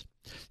pop-ups.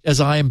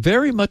 As I am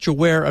very much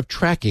aware of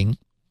tracking,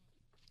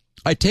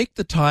 I take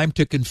the time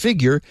to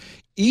configure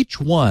each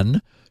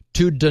one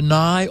to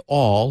deny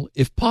all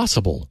if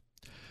possible.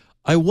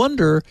 I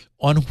wonder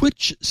on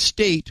which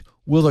state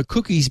will the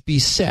cookies be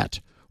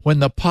set when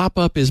the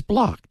pop-up is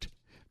blocked.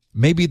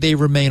 Maybe they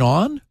remain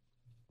on?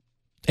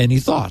 Any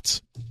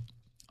thoughts?"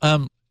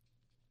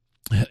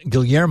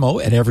 Guillermo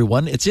and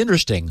everyone, it's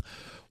interesting.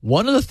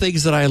 one of the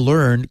things that I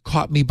learned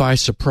caught me by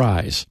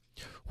surprise,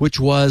 which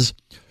was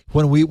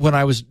when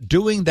I was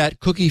doing that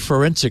cookie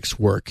forensics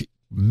work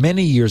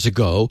many years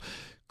ago,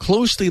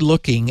 closely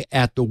looking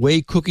at the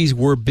way cookies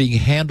were being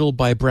handled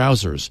by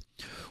browsers.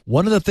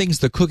 One of the things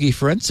the cookie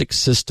forensics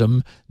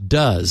system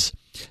does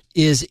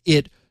is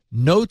it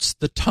notes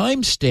the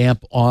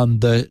timestamp on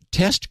the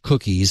test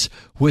cookies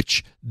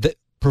which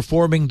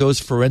performing those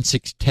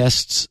forensic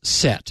tests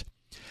set.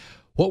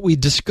 What we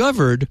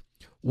discovered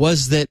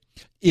was that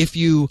if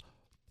you,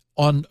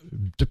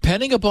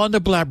 depending upon the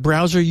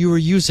browser you were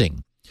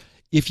using,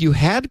 if you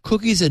had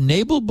cookies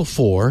enabled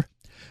before,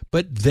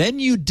 but then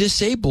you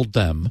disabled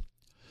them,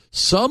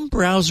 some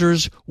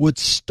browsers would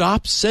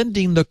stop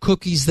sending the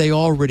cookies they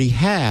already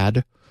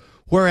had,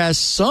 whereas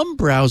some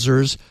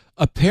browsers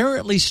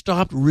apparently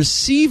stopped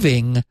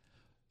receiving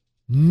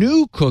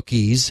new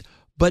cookies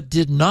but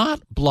did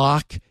not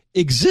block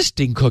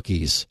existing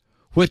cookies,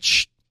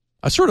 which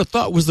I sort of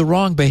thought was the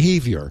wrong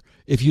behavior.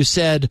 If you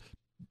said,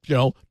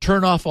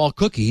 turn off all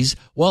cookies,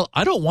 well,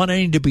 I don't want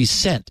any to be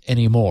sent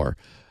anymore.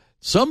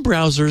 Some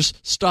browsers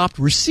stopped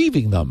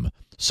receiving them.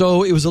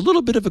 So it was a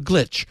little bit of a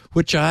glitch,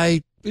 which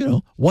I,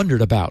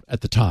 wondered about at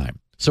the time.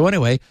 So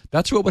anyway,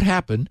 that's what would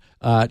happen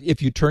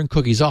if you turn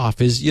cookies off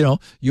is,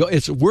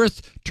 it's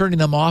worth turning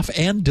them off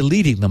and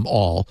deleting them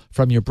all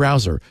from your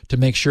browser to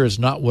make sure it's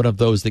not one of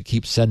those that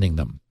keeps sending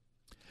them.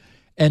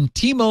 And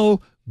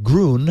Timo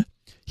Grun,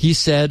 he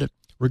said,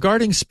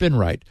 regarding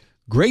SpinRite,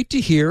 great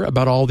to hear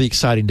about all the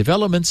exciting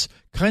developments,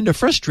 kind of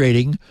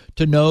frustrating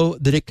to know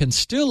that it can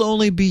still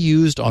only be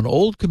used on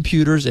old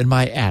computers in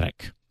my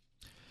attic.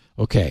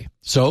 Okay,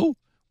 so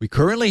we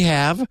currently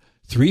have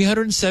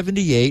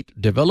 378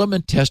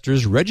 development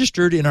testers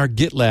registered in our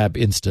GitLab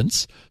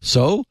instance.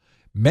 So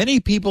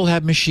many people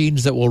have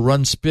machines that will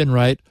run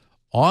SpinRite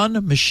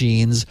on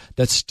machines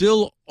that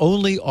still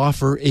only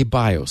offer a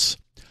BIOS.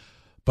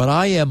 But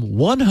I am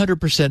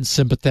 100%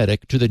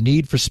 sympathetic to the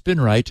need for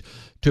SpinRite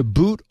to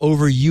boot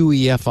over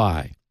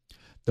UEFI.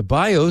 The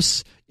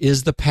BIOS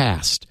is the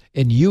past,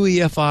 and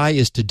UEFI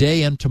is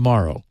today and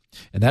tomorrow.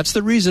 And that's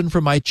the reason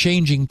for my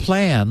changing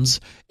plans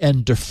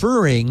and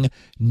deferring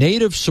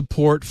native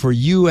support for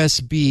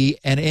USB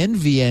and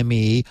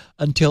NVMe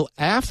until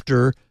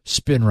after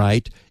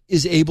SpinRite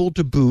is able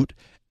to boot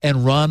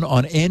and run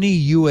on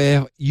any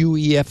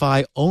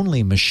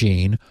UEFI-only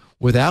machine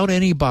without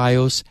any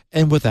BIOS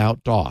and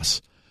without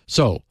DOS.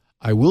 So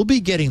I will be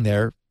getting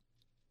there,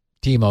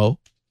 Timo,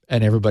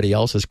 and everybody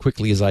else as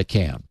quickly as I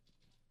can.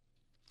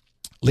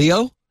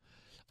 Leo,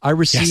 I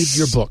received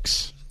your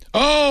books.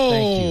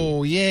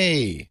 Oh,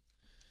 yay.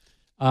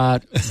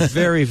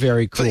 Very,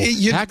 very cool.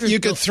 You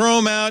could throw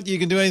them out. You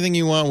can do anything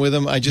you want with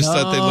them. I just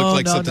thought they looked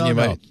like something you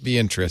might be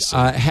interested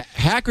in.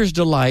 Hacker's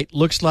Delight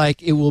looks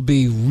like it will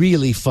be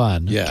really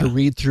fun to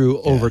read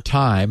through over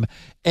time.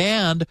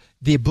 And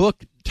the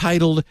book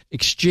titled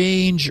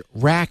Exchange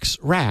Racks,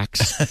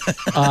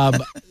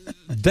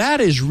 that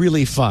is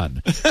really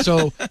fun.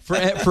 So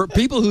for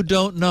people who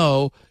don't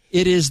know,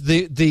 it is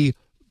the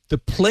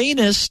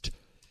plainest,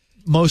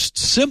 most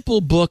simple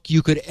book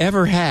you could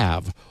ever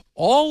have.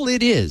 All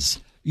it is,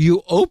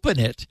 you open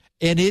it,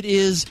 and it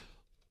is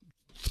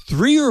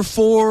 3 or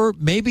 4,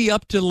 maybe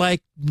up to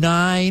like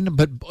 9,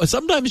 but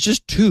sometimes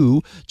just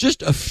 2,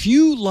 just a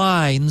few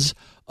lines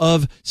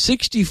of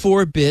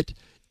 64-bit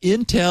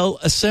Intel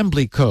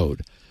assembly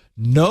code.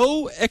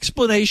 No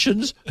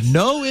explanations,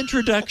 no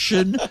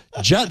introduction,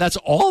 that's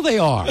all they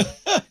are.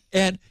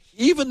 And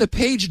even the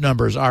page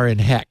numbers are in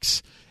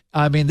hex.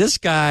 I mean, this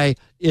guy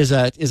is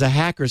a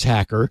hacker's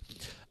hacker.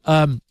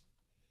 And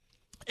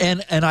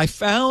I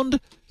found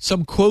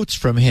some quotes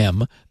from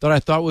him that I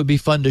thought would be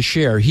fun to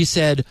share. He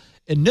said,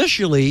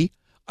 initially,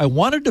 I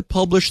wanted to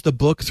publish the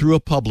book through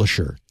a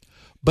publisher,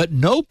 but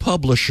no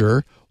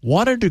publisher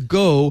wanted to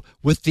go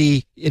with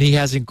the, and he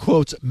has in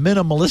quotes,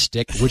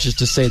 minimalistic, which is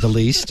to say the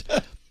least,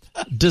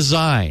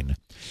 design.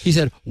 He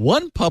said,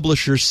 one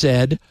publisher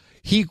said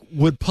he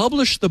would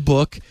publish the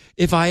book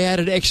if I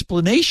added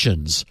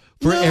explanations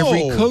for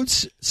every code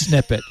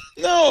snippet.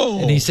 No.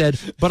 And he said,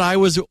 but I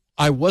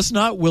was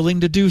not willing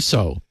to do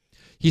so.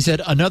 He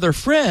said, another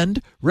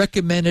friend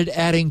recommended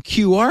adding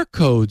QR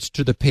codes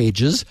to the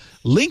pages,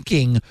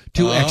 linking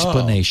to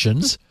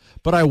explanations,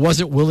 but I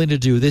wasn't willing to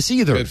do this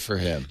either. Good for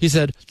him. He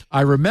said,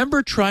 I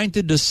remember trying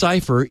to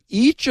decipher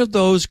each of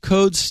those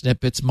code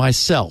snippets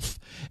myself.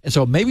 And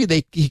so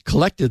maybe he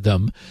collected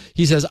them.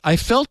 He says, I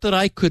felt that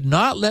I could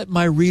not let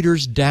my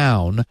readers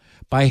down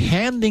by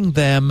handing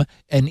them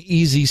an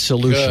easy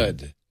solution.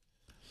 Good.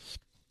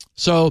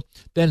 So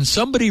then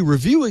somebody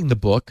reviewing the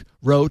book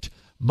wrote,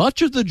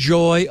 much of the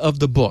joy of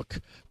the book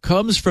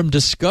comes from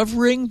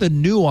discovering the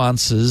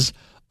nuances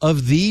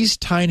of these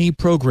tiny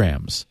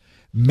programs.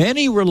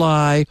 Many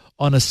rely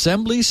on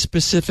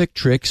assembly-specific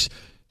tricks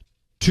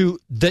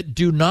that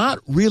do not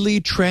really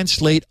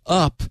translate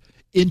up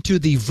into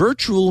the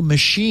virtual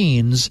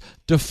machines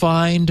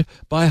defined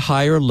by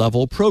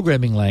higher-level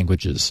programming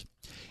languages.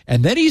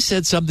 And then he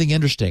said something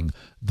interesting.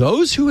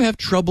 Those who have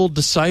trouble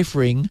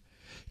deciphering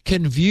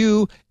can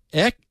view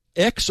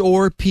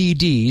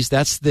XORPDs,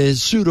 that's the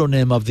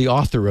pseudonym of the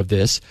author of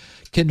this,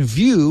 can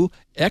view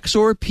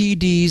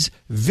XORPD's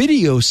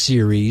video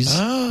series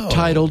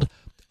titled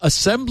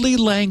Assembly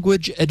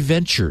Language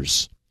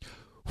Adventures,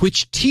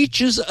 which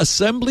teaches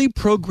assembly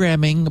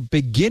programming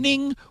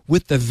beginning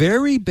with the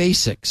very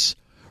basics,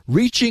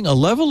 reaching a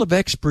level of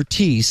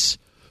expertise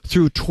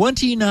through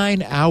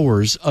 29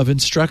 hours of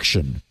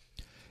instruction.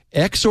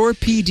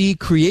 XORPD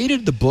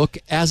created the book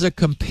as a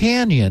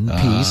companion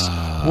piece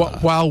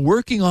while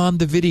working on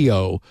the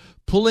video,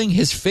 pulling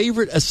his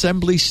favorite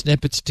assembly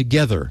snippets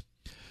together.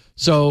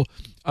 So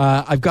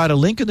I've got a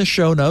link in the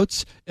show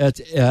notes at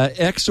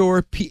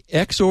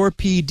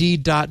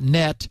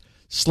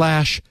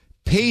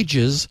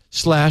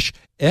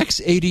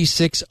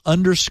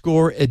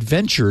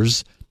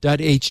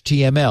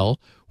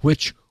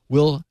which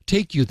will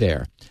take you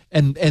there.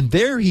 And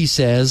there he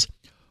says,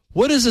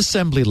 what is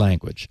assembly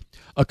language?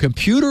 A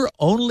computer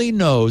only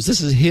knows,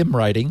 this is him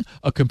writing,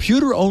 a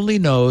computer only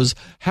knows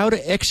how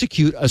to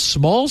execute a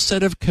small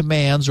set of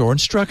commands or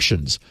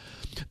instructions.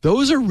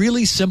 Those are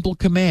really simple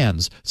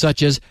commands,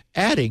 such as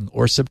adding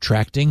or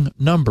subtracting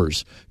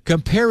numbers,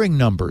 comparing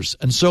numbers,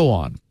 and so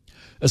on.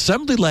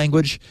 Assembly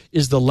language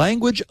is the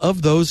language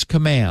of those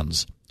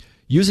commands.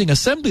 Using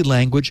assembly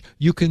language,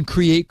 you can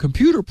create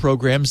computer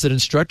programs that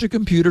instruct a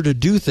computer to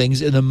do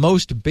things in the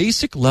most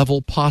basic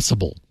level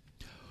possible.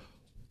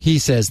 He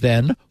says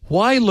then,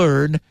 why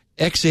learn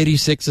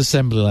x86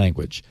 assembly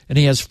language? And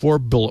he has 4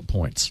 bullet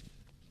points.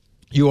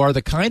 You are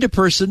the kind of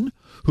person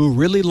who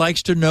really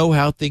likes to know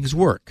how things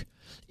work.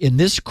 In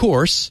this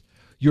course,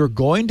 you're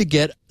going to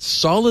get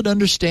solid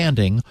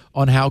understanding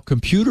on how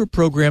computer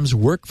programs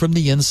work from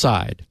the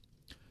inside.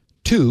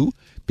 2,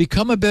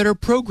 become a better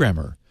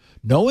programmer.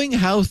 Knowing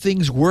how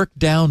things work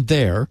down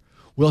there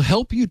will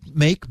help you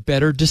make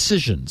better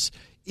decisions,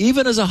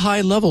 even as a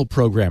high-level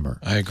programmer.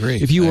 I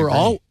agree. If you were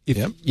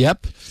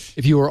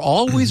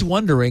always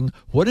wondering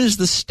what is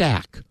the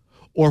stack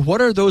or what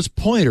are those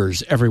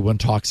pointers everyone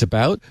talks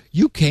about,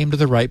 you came to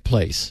the right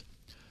place.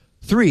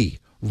 3,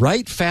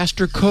 write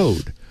faster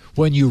code.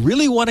 When you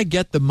really want to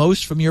get the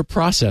most from your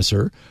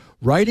processor,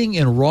 writing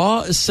in raw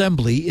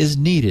assembly is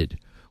needed.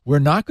 We're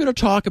not going to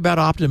talk about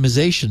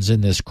optimizations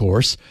in this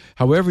course.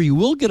 However, you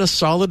will get a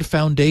solid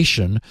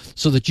foundation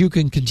so that you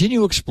can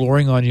continue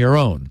exploring on your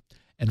own.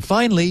 And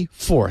finally,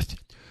 4th,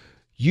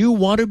 you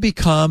want to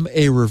become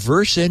a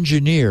reverse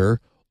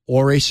engineer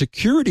or a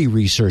security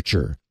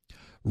researcher.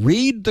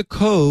 Read the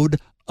code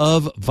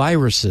of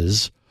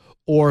viruses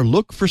or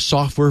look for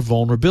software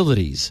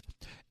vulnerabilities.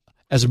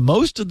 As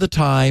most of the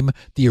time,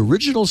 the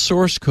original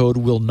source code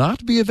will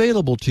not be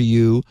available to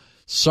you,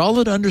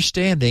 solid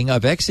understanding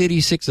of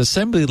x86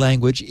 assembly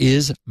language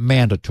is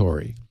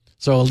mandatory.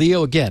 So,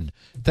 Leo, again,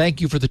 thank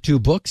you for the 2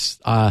 books.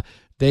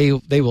 They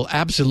will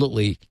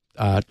absolutely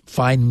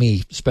find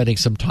me spending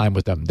some time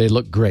with them. They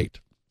look great.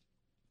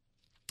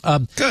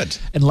 Good.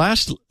 And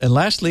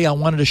lastly, I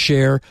wanted to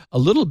share a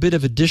little bit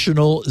of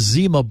additional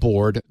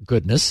ZimaBoard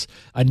goodness.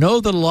 I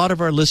know that a lot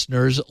of our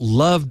listeners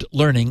loved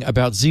learning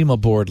about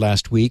ZimaBoard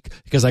last week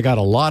because I got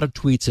a lot of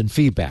tweets and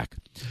feedback.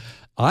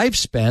 I've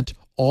spent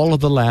all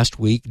of the last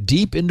week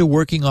deep into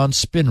working on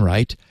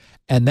SpinRite,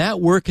 and that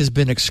work has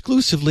been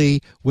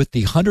exclusively with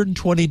the $120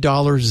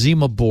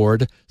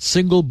 ZimaBoard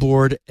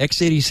single-board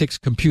x86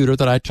 computer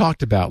that I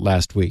talked about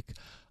last week.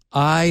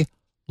 I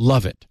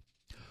love it.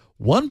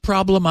 One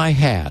problem I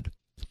had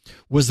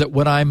was that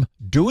when I'm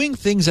doing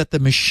things at the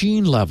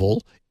machine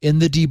level in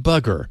the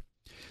debugger,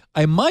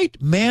 I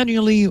might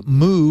manually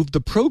move the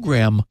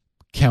program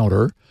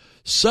counter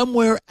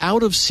somewhere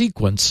out of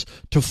sequence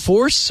to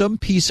force some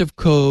piece of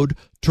code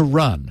to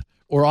run.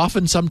 Or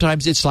often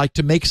sometimes it's like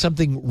to make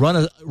something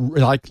run,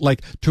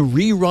 like to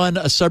rerun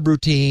a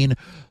subroutine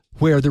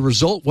where the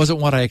result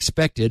wasn't what I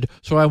expected,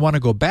 so I want to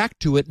go back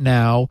to it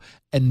now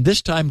and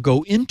this time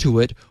go into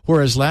it,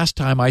 whereas last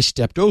time I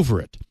stepped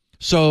over it.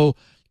 So,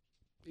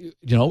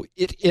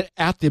 it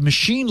at the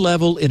machine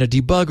level in a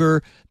debugger,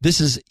 this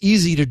is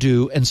easy to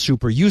do and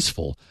super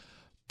useful.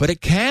 But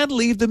it can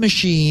leave the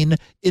machine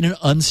in an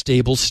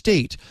unstable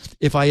state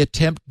if I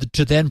attempt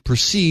to then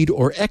proceed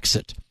or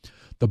exit.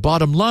 The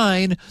bottom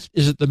line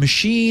is that the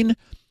machine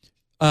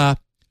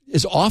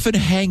is often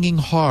hanging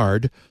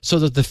hard so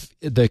that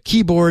the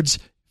keyboard's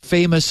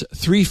famous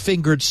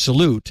 3-fingered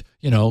salute,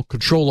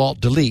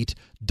 Control-Alt-Delete,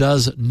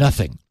 does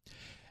nothing.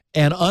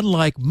 And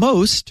unlike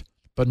most,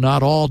 but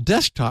not all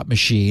desktop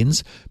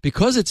machines,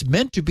 because it's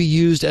meant to be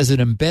used as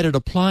an embedded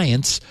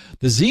appliance,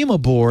 the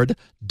ZimaBoard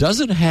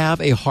doesn't have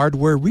a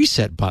hardware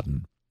reset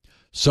button.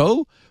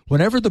 So,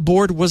 whenever the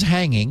board was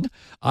hanging,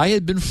 I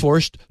had been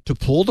forced to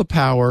pull the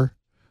power,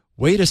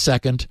 wait a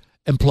second,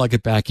 and plug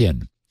it back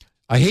in.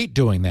 I hate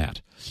doing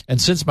that. And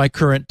since my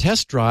current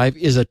test drive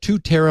is a 2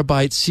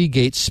 terabyte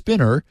Seagate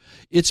spinner,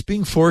 it's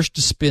being forced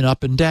to spin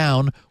up and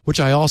down, which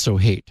I also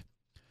hate.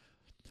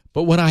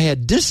 But when I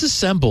had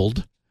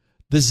disassembled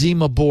the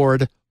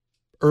ZimaBoard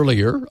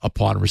earlier,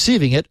 upon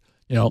receiving it,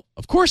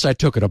 of course I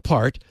took it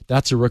apart.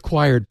 That's a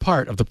required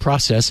part of the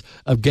process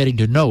of getting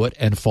to know it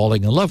and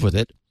falling in love with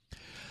it.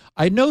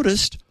 I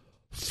noticed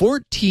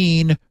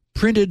 14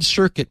 printed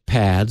circuit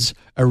pads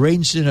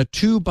arranged in a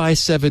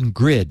 2x7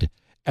 grid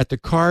at the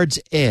card's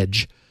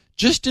edge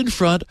just in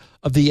front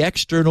of the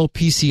external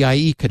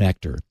PCIe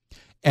connector.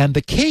 And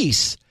the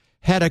case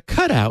had a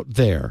cutout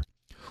there,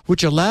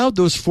 which allowed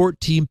those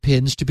 14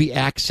 pins to be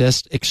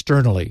accessed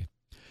externally.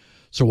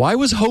 So I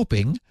was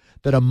hoping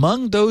that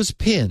among those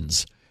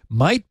pins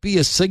might be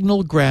a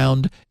signal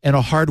ground and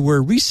a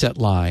hardware reset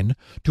line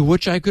to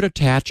which I could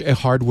attach a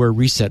hardware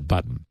reset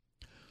button.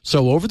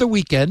 So over the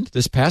weekend,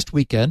 this past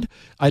weekend,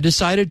 I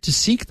decided to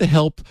seek the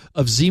help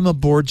of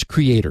ZimaBoard's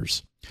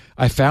creators.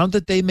 I found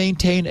that they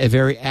maintain a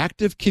very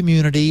active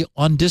community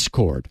on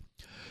Discord.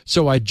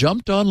 So I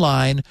jumped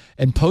online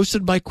and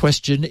posted my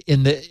question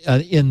in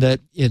the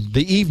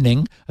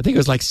evening, I think it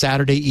was like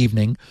Saturday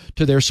evening,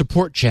 to their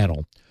support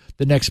channel.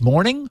 The next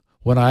morning,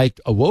 when I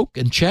awoke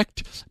and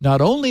checked,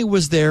 not only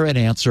was there an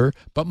answer,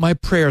 but my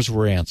prayers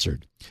were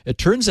answered. It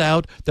turns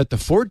out that the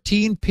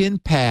 14-pin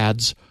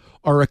pads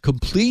are a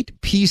complete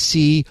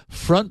PC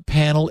front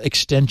panel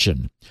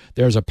extension.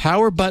 There's a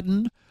power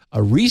button,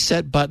 a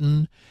reset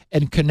button,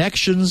 and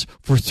connections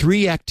for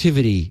 3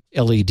 activity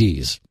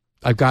LEDs.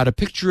 I've got a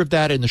picture of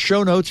that in the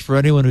show notes for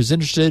anyone who's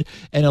interested,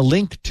 and a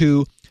link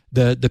to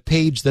the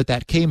page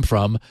that came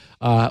from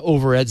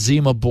over at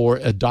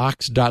ZimaBoard,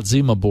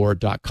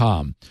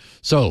 docs.zimaboard.com.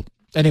 So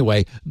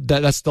anyway,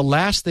 that's the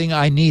last thing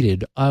I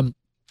needed.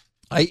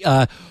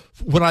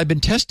 When I've been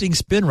testing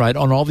SpinRite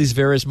on all these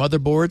various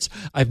motherboards,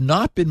 I've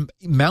not been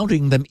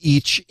mounting them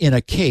each in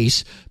a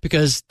case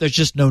because there's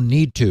just no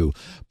need to.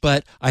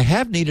 But I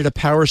have needed a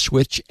power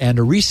switch and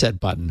a reset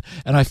button.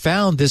 And I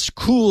found this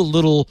cool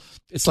little,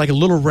 it's like a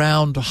little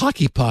round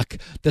hockey puck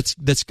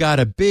that's got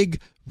a big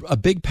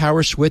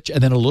power switch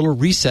and then a little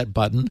reset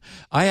button.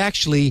 I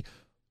actually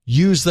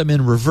use them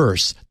in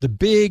reverse. The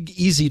big,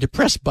 easy to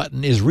press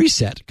button is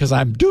reset because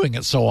I'm doing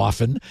it so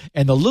often,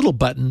 and the little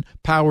button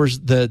powers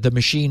the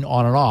machine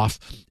on and off.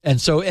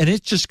 And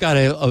it's just got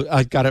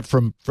I got it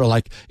for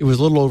like, it was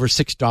a little over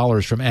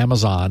 $6 from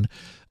Amazon.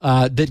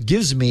 That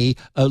gives me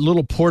a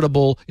little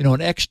portable,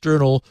 an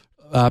external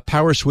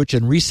power switch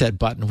and reset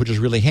button, which is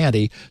really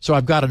handy. So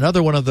I've got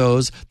another one of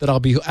those that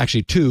I'll be,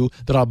 actually 2,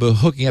 that I'll be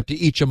hooking up to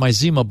each of my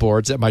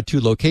ZimaBoards at my 2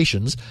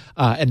 locations.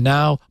 And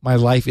now my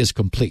life is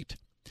complete.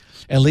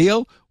 And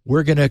Leo,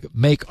 we're going to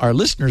make our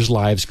listeners'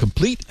 lives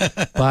complete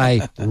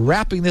by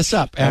wrapping this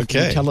up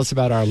after you tell us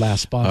about our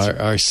last sponsor.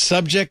 Our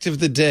subject of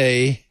the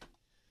day,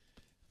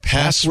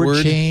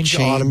 password change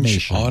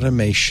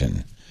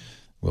automation,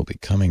 will be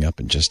coming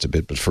up in just a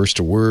bit. But first,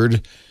 a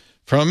word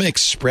from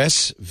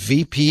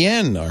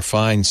ExpressVPN, our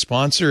fine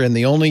sponsor and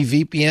the only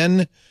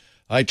VPN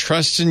I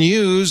trust and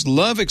use.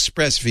 Love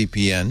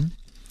ExpressVPN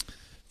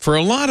for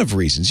a lot of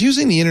reasons.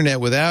 Using the internet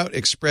without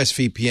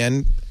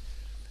ExpressVPN,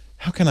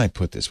 how can I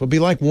put this? Will be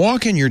like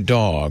walking your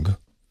dog,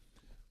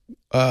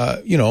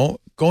 going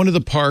to the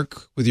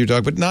park with your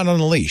dog, but not on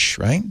a leash,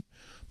 right?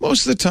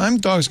 Most of the time,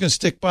 the dog's going to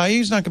stick by you.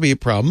 He's not going to be a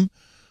problem.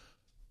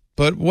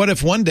 But what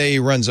if one day he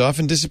runs off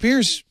and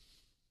disappears?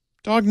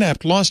 Dog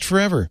napped, lost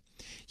forever.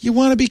 You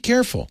want to be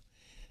careful.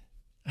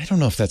 I don't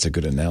know if that's a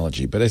good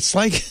analogy, but it's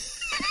like,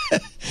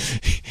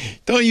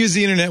 don't use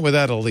the internet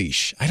without a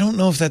leash. I don't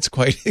know if that's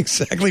quite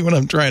exactly what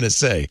I'm trying to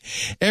say.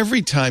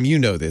 Every time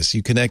you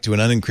connect to an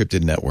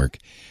unencrypted network,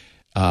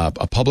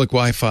 a public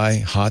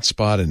Wi-Fi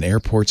hotspot in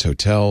airports,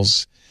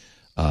 hotels,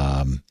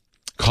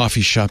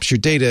 coffee shops. Your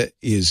data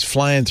is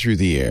flying through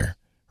the air,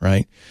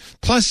 right?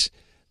 Plus,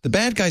 the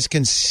bad guys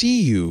can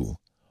see you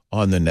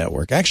on the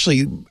network.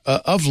 Actually,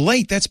 of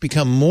late, that's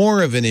become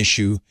more of an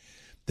issue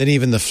than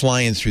even the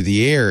flying through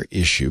the air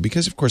issue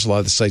because, of course, a lot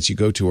of the sites you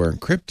go to are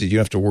encrypted. You don't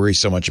have to worry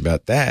so much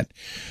about that.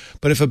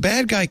 But if a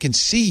bad guy can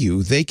see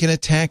you, they can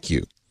attack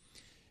you.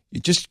 You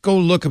just go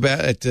look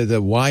at the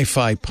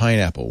Wi-Fi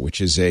Pineapple,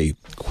 which is a,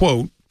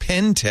 quote,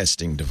 pen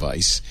testing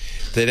device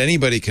that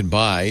anybody can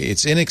buy.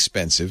 It's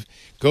inexpensive.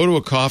 Go to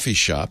a coffee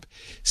shop,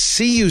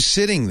 see you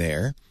sitting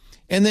there,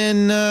 and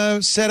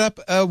then set up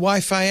a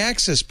Wi-Fi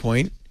access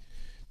point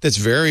that's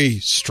very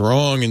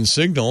strong in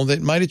signal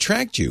that might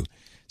attract you.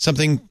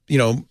 Something,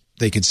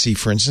 they could see,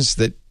 for instance,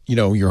 that,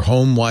 your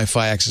home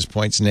Wi-Fi access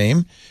point's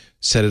name,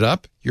 set it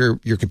up,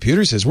 your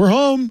computer says, we're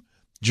home,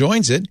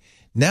 joins it.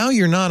 Now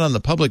you're not on the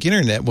public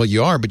internet. Well,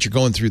 you are, but you're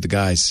going through the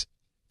guy's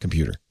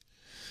computer.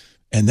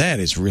 And that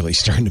is really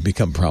starting to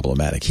become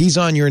problematic. He's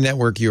on your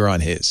network, you're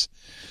on his.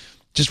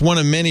 Just one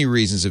of many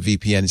reasons of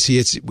VPN. See,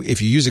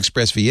 if you use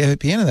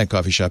ExpressVPN in that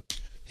coffee shop,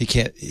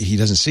 he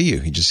doesn't see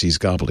you. He just sees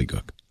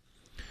gobbledygook.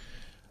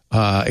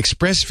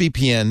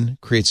 ExpressVPN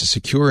creates a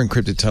secure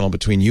encrypted tunnel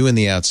between you and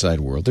the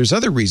outside world. There's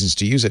other reasons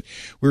to use it.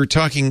 We were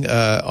talking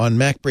on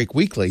MacBreak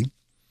Weekly.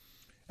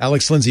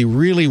 Alex Lindsay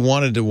really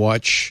wanted to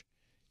watch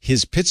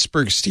his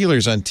Pittsburgh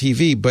Steelers on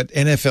TV, but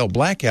NFL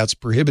blackouts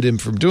prohibit him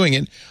from doing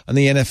it on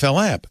the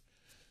NFL app.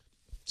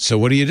 So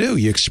what do? You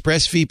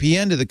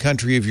ExpressVPN to the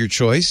country of your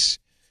choice,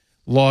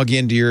 log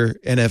into your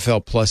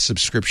NFL Plus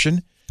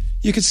subscription.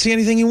 You can see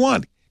anything you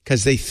want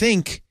because they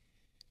think,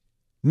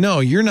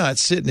 no, you're not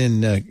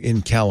sitting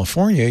in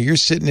California. You're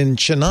sitting in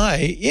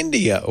Chennai,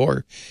 India,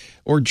 or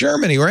or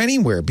Germany or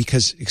anywhere,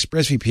 because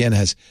ExpressVPN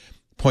has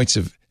points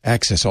of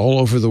access all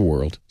over the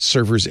world,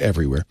 servers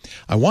everywhere.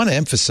 I want to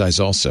emphasize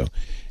also,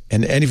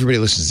 and everybody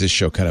who listens to this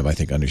show kind of, I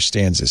think,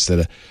 understands this,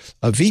 that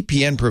a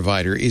VPN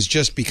provider is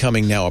just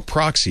becoming now a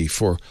proxy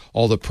for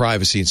all the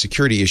privacy and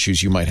security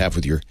issues you might have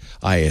with your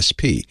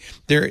ISP.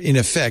 They're, in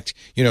effect,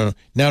 now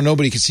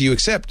nobody can see you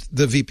except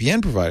the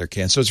VPN provider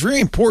can. So it's very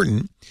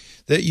important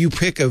that you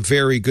pick a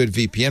very good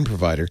VPN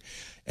provider,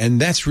 and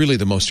that's really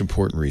the most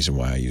important reason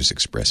why I use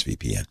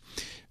ExpressVPN.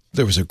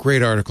 There was a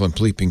great article in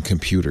Bleeping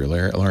Computer.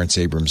 Lawrence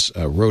Abrams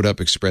wrote up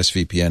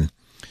ExpressVPN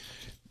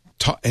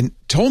and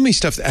told me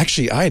stuff that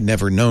actually I had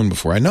never known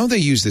before. I know they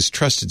use this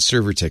trusted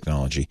server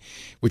technology,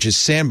 which is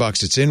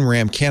sandboxed. It's in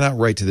RAM, cannot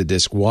write to the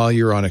disk while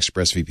you're on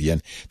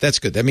ExpressVPN. That's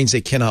good. That means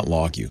they cannot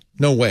log you.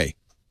 No way.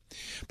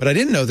 But I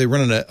didn't know they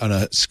run on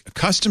a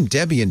custom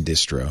Debian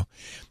distro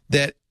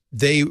that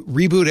they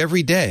reboot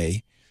every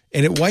day,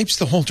 and it wipes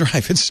the whole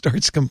drive. It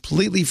starts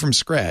completely from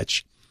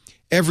scratch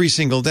every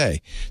single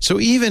day.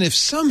 So even if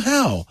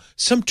somehow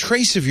some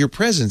trace of your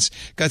presence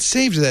got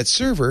saved to that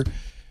server,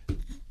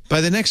 by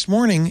the next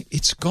morning,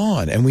 it's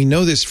gone. And we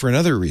know this for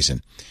another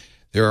reason.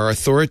 There are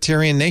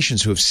authoritarian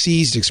nations who have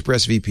seized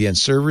ExpressVPN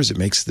servers. It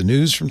makes the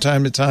news from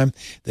time to time.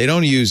 They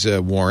don't use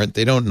a warrant.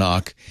 They don't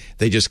knock.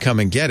 They just come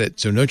and get it.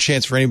 So no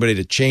chance for anybody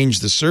to change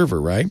the server,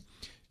 right?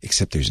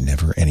 Except there's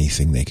never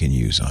anything they can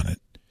use on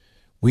it.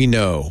 We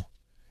know.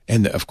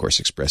 And, of course,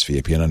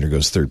 ExpressVPN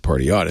undergoes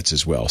third-party audits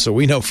as well. So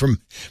we know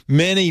from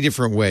many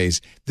different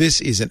ways this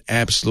is an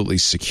absolutely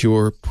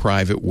secure,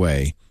 private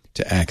way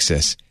to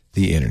access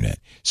the Internet.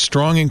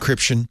 Strong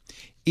encryption,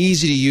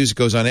 easy to use,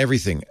 goes on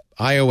everything.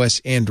 iOS,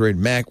 Android,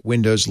 Mac,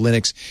 Windows,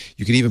 Linux.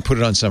 You can even put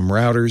it on some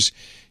routers.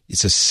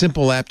 It's a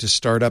simple app to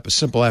start up, a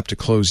simple app to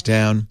close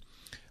down.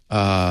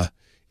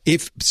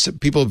 If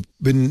people have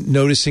been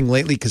noticing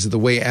lately because of the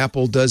way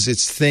Apple does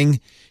its thing,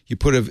 you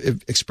put an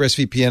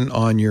ExpressVPN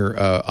on your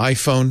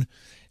iPhone,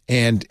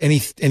 and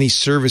any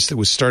service that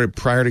was started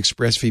prior to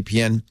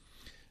ExpressVPN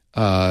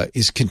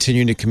is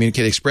continuing to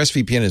communicate.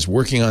 ExpressVPN is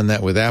working on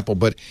that with Apple,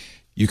 but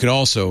you can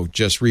also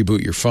just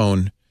reboot your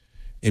phone,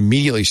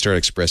 immediately start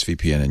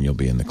ExpressVPN, and you'll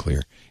be in the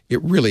clear. It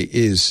really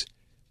is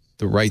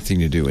the right thing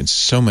to do in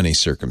so many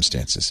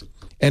circumstances.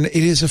 And it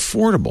is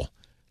affordable.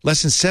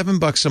 Less than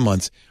 $7 a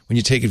month when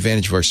you take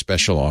advantage of our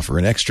special offer,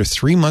 an extra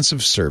 3 months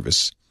of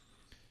service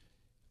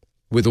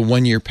with a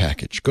 1-year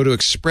package. Go to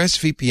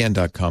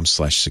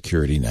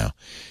expressvpn.com/security now.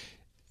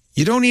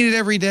 You don't need it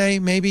every day,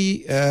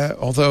 maybe,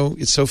 although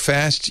it's so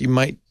fast, you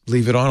might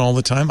leave it on all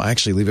the time. I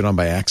actually leave it on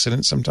by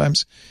accident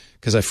sometimes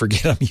because I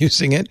forget I'm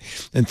using it.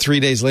 And 3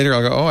 days later,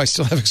 I'll go, oh, I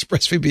still have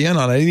ExpressVPN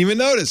on. I didn't even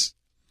notice.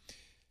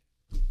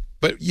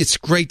 But it's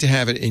great to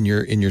have it in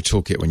your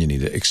toolkit when you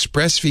need it.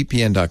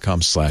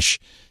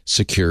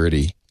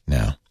 expressvpn.com/security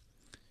now.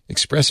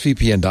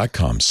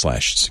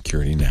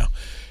 expressvpn.com/security now.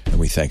 And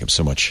we thank them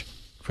so much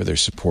for their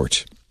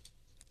support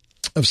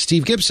of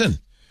Steve Gibson.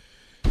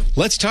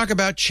 Let's talk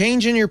about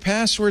changing your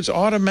passwords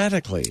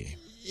automatically.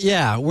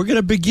 Yeah, we're going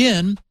to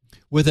begin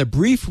with a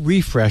brief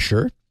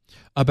refresher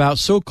about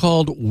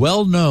so-called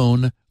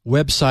well-known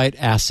website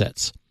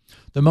assets.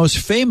 The most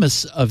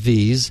famous of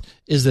these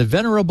is the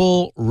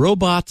venerable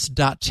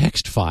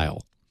robots.txt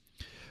file.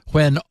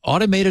 When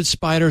automated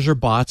spiders or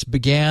bots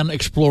began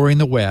exploring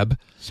the web,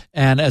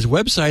 and as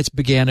websites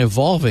began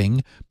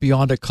evolving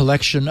beyond a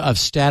collection of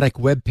static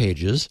web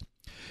pages,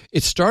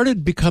 it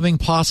started becoming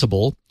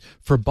possible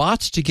for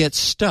bots to get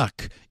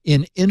stuck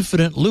in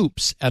infinite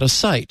loops at a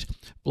site,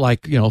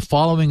 like,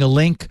 following a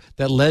link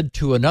that led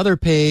to another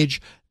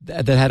page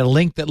that had a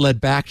link that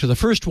led back to the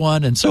first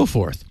one, and so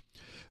forth.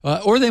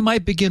 Or they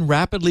might begin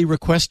rapidly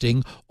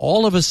requesting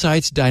all of a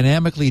site's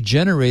dynamically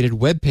generated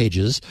web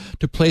pages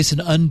to place an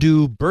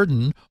undue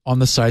burden on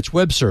the site's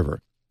web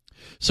server.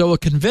 So a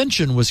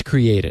convention was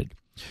created.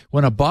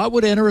 When a bot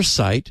would enter a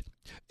site,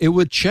 it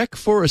would check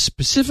for a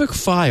specific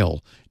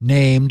file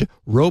named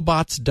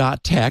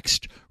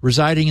robots.txt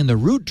residing in the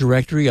root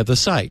directory of the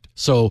site,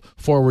 so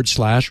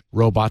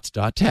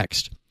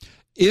 /robots.txt.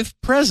 If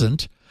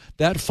present,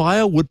 that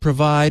file would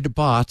provide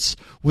bots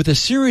with a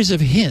series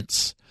of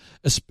hints,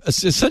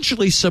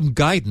 essentially some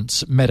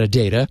guidance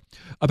metadata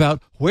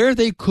about where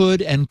they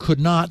could and could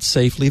not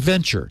safely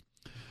venture.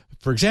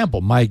 For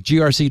example, my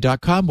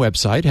grc.com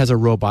website has a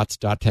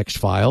robots.txt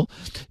file.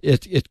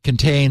 It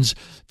contains,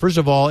 first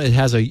of all, it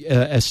has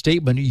a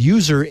statement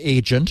user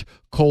agent :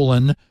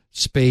 ****,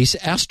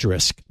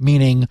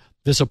 meaning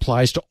this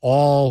applies to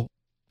all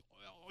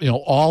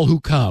who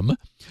come.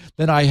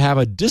 Then I have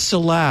a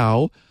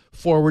disallow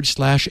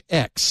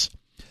 /x.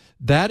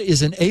 That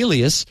is an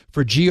alias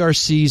for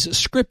GRC's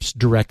scripts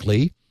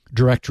directory,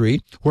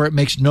 where it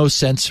makes no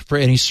sense for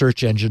any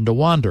search engine to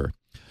wander.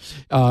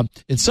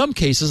 In some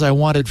cases, I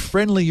wanted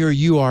friendlier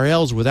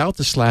URLs without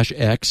the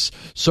 /x,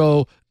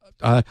 so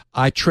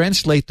I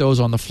translate those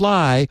on the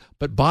fly,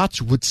 but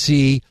bots would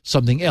see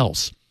something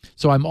else.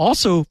 So I'm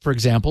also, for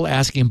example,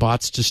 asking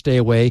bots to stay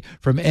away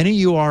from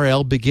any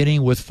URL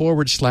beginning with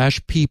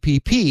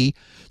 /PPP,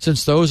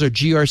 since those are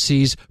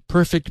GRC's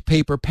perfect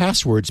paper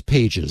passwords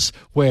pages,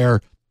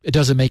 where It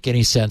doesn't make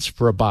any sense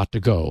for a bot to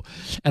go.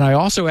 And I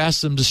also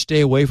asked them to stay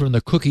away from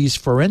the cookies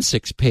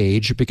forensics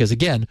page because,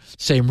 again,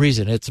 same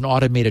reason. It's an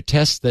automated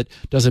test that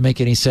doesn't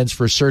make any sense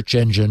for a search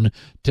engine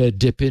to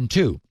dip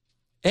into.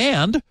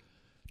 And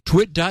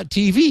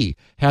twit.tv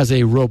has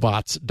a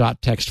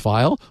robots.txt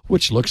file,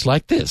 which looks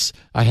like this.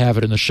 I have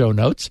it in the show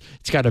notes.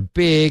 It's got a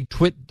big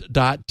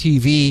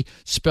twit.tv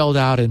spelled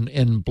out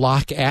in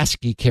block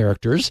ASCII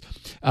characters.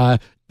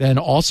 Then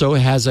also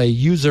has a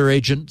user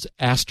agent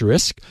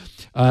asterisk.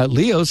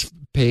 Leo's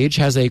page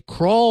has a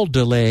crawl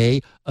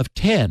delay of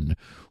 10,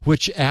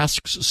 which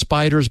asks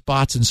spiders,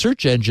 bots, and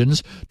search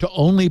engines to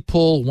only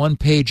pull one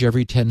page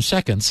every 10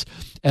 seconds,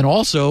 and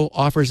also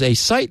offers a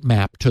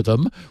sitemap to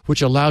them,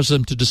 which allows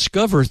them to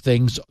discover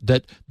things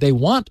that they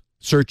want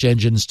search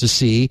engines to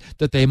see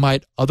that they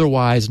might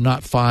otherwise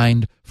not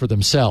find for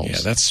themselves. Yeah,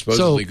 that's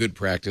supposedly good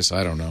practice.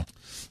 I don't know.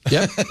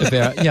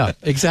 Yeah,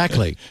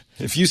 exactly.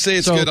 If you say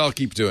it's good, I'll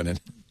keep doing it.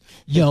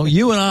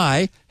 You and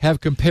I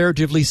have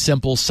comparatively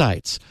simple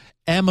sites.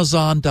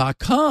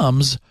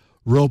 Amazon.com's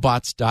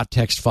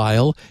robots.txt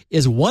file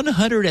is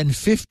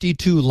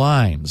 152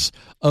 lines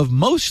of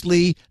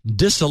mostly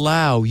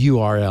disallow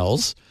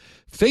URLs.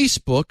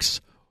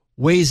 Facebook's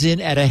weighs in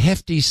at a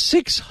hefty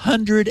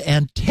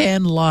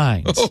 610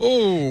 lines.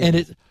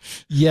 And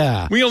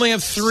we only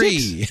have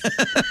 3.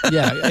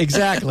 Yeah,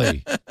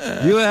 exactly.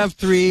 You have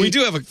 3. We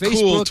do have a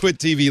cool Twit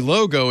TV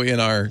logo in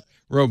our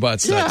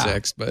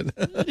robots.txt, but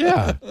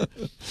yeah.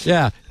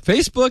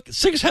 Facebook,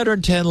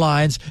 610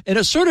 lines, and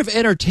it's sort of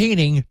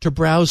entertaining to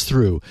browse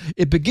through.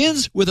 It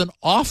begins with an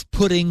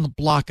off-putting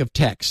block of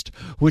text,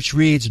 which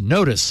reads,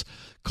 "Notice,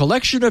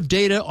 collection of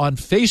data on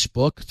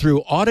Facebook through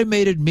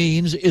automated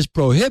means is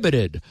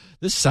prohibited."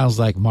 This sounds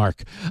like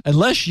Mark.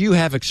 "Unless you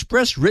have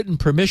express written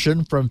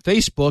permission from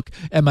Facebook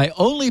and may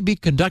only be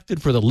conducted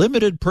for the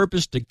limited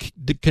purpose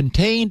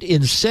contained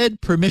in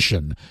said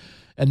permission."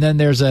 And then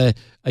there's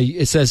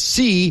it says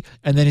C,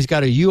 and then he's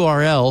got a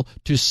URL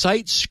to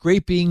site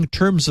scraping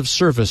terms of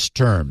service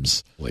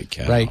terms. Holy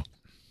cow. Right?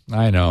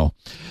 I know.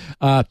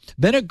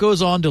 Then it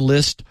goes on to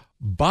list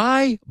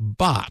by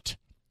bot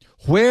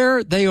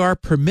where they are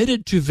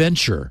permitted to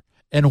venture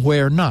and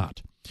where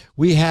not.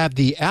 We have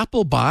the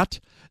Apple bot,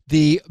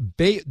 the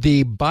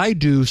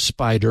Baidu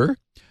spider,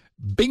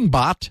 Bing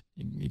bot,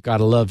 you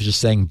gotta love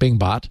just saying Bing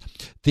bot,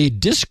 the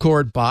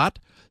Discord bot,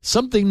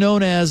 something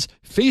known as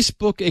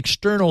Facebook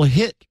external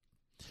hit,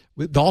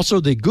 also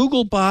the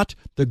Google bot,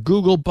 the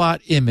Google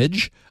bot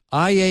image,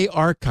 IA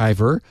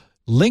archiver,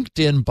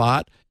 LinkedIn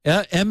bot,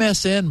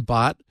 MSN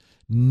bot,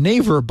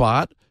 Naver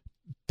bot,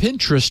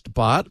 Pinterest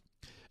bot,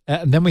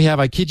 and then we have,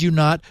 I kid you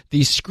not,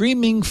 the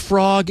Screaming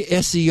Frog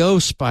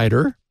SEO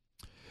spider.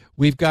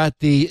 We've got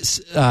the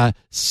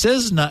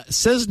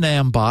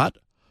Seznam bot,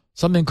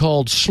 something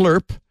called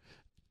Slurp,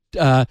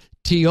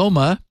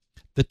 Tioma,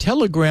 the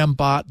Telegram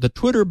bot, the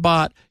Twitter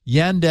bot,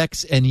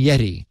 Yandex, and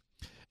Yeti.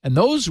 And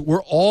those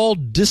were all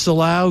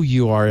disallow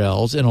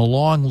URLs in a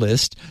long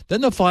list.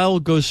 Then the file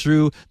goes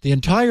through the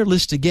entire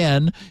list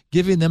again,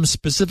 giving them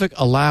specific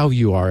allow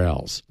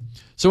URLs.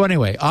 So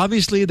anyway,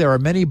 obviously there are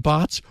many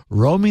bots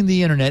roaming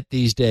the internet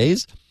these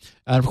days.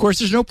 And of course,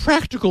 there's no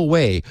practical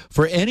way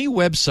for any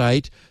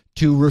website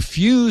to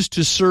refuse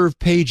to serve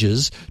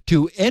pages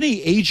to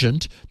any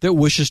agent that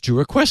wishes to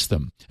request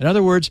them. In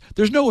other words,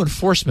 there's no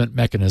enforcement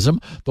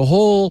mechanism. The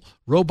whole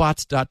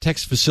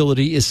robots.txt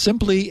facility is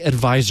simply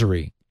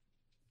advisory.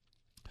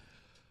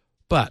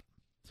 But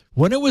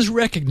when it was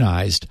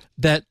recognized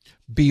that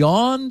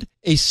beyond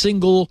a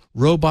single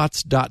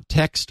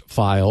robots.txt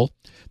file,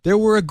 there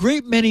were a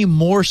great many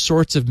more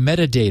sorts of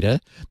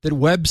metadata that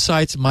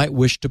websites might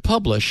wish to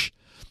publish,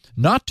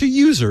 not to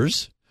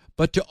users,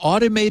 but to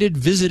automated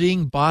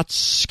visiting bots,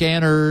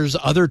 scanners,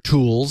 other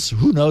tools,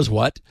 who knows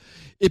what,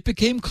 it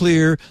became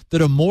clear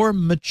that a more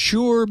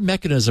mature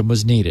mechanism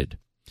was needed.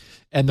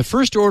 And the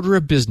first order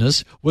of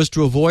business was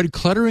to avoid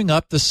cluttering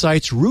up the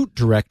site's root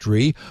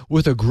directory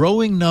with a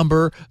growing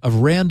number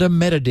of random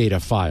metadata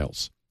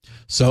files.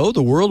 So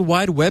the World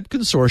Wide Web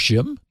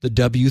Consortium, the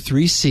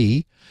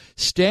W3C,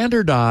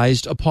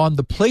 standardized upon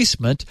the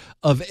placement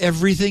of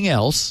everything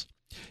else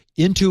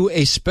into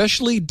a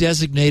specially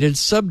designated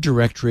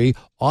subdirectory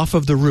off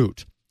of the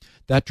root.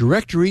 That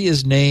directory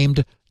is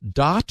named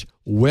 .well-known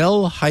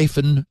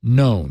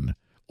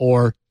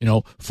or,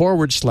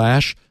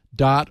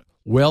 /.well-known/.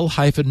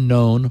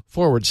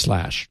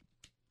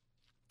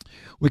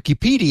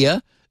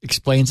 Wikipedia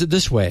explains it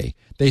this way.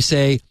 They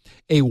say,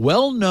 a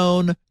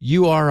well-known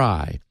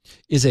URI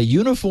is a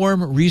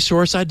uniform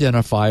resource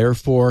identifier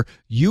for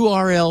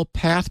URL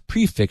path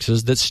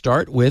prefixes that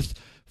start with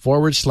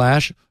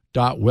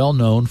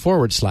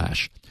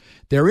 /.well-known/.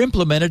 They're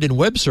implemented in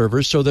web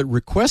servers so that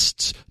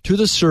requests to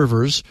the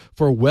servers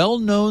for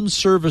well-known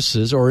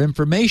services or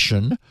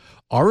information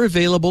are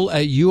available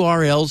at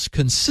URLs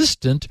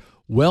consistent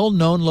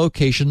well-known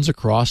locations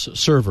across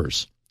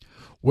servers.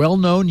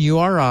 Well-known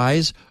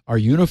URIs are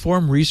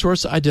uniform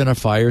resource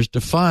identifiers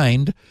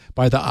defined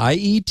by the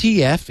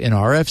IETF in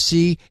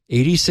RFC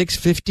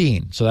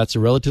 8615, so that's a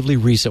relatively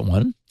recent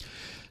one.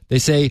 They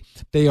say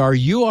they are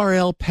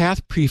URL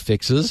path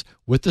prefixes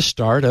with the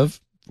start of,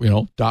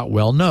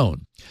 .well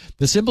known.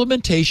 This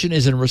implementation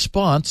is in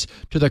response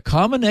to the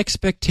common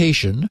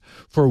expectation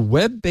for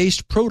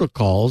web-based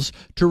protocols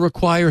to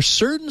require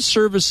certain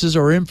services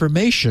or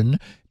information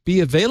be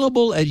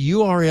available at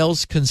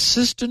URLs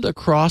consistent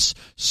across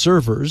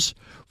servers,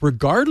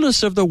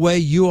 regardless of the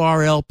way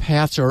URL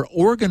paths are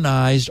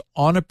organized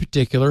on a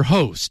particular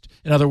host.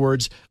 In other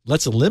words,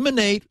 let's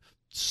eliminate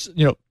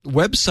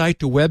website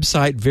to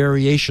website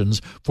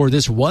variations for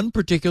this one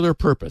particular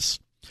purpose.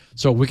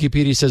 So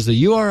Wikipedia says the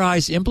URI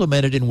is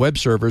implemented in web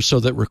servers so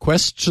that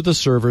requests to the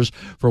servers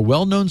for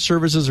well-known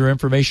services or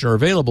information are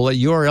available at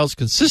URLs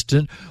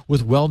consistent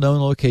with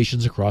well-known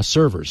locations across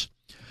servers.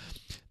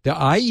 The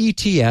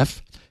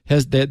IETF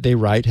has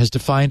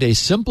defined a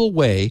simple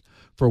way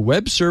for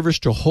web servers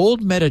to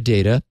hold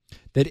metadata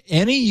that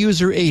any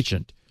user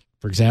agent,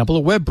 for example,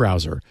 a web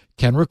browser,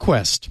 can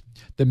request.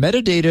 The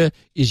metadata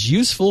is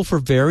useful for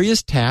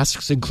various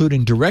tasks,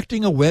 including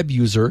directing a web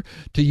user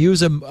to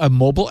use a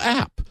mobile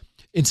app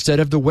instead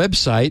of the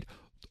website,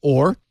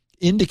 or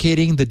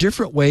indicating the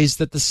different ways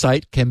that the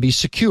site can be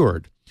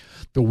secured.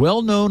 The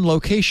well-known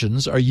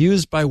locations are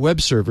used by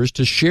web servers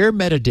to share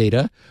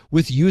metadata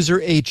with user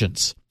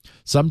agents.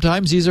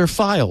 Sometimes these are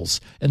files,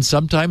 and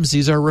sometimes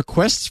these are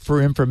requests for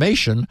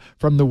information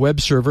from the web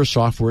server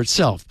software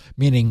itself,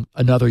 meaning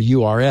another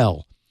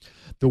URL.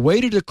 The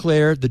way to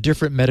declare the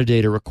different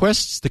metadata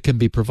requests that can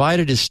be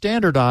provided is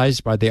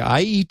standardized by the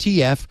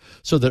IETF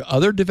so that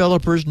other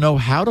developers know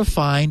how to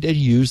find and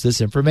use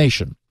this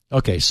information.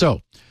 Okay,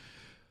 so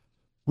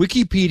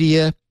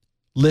Wikipedia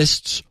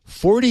lists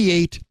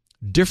 48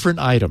 different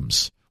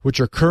items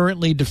which are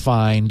currently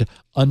defined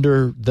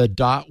under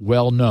the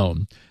 .well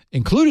known,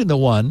 including the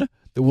one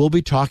that we'll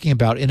be talking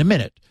about in a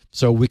minute.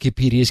 So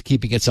Wikipedia is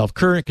keeping itself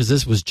current because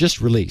this was just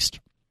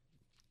released.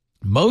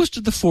 Most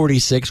of the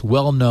 46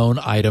 well-known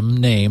item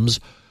names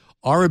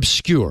are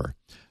obscure,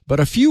 but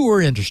a few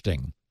are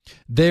interesting.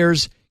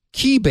 There's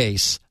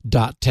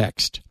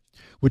keybase.txt,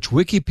 which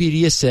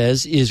Wikipedia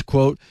says is,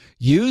 quote,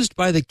 used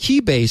by the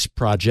Keybase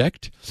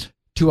project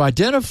to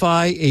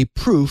identify a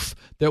proof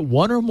that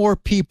one or more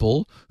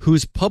people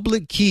whose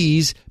public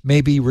keys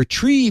may be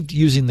retrieved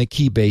using the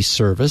Keybase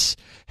service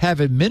have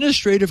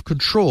administrative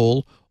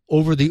control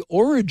over the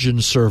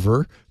origin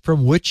server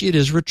from which it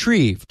is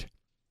retrieved.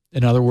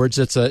 In other words,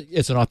 it's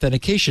an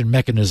authentication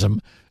mechanism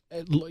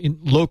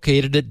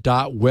located at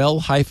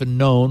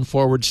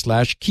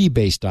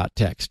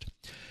 .well-known/keybase.txt.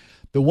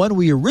 The one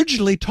we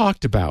originally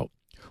talked about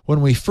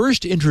when we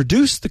first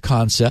introduced the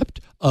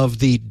concept of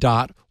the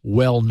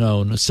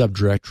 .well-known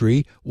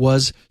subdirectory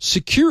was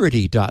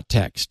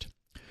security.txt.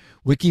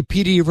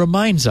 Wikipedia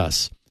reminds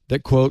us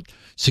that, quote,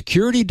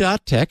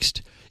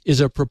 security.txt is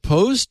a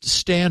proposed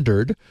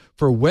standard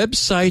for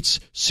websites'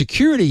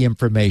 security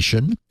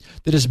information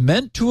that is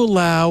meant to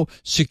allow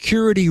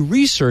security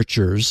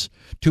researchers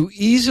to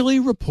easily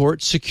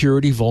report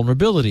security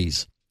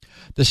vulnerabilities.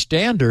 The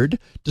standard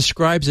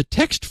describes a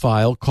text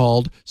file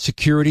called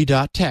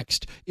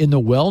security.txt in the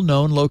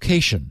well-known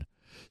location,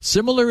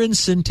 similar in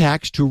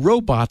syntax to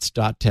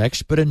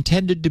robots.txt but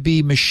intended to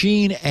be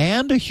machine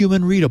and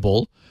human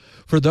readable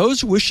for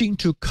those wishing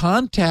to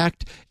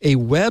contact a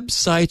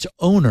website's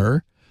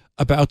owner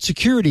about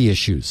security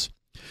issues.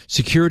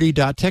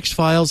 Security.txt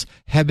files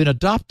have been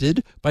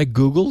adopted by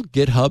Google,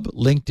 GitHub,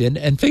 LinkedIn,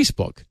 and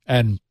Facebook,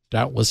 and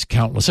doubtless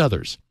countless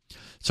others.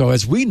 So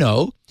as we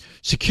know,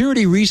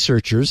 security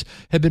researchers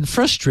have been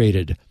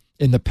frustrated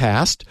in the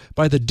past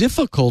by the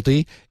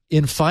difficulty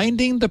in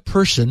finding the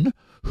person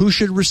who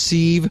should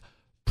receive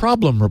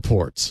problem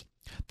reports.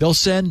 They'll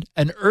send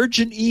an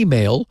urgent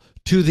email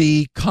to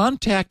the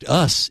contact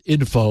us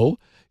info,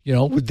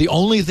 with the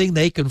only thing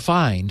they can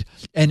find,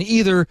 and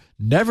either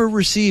never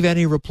receive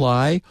any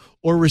reply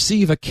or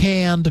receive a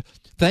canned,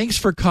 thanks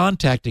for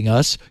contacting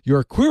us,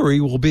 your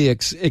query will be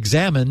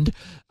examined,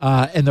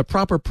 and the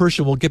proper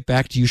person will get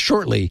back to you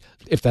shortly,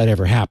 if that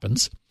ever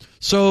happens.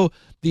 So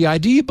the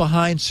idea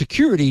behind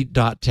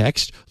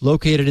security.txt,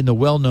 located in the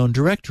well-known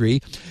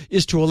directory,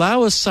 is to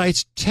allow a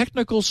site's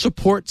technical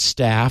support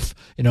staff,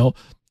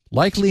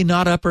 likely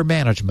not upper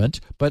management,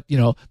 but,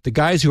 the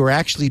guys who are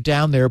actually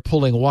down there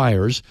pulling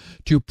wires,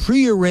 to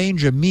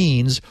prearrange a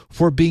means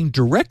for being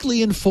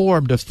directly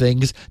informed of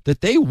things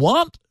that they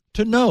want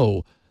to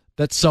know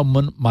that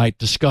someone might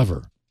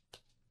discover.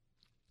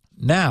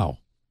 Now,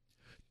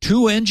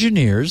 two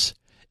engineers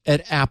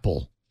at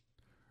Apple,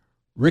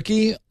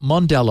 Ricky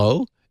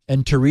Mondello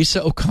and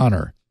Teresa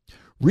O'Connor,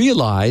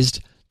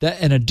 realized that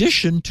an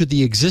addition to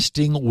the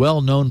existing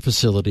well-known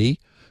facility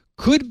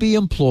could be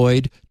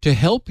employed to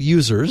help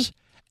users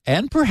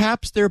and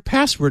perhaps their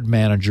password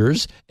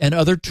managers and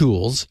other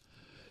tools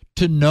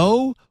to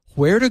know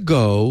where to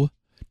go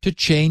to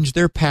change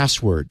their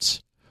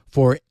passwords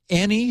for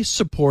any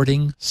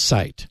supporting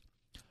site.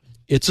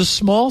 It's a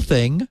small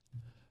thing,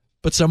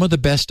 but some of the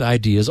best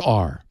ideas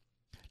are.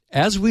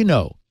 As we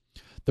know,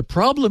 the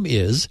problem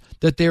is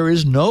that there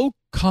is no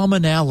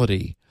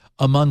commonality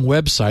among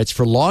websites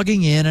for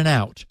logging in and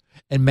out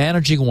and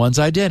managing one's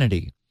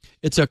identity.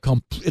 It's a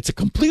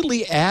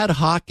completely ad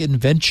hoc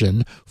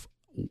invention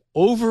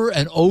over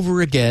and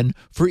over again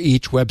for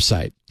each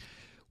website.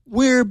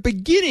 We're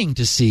beginning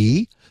to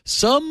see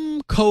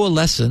some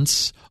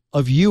coalescence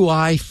of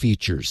UI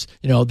features.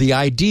 The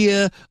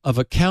idea of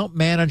account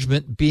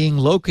management being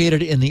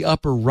located in the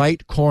upper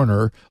right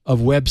corner of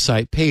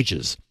website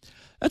pages.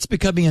 That's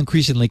becoming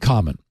increasingly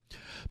common.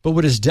 But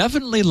what is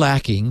definitely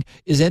lacking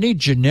is any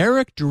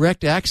generic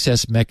direct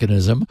access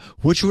mechanism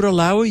which would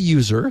allow a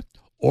user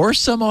or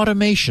some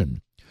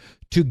automation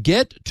to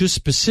get to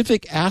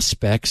specific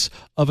aspects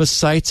of a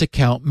site's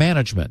account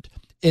management.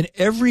 In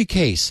every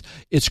case,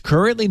 it's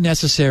currently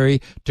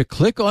necessary to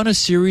click on a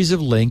series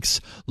of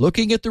links,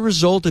 looking at the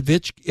result of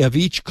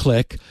each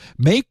click,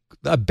 make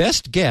a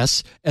best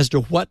guess as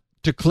to what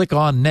to click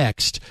on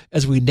next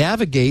as we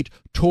navigate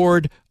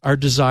toward our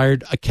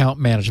desired account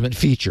management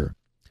feature.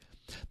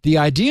 The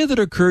idea that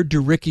occurred to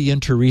Ricky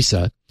and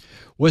Teresa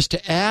was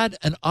to add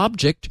an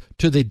object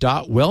to the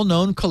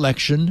 .well-known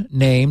collection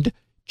named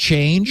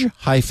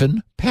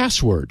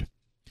change-password.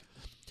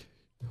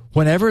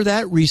 Whenever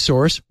that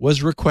resource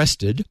was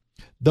requested,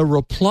 the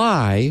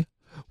reply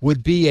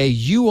would be a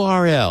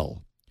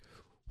URL,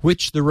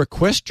 which the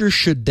requester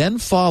should then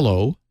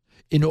follow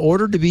in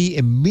order to be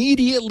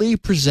immediately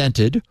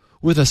presented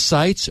with a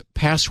site's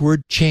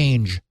password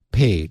change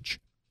page.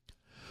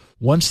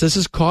 Once this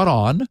is caught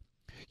on,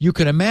 you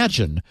can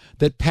imagine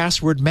that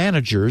password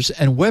managers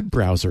and web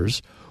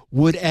browsers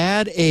would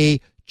add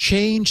a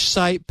change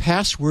site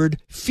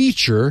password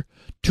feature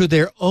to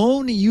their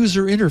own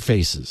user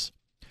interfaces.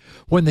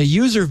 When the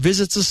user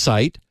visits a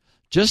site,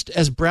 just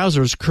as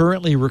browsers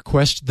currently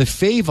request the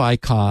fave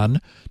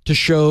icon to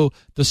show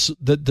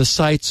the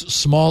site's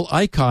small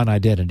icon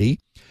identity,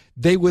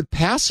 they would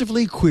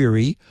passively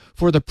query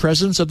for the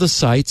presence of the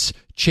site's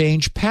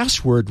change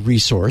password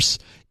resource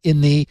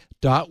in the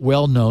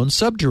 .well-known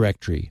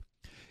subdirectory.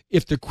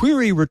 If the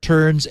query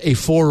returns a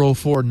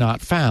 404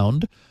 not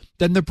found,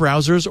 then the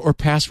browser's or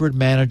password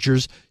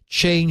manager's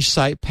change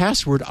site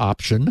password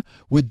option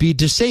would be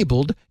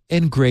disabled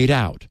and grayed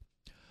out.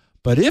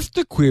 But if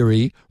the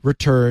query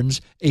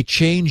returns a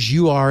change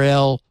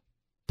URL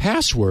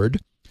password,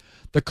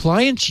 the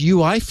client's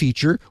UI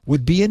feature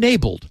would be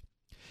enabled.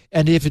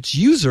 And if its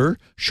user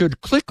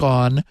should click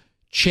on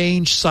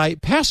change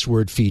site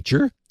password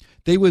feature,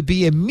 they would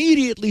be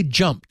immediately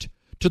jumped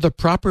to the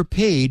proper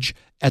page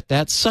at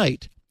that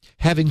site,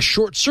 having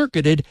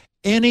short-circuited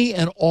any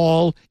and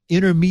all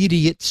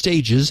intermediate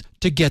stages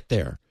to get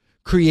there,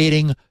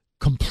 creating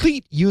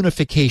complete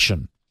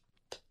unification.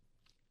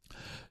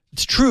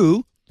 It's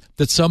true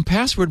that some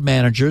password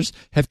managers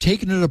have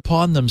taken it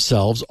upon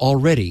themselves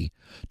already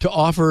to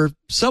offer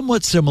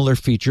somewhat similar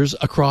features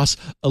across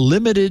a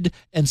limited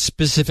and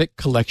specific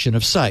collection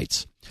of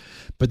sites.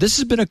 But this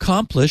has been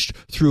accomplished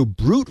through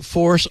brute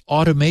force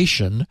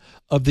automation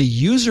of the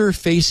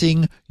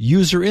user-facing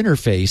user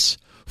interface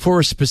for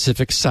a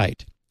specific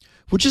site,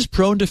 which is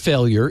prone to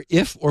failure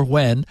if or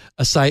when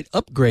a site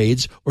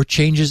upgrades or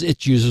changes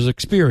its user's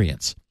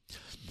experience.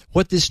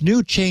 What this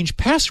new change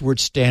password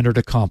standard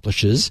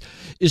accomplishes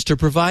is to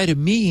provide a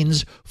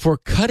means for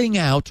cutting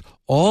out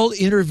all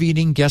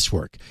intervening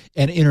guesswork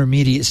and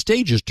intermediate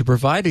stages to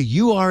provide a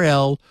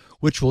URL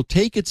which will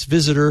take its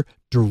visitor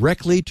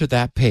directly to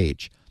that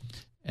page.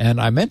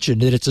 And I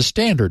mentioned that it's a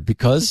standard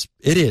because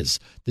it is.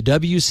 The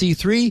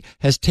WC3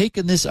 has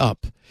taken this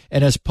up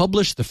and has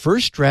published the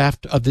first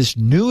draft of this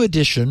new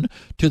addition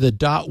to the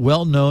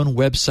 .well-known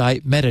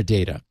website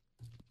metadata.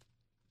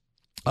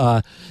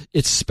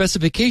 Its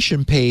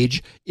specification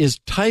page is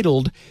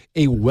titled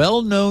A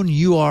Well-Known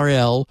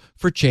URL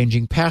for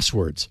Changing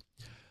Passwords,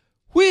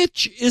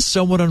 which is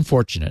somewhat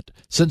unfortunate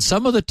since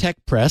some of the tech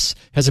press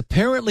has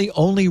apparently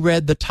only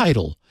read the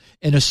title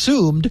and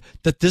assumed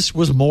that this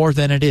was more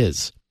than it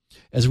is.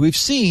 As we've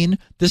seen,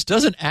 this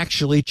doesn't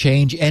actually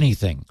change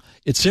anything.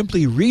 It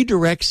simply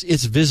redirects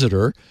its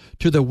visitor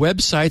to the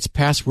website's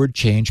password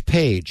change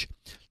page.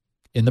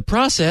 In the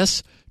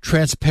process,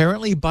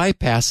 transparently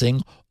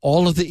bypassing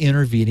all of the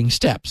intervening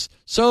steps.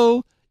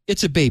 So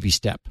it's a baby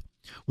step.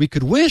 We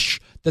could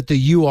wish that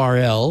the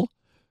URL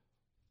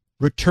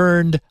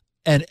returned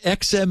an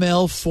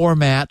XML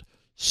format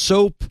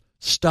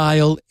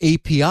SOAP-style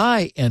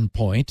API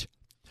endpoint,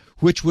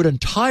 which would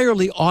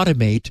entirely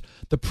automate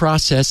the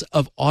process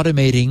of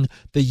automating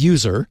the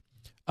user,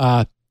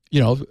 the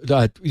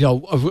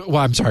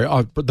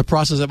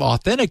process of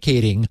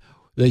authenticating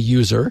the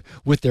user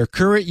with their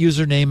current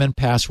username and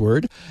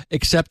password,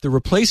 accept the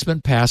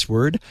replacement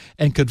password,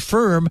 and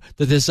confirm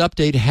that this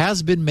update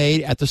has been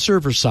made at the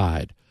server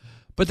side.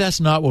 But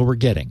that's not what we're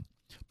getting.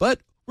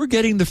 But we're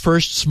getting the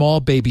first small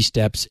baby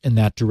steps in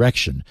that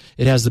direction.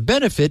 It has the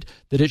benefit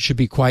that it should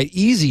be quite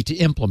easy to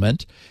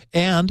implement,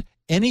 and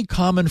any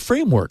common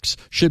frameworks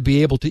should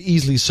be able to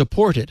easily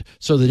support it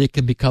so that it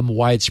can become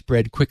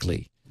widespread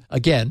quickly.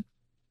 Again,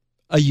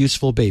 a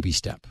useful baby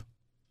step.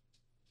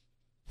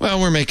 Well,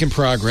 we're making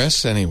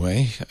progress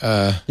anyway.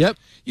 Yep.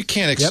 You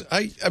can't.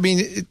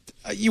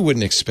 You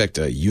wouldn't expect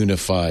a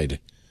unified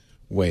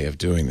way of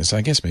doing this.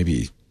 I guess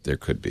maybe there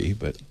could be,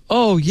 but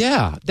oh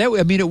yeah,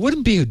 it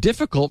wouldn't be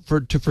difficult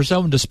for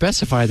someone to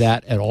specify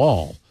that at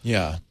all.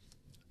 Yeah,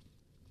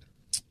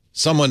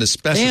 someone to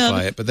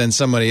specify it, but then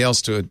somebody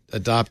else to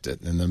adopt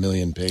it in the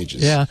million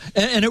pages. Yeah,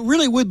 and it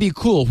really would be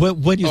cool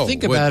when you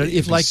think about it.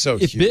 If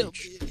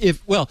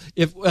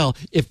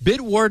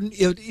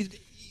Bitwarden,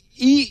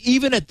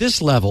 even at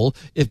this level,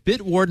 if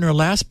Bitwarden or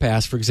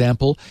LastPass, for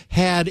example,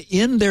 had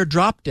in their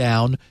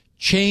drop-down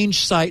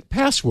change site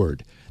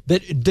password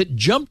that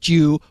jumped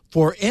you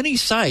for any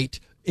site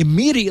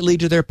immediately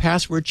to their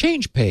password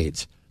change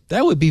page,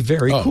 that would be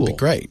very cool. It'd be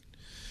great.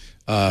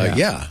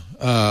 Yeah.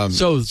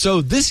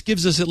 So this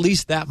gives us at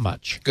least that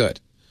much.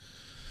 Good.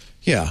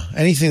 Yeah.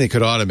 Anything that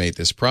could automate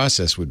this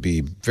process would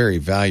be very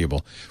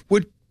valuable.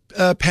 Would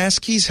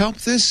passkeys help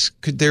this?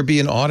 Could there be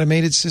an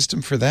automated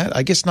system for that?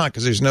 I guess not,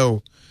 because there's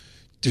no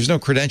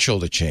credential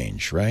to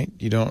change, right?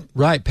 You don't.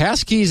 Right.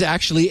 Passkeys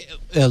actually,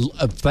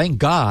 thank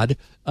God,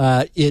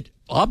 it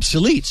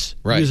obsoletes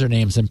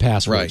usernames and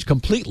passwords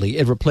completely.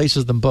 It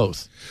replaces them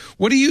both.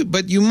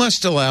 But you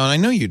must allow, and I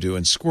know you do,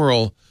 in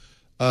Squirrel,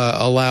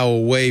 allow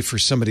a way for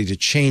somebody to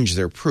change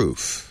their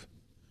proof,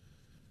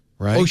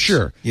 right? Oh,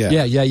 sure. You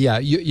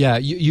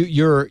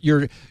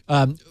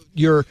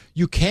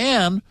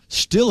can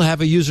still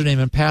have a username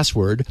and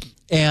password,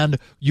 and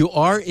you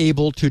are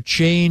able to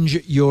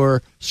change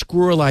your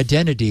Squirrel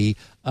identity.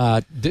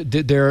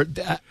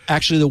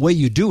 Actually, the way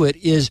you do it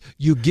is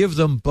you give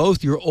them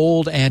both your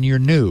old and your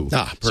new.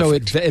 So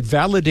it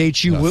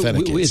validates you.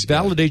 It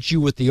validates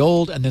you with the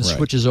old, and then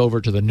switches over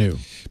to the new.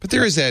 But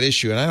there is that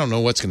issue, and I don't know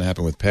what's going to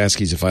happen with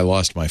passkeys if I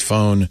lost my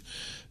phone.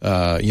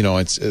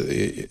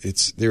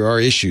 There are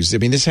issues. I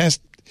mean,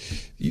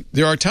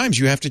 there are times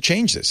you have to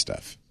change this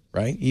stuff,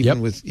 right?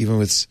 Even with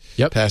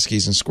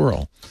passkeys and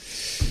Squirrel.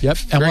 Yep,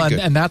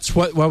 and that's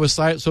what was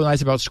so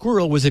nice about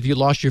Squirrel was if you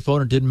lost your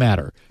phone, it didn't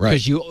matter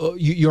because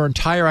your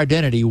entire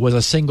identity was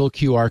a single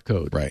QR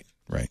code. Right.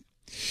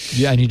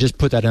 Yeah, and you just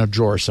put that in a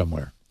drawer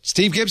somewhere.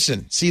 Steve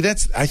Gibson. See,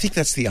 I think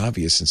that's the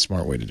obvious and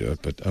smart way to do it,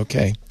 but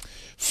okay.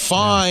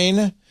 Fine.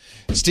 Yeah.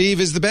 Steve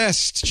is the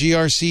best.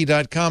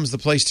 GRC.com is the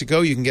place to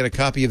go. You can get a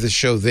copy of the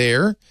show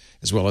there,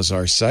 as well as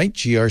our site,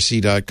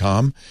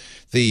 grc.com.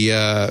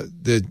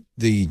 The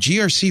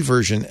GRC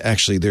version,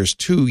 actually, there's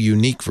two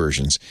unique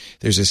versions.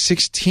 There's a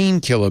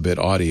 16 kilobit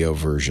audio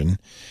version,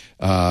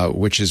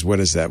 which is, what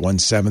is that,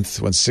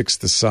 1/6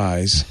 the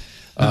size.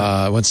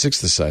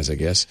 1/6 the size, I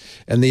guess.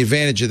 And the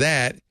advantage of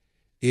that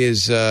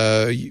is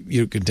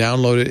you can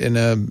download it in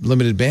a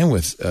limited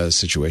bandwidth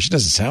situation. It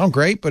doesn't sound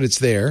great, but it's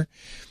there.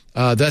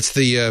 That's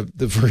the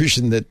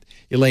version that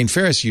Elaine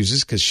Ferris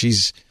uses because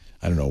she's,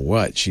 I don't know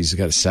what, she's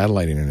got a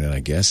satellite internet, I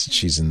guess.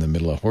 She's in the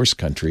middle of horse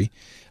country.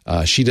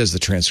 She does the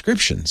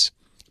transcriptions,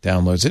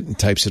 downloads it and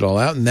types it all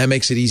out, and that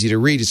makes it easy to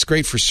read. It's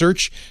great for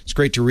search. It's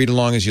great to read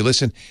along as you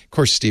listen. Of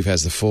course, Steve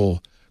has the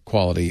full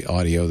quality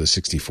audio, the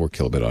 64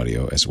 kilobit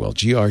audio as well.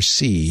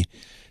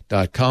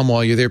 GRC.com.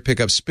 While you're there,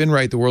 pick up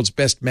SpinRite, the world's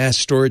best mass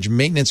storage,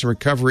 maintenance, and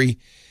recovery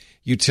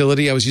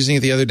utility. I was using it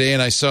the other day,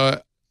 and I saw,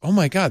 oh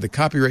my God, the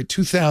copyright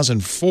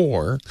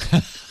 2004.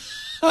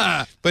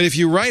 But if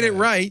you write it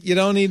right, you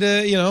don't need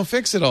to,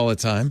 fix it all the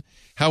time.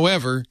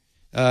 However,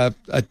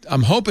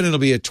 I'm hoping it'll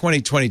be a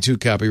 2022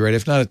 copyright,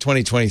 if not a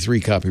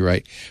 2023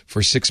 copyright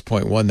for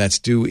 6.1. That's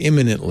due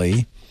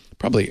imminently,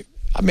 probably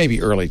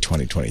maybe early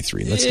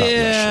 2023. Let's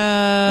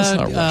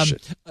not rush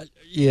it.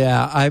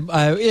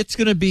 It's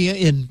going to be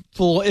in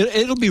full.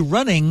 It'll be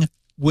running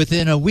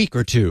within a week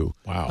or two.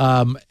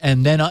 Wow.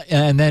 And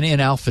then in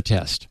alpha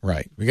test.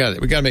 Right. We got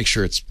to make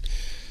sure it's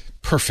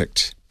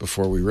perfect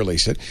before we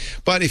release it.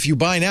 But if you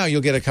buy now,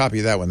 you'll get a copy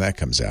of that when that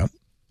comes out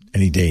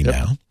any day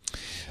now.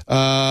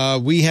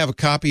 We have a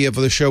copy of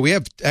the show. We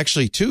have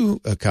actually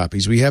two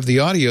copies. We have the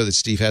audio that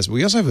Steve has, but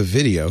we also have a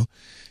video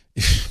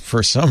if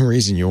for some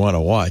reason you want to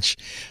watch.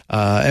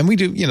 And we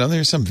do,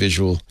 there's some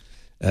visual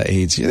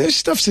aids here. There's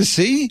stuff to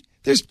see.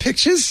 There's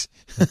pictures.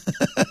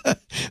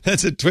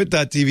 That's at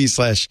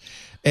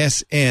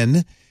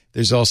twit.tv/SN.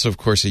 There's also, of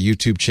course, a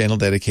YouTube channel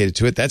dedicated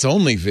to it. That's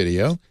only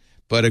video,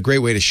 but a great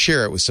way to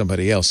share it with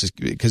somebody else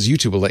because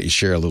YouTube will let you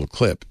share a little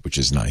clip, which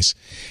is nice.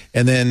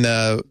 And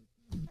then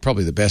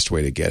probably the best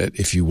way to get it,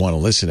 if you want to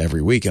listen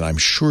every week, and I'm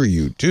sure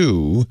you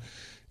do,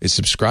 is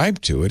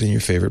subscribe to it in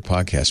your favorite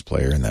podcast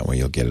player, and that way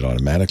you'll get it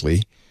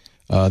automatically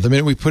the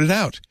minute we put it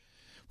out.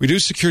 We do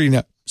Secure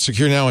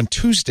Now on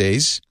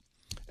Tuesdays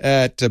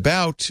at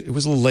about, it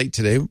was a little late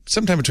today,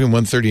 sometime between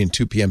 1:30 and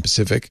 2 p.m.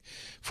 Pacific,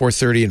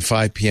 4:30 and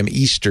 5 p.m.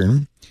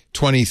 Eastern,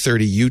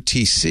 20:30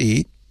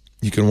 UTC.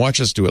 You can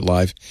watch us do it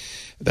live.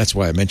 That's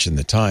why I mentioned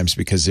the times,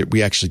 because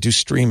we actually do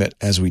stream it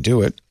as we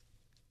do it.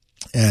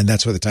 And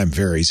that's why the time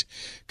varies,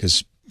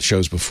 because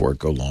shows before it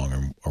go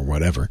long or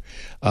whatever.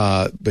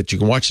 But you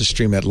can watch the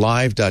stream at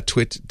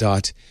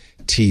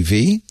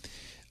live.twit.tv.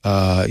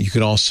 You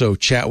can also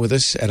chat with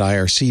us at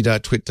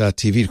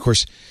irc.twit.tv. Of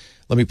course,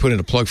 let me put in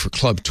a plug for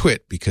Club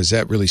Twit, because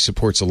that really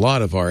supports a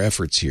lot of our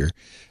efforts here.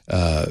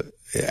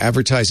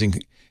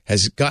 Advertising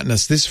has gotten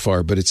us this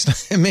far, but it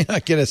may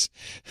not get us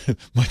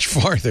much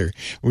farther.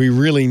 We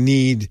really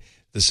need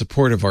the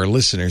support of our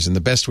listeners. And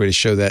the best way to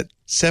show that,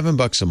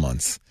 $7 a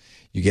month.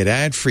 You get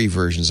ad-free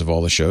versions of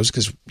all the shows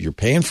because you're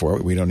paying for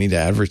it. We don't need to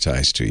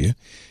advertise to you.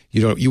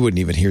 You wouldn't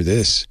even hear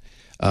this.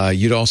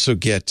 You'd also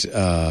get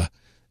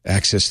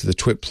access to the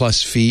Twit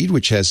Plus feed,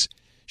 which has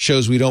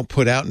shows we don't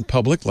put out in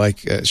public, like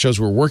shows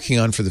we're working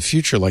on for the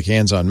future, like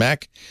Hands on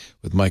Mac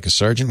with Micah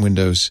Sargent,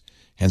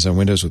 Hands on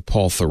Windows with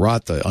Paul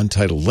Thurrott, the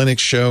Untitled Linux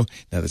show,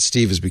 now that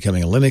Steve is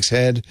becoming a Linux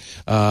head,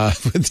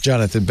 with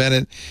Jonathan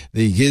Bennett,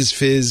 the Giz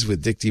Fizz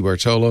with Dick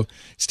DiBartolo,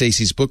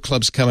 Stacy's Book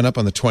Club's coming up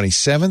on the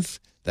 27th.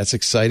 That's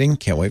exciting.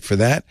 Can't wait for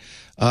that.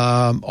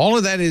 All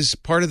of that is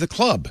part of the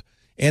club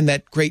and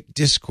that great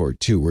Discord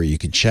too, where you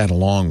can chat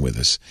along with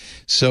us.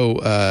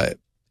 So,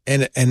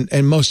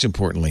 and most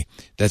importantly,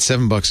 that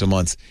 $7 a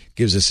month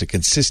gives us a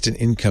consistent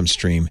income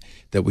stream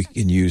that we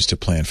can use to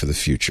plan for the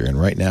future. And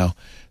right now,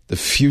 the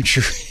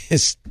future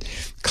is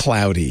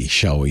cloudy,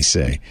 shall we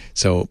say.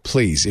 So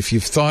please, if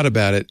you've thought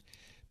about it,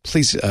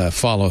 please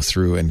follow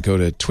through and go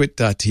to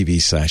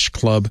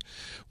twit.tv/club.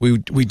 We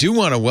do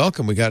want to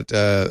welcome, we got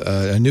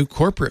a new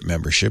corporate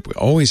membership.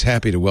 We're always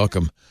happy to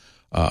welcome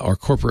our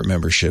corporate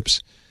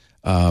memberships.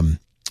 I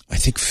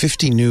think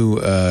 50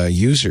 new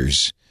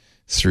users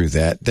through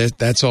that.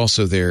 That's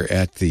also there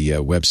at the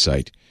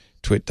website,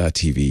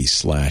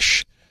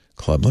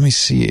 twit.tv/club. Let me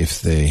see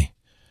if I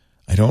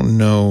don't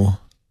know.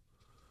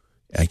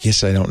 I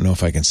guess I don't know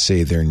if I can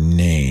say their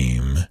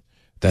name.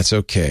 That's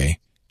okay.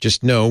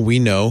 Just know, we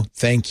know.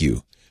 Thank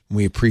you.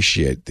 We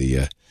appreciate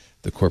the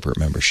corporate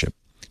membership.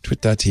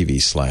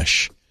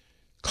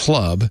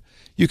 Twit.tv/club.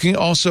 You can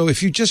also,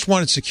 if you just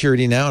wanted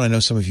Security Now, and I know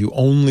some of you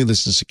only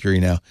listen to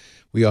Security Now,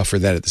 we offer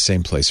that at the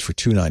same place for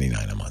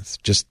 $2.99 a month.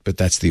 But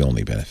that's the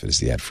only benefit, is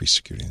the ad-free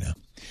Security Now.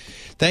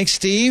 Thanks,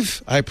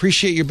 Steve. I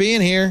appreciate you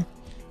being here.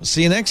 We'll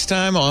see you next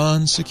time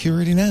on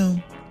Security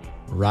Now.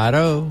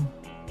 Righto.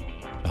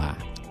 Bye.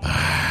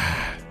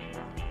 Bye.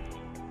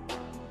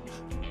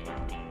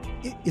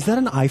 Is that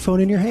an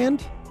iPhone in your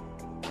hand?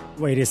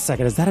 Wait a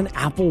second. Is that an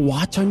Apple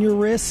Watch on your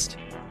wrist?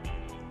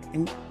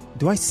 And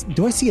do I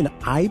see an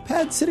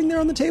iPad sitting there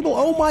on the table?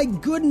 Oh my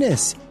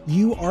goodness!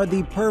 You are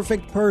the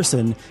perfect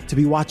person to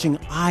be watching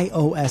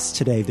iOS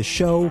Today, the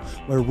show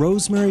where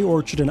Rosemary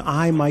Orchard and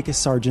I, Micah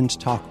Sargent,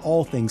 talk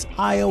all things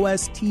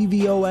iOS,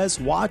 tvOS,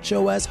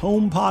 watchOS,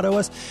 HomePod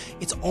OS.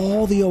 It's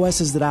all the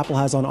OSs that Apple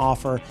has on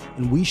offer,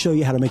 and we show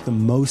you how to make the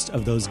most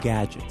of those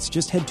gadgets.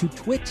 Just head to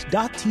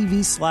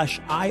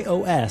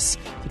twit.tv/iOS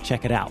to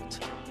check it out.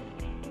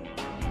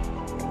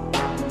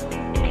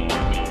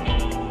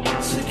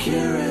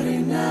 Security.